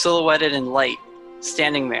figure silhouetted in light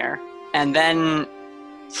standing there. And then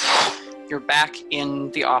you're back in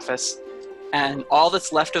the office, and all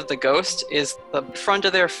that's left of the ghost is the front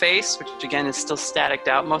of their face, which again is still staticked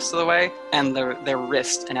out most of the way, and their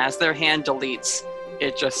wrist. And as their hand deletes,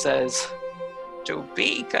 it just says, "To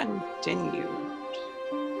be continued."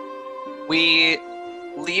 We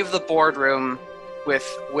leave the boardroom with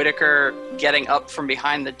Whitaker getting up from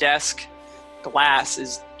behind the desk. Glass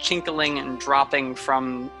is chinkling and dropping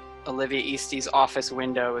from Olivia Eastey's office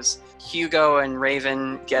windows. Hugo and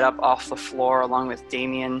Raven get up off the floor along with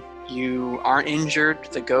Damien. You aren't injured.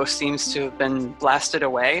 The ghost seems to have been blasted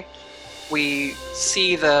away. We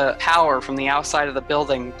see the power from the outside of the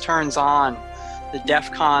building turns on. The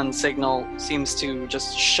DEFCON signal seems to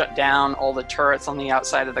just shut down all the turrets on the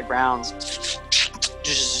outside of the grounds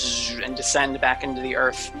and descend back into the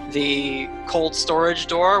earth. The cold storage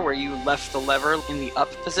door where you left the lever in the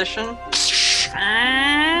up position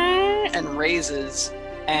and raises,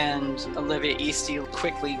 and Olivia Eastey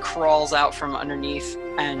quickly crawls out from underneath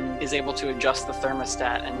and is able to adjust the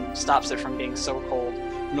thermostat and stops it from being so cold.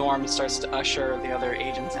 Norm starts to usher the other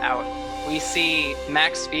agents out. We see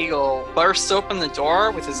Max Spiegel bursts open the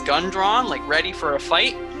door with his gun drawn, like ready for a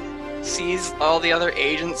fight, sees all the other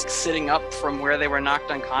agents sitting up from where they were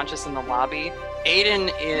knocked unconscious in the lobby.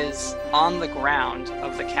 Aiden is on the ground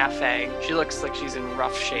of the cafe. She looks like she's in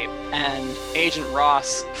rough shape. And Agent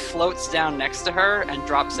Ross floats down next to her and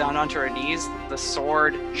drops down onto her knees. The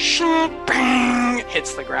sword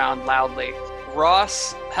hits the ground loudly.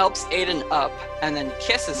 Ross helps Aiden up and then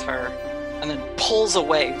kisses her and then pulls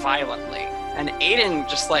away violently. And Aiden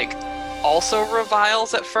just like also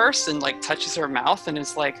reviles at first and like touches her mouth and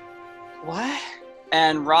is like, "What?"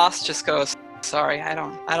 And Ross just goes, "Sorry, I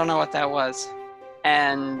don't know what that was."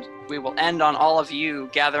 And we will end on all of you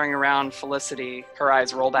gathering around Felicity. Her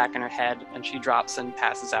eyes roll back in her head, and she drops and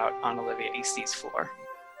passes out on Olivia Eastey's floor.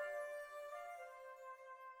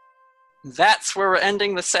 That's where we're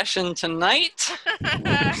ending the session tonight.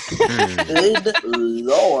 Good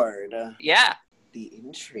lord. Yeah. The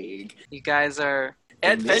intrigue. You guys are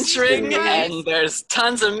adventuring, mystery. and there's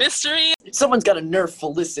tons of mystery. Someone's got to nerf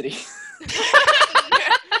Felicity.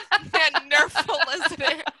 Nerf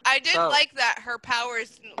Felicity. I did So- like that her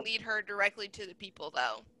powers didn't lead her directly to the people,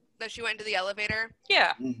 though. That she went to the elevator,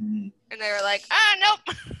 Yeah. Mm-hmm. and they were like,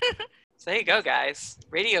 nope. So there you go, guys.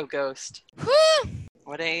 Radio Ghost. Whew.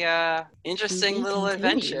 What a interesting To be little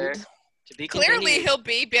adventure. continued. To be Clearly, continued. he'll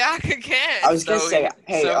be back again. I was gonna say,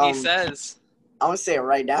 hey, so he says. I'm gonna say it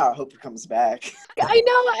right now. I hope it comes back. I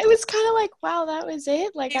know. I was kind of like, wow, that was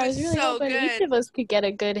it. Like, He I was was really so hoping good. each of us could get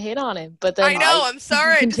a good hit on him. But then I know. I'm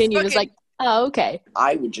sorry. I just continued. It's fucking- like, oh, okay.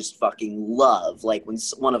 I would just fucking love, like, when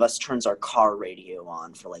one of us turns our car radio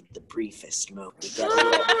on for, like, the briefest moment. We get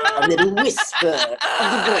a little whisper of the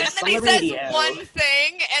and voice then on he the says radio. one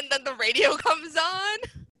thing, and then the radio comes on.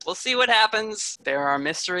 We'll see what happens. There are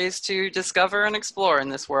mysteries to discover and explore in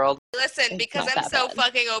this world. Listen, It's because not I'm that so bad.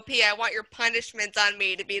 fucking OP, I want your punishments on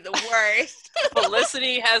me to be the worst.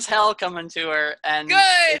 Felicity has hell coming to her, and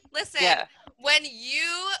Good. Listen, yeah. when you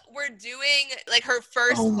were doing like her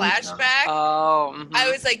first Oh my flashback, Oh, mhm. I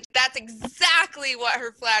was like, that's exactly what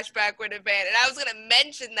her flashback would have been. And I was going to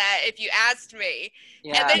mention that if you asked me.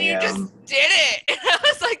 yeah. And then you Yeah. just did it. And I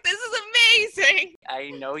was like, this is amazing.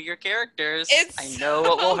 I know your characters. It's I know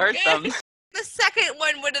what will so hurt good. them. The second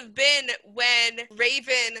one would have been when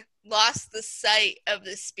Raven lost the sight of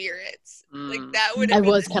the spirits. Like Mm. that would have I been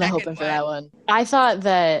was the kind of second hoping for that one. I thought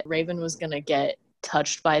that Raven was going to get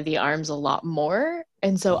touched by the arms a lot more.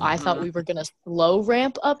 And so I thought we were going to slow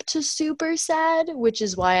ramp up to super sad, which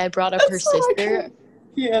is why I brought up her sister.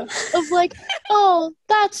 Yeah. Of like, oh,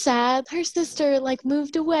 that's sad. Her sister like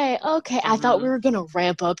moved away. Okay, I thought we were going to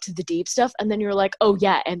ramp up to the deep stuff. And then you're like, oh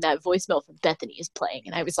yeah, and that voicemail from Bethany is playing.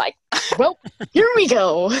 And I was like, well, here we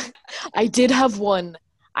go. I did have one.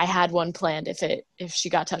 I had one planned if she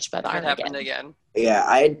got touched by the arm again. Yeah,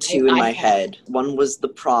 I had two in my head. One was the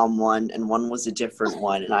prom one, and one was a different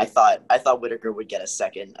one. And I thought Whitaker would get a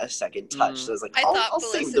second touch. So I was like, I'll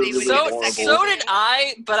save the really horrible. So did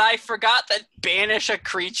I, but I forgot that banish a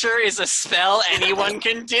creature is a spell anyone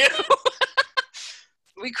can do.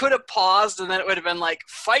 We could have paused and then it would have been like,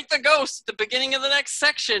 fight the ghost at the beginning of the next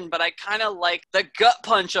section. But I kind of like the gut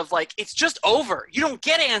punch of like, it's just over. You don't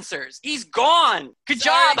get answers. He's gone. Good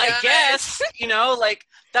job, I guess. You know, like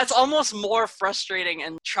that's almost more frustrating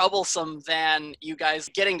and troublesome than you guys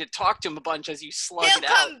getting to talk to him a bunch as you slug it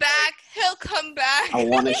out. He'll come back. I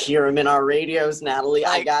want to hear him in our radios, Natalie.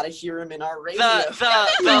 I gotta hear him in our radios.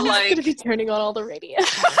 I'm gonna be turning on all the radios.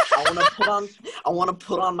 I want to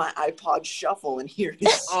put on my iPod Shuffle and hear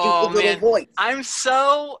his stupid little voice. I'm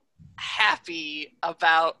so happy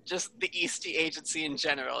about just the Eastey agency in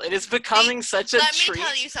general. It is becoming such a treat let me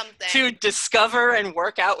tell you something. To discover and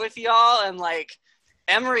work out with y'all, and like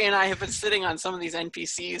Emery and I have been sitting on some of these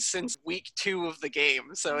NPCs since week 2 of the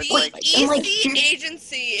game, so it's the Eastey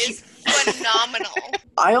agency is phenomenal.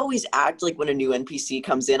 I always act like when a new NPC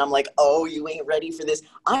comes in, I'm like, oh, you ain't ready for this.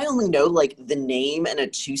 I only know like the name and a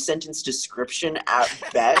 2-sentence description at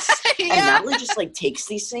best. And Natalie just like takes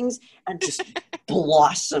these things and just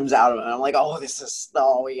blossoms out of it. And I'm like, please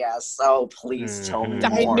tell me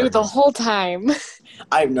more. I knew the whole time.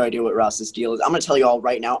 I have no idea what Ross's deal is. I'm going to tell you all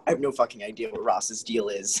right now, I have no fucking idea what Ross's deal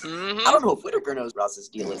is. Mm-hmm. I don't know if Whitaker knows Ross's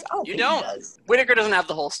deal is. I don't think he does. Whitaker doesn't have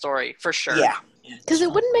the whole story, for sure. Yeah. Because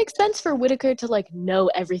it wouldn't make sense for Whitaker to like know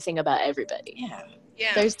everything about everybody.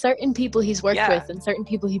 Yeah. There's certain people he's worked with and certain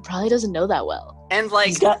people he probably doesn't know that well. And like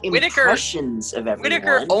he's got Whitaker, impressions of everyone.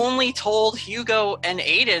 Whitaker only told Hugo and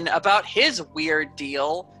Aiden about his weird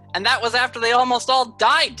deal, and that was after they almost all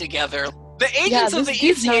died together. The agents of the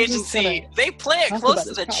Eastey agency, they play it close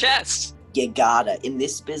to the chest. You gotta. In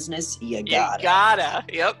this business, you gotta. You gotta.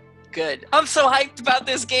 Yep. Good. I'm so hyped about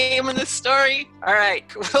this game and this story. All right.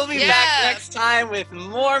 We'll be back next time with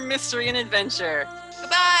more mystery and adventure.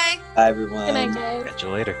 Goodbye. Bye, everyone. Good night, guys. Catch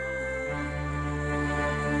you later.